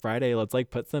 it's like Friday, let's like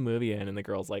put some movie in. And the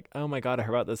girl's like, oh my God, I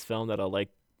heard about this film that'll like,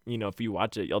 if you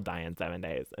watch it, you'll die in 7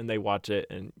 days. And they watch it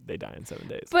and they die in 7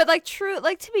 days. But like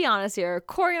to be honest here,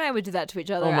 Corey and I would do that to each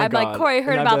other. Oh my I'm God. like, Corey, I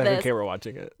heard about this. Okay, we're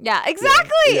watching it. Yeah,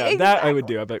 exactly. Yeah, exactly. That I would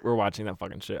do. I'd be like, we're watching that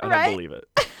fucking shit. I don't believe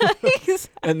it.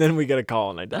 And then we get a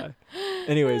call and I die.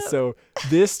 Anyways, so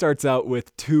this starts out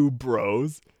with two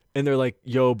bros. And they're like,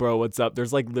 yo, bro, what's up?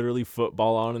 There's like literally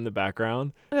football on in the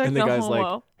background. And the guy's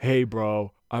like, hey,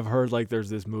 bro, I've heard like there's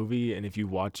this movie. And if you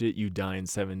watch it, you die in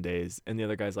 7 days. And the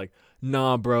other guy's like,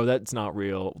 nah, bro, that's not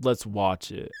real. Let's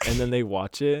watch it. And then they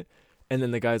watch it. And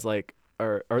then the guy's like,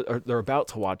 or they're about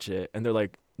to watch it. And they're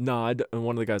like, nah. And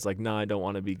one of the guys like, nah, I don't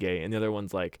want to be gay. And the other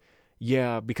one's like,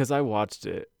 yeah, because I watched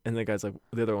it. And the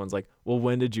other one's like, well,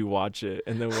 when did you watch it?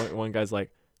 And then one guy's like,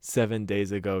 7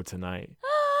 days ago tonight.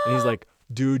 And he's like,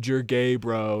 dude, you're gay,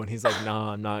 bro. And he's like,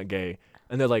 nah, I'm not gay.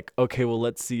 and they're like, okay, well,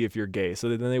 let's see if you're gay. So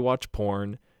then they watch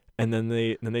porn, and then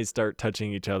they start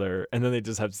touching each other, and then they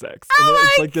just have sex. And then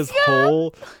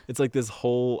it's like this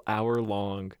whole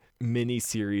hour-long mini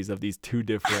series of these two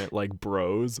different like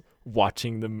bros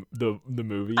watching the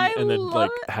movie and then like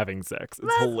having sex.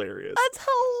 It's hilarious. That's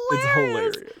hilarious. It's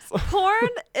hilarious. Porn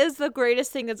is the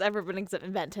greatest thing that's ever been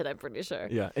invented, I'm pretty sure.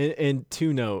 Yeah, and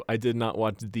to note, I did not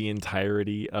watch the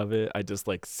entirety of it. I just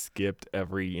like skipped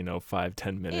every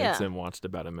 5-10 minutes and watched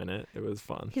about a minute. It was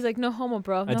fun. He's like, no homo,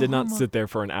 bro. I did not sit there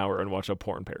for an hour and watch a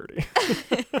porn parody.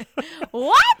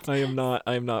 What? I am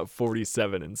not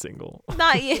 47 and single.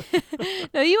 Not you.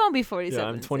 No, you won't be 47. Yeah,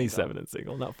 I'm 27 and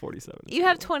single, not 47. You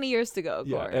have 20 years to go.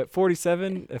 Yeah, Corey. at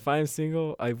 47, if I am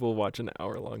single, I will watch an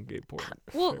hour-long gay porn.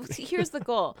 Well, see, here's the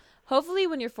goal. Hopefully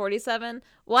when you're 47,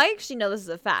 well, I actually know this is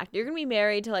a fact. You're going to be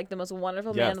married to like the most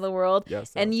wonderful man in the world.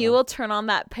 Yes. And you will turn on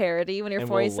that parody when you're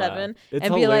 47 it's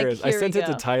and hilarious. be like, I sent it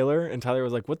to Tyler, and Tyler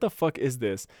was like, what the fuck is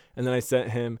this? And then I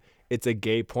sent him, it's a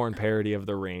gay porn parody of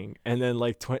The Ring. And then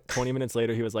like 20 minutes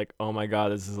later, he was like, oh my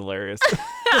God, this is hilarious.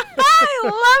 I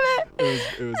love it.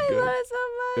 It was I good. love it so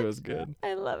much. It was good.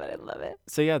 I love it. I love it.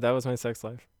 So yeah, that was my sex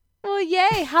life. Well,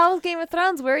 yay. How's Game of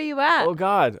Thrones? Where are you at? Oh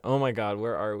God. Oh my God.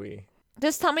 Where are we?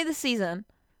 Just tell me the season.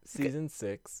 Season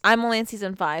 6. I'm only in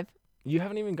season 5. You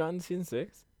haven't even gotten to season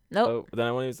 6? Nope. Oh,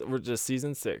 then we're just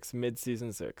season 6,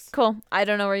 mid-season 6. Cool. I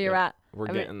don't know where you're at. We're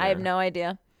getting there. I have no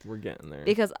idea. We're getting there.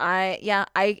 Because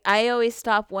I always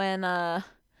stop when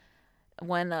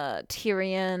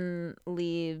Tyrion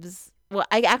leaves. Well,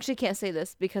 I actually can't say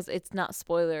this because it's not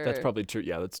spoiler. That's probably true.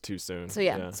 Yeah, that's too soon.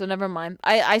 So so never mind.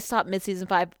 I stopped mid-season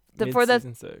 5. For the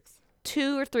mid-season 6.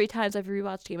 2 or 3 times I've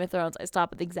rewatched Game of Thrones, I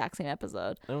stop at the exact same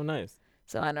episode. Oh, nice.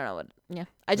 So I don't know what. Yeah,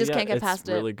 I just can't get past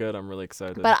it. It's really good. I'm really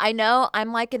excited. But I know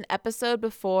I'm like an episode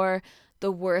before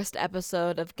the worst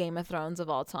episode of Game of Thrones of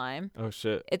all time. Oh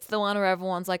shit. It's the one where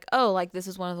everyone's like, "Oh, like this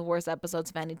is one of the worst episodes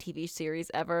of any TV series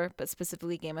ever," but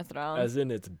specifically Game of Thrones. As in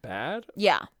it's bad?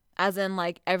 Yeah. As in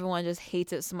like everyone just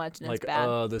hates it so much and like, it's bad.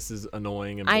 Oh, this is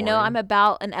annoying and boring. I know I'm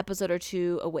about an episode or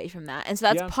 2 away from that. And so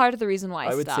that's part of the reason why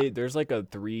I would stopped. say there's like a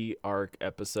 3-arc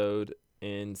episode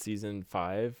in season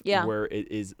 5 where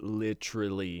it is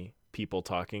literally people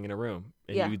talking in a room.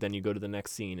 And then you go to the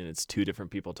next scene and it's 2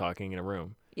 different people talking in a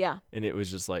room. Yeah. And it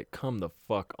was just like, come the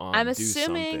fuck on. I'm do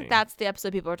assuming something. that's the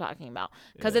episode people are talking about.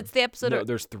 Because it's the episode. No,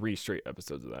 there's 3 straight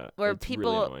episodes of that. Where it's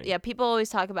people, really annoying. people always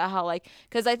talk about how like,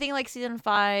 because I think like season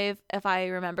 5, if I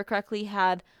remember correctly,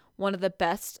 had one of the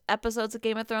best episodes of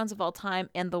Game of Thrones of all time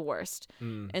and the worst.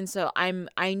 And so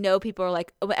I know people are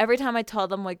like, every time I tell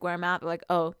them like where I'm at, they're like,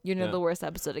 oh, you know the worst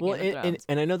episode of Game of Thrones.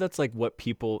 And I know that's like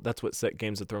that's what set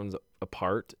Games of Thrones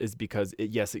apart, is because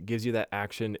it gives you that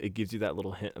action, it gives you that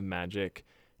little hint of magic.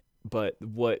 But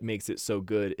what makes it so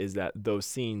good is that those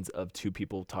scenes of 2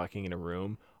 people talking in a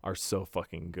room are so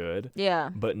fucking good. Yeah.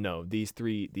 But no, these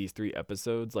three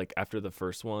episodes, like after the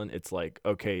first one, it's like,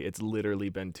 okay, it's literally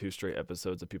been 2 straight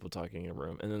episodes of people talking in a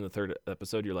room. And then the 3rd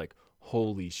episode, you're like,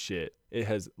 holy shit. It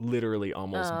has literally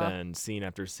almost been scene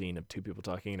after scene of 2 people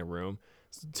talking in a room.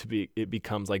 It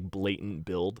becomes like blatant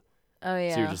build. Oh,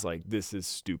 yeah. So you're just like, this is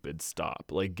stupid.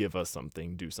 Stop. Like, give us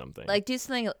something. Do something. Like, do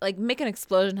something. Like, make an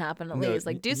explosion happen at least.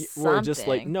 Like, do something. Or just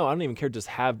like, no, I don't even care. Just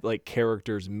have like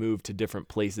characters move to different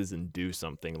places and do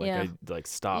something. Like,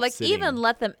 stop. Like, sitting. even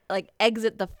let them like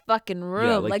exit the fucking room.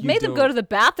 Yeah, like make them go to the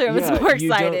bathroom. It's more exciting.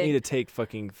 You don't need to take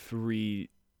fucking three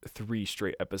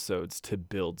straight episodes to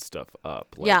build stuff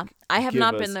up. Like, I have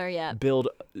not been there yet.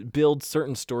 Build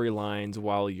certain storylines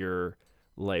while you're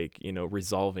like,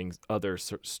 resolving other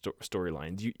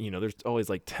storylines. You know, there's always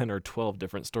like 10 or 12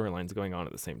 different storylines going on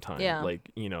at the same time. Yeah. Like,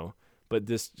 but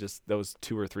those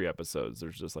 2 or 3 episodes,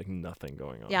 there's just like nothing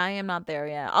going on. Yeah, I am not there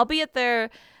yet. I'll be there.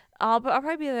 I'll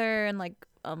probably be there in like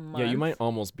a month. Yeah, you might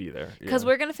almost be there. Because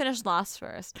we're gonna finish Lost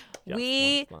first. Yes,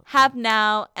 we Lost. have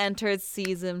now entered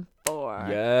season 4.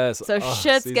 Yes. So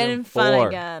shit's getting fun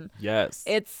again. Yes.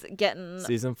 It's getting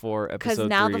season 4, episode 3. Because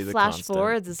now the flash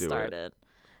forwards has Do started.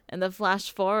 And the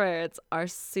flash forwards are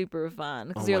super fun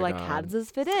because Oh you're my like, God. how does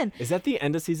this fit in? Is that the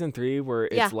end of season 3 where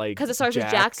it's like because it starts with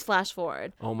Jack's flash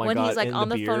forward. Oh my when God, he's like and on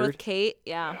the the phone with beard? Kate,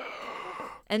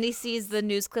 and he sees the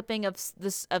news clipping of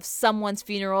someone's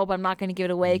funeral, but I'm not going to give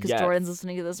it away because Yes. Jordan's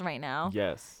listening to this right now.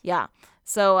 Yes. Yeah.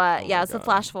 So my it's the God.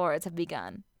 flash forwards have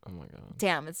begun. Oh my God.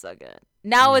 Damn, it's so good.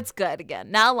 Now it's good again.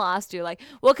 Now Lost, you're like,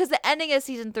 well, because the ending of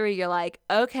season 3, you're like,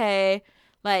 okay.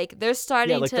 Like, they're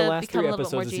starting like to the last become 3 a little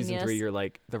bit more episodes of genius. season 3, you're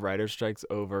like, the writer's strike's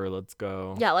over. Let's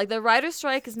go. Yeah, like the writer's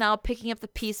strike is now picking up the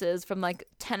pieces from like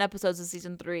 10 episodes of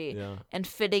season 3 and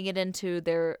fitting it into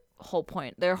their whole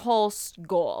point, their whole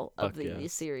goal of Fuck yes.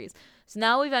 these series. So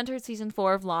now we've entered season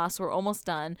 4 of Lost. We're almost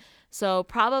done. So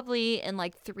probably in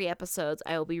like 3 episodes,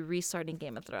 I will be restarting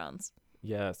Game of Thrones.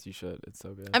 Yes, you should. It's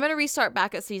so good. I'm going to restart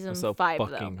back at season I'm so 5,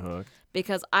 fucking though. hooked.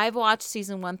 Because I've watched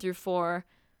season 1 through 4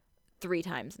 3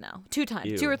 times now. 2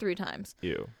 times. Ew. 2 or 3 times.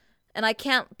 Ew. And I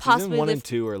can't possibly Season 1 live... and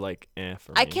 2 are like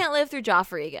for me. I can't live through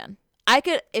Joffrey again. I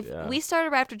could... If Yeah. we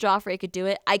started right after Joffrey, I could do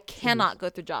it. I cannot go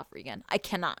through Joffrey again. I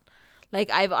cannot. Like,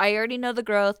 I already know the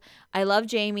growth. I love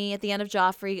Jaime at the end of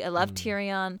Joffrey. I love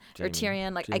Tyrion.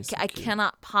 Like, Jaime's so I cute.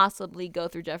 cannot possibly go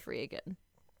through Joffrey again.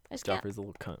 I just can't. Joffrey's a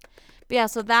little cunt. But yeah,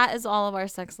 so that is all of our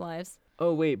sex lives.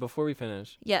 Oh, wait, before we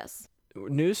finish. Yes.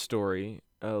 News story,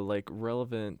 like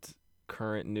relevant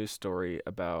current news story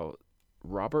about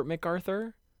Robert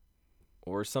MacArthur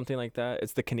or something like that.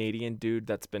 It's the Canadian dude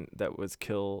that was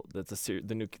killed. That's the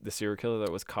serial killer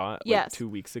that was caught like Yes. 2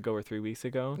 weeks ago or 3 weeks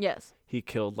ago. Yes. He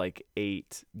killed like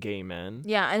 8 gay men.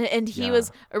 Yeah, and he Yeah.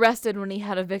 was arrested when he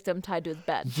had a victim tied to his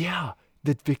bed. Yeah,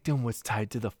 the victim was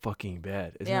tied to the fucking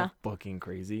bed. Isn't Yeah. that fucking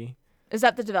crazy? Is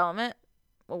that the development?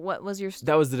 What was your...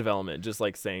 That was the development.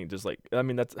 I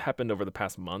mean, that's happened over the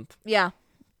past month. Yeah.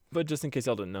 But just in case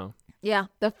y'all didn't know. Yeah,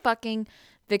 the fucking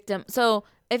victim. So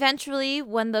eventually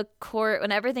when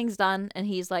everything's done and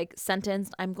he's like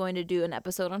sentenced, I'm going to do an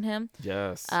episode on him.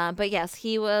 Yes. But yes,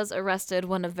 he was arrested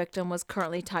when a victim was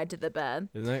currently tied to the bed.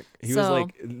 Isn't that he So- was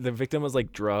like the victim was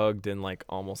like drugged and like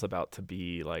almost about to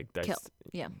be like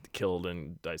Yeah. killed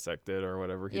and dissected or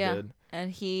whatever he Yeah. did.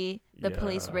 And the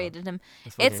police Yeah. raided him.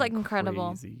 That's It's, fucking like, incredible.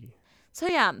 crazy. So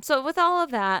yeah, so with all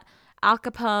of that, Al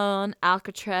Capone,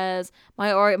 Alcatraz,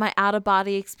 my out of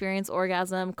body experience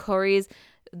orgasm, Corey's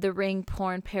The Ring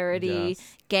porn parody,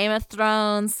 Yes. Game of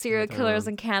Thrones, serial Game of killers Thrones,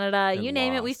 in Canada, and you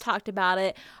name it, we've Lost. talked about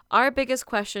it. Our biggest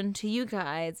question to you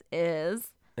guys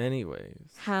is,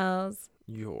 Anyways, how's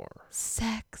your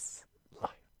sex?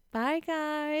 life. Bye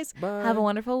guys. Bye. Have a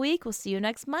wonderful week. We'll see you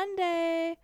next Monday.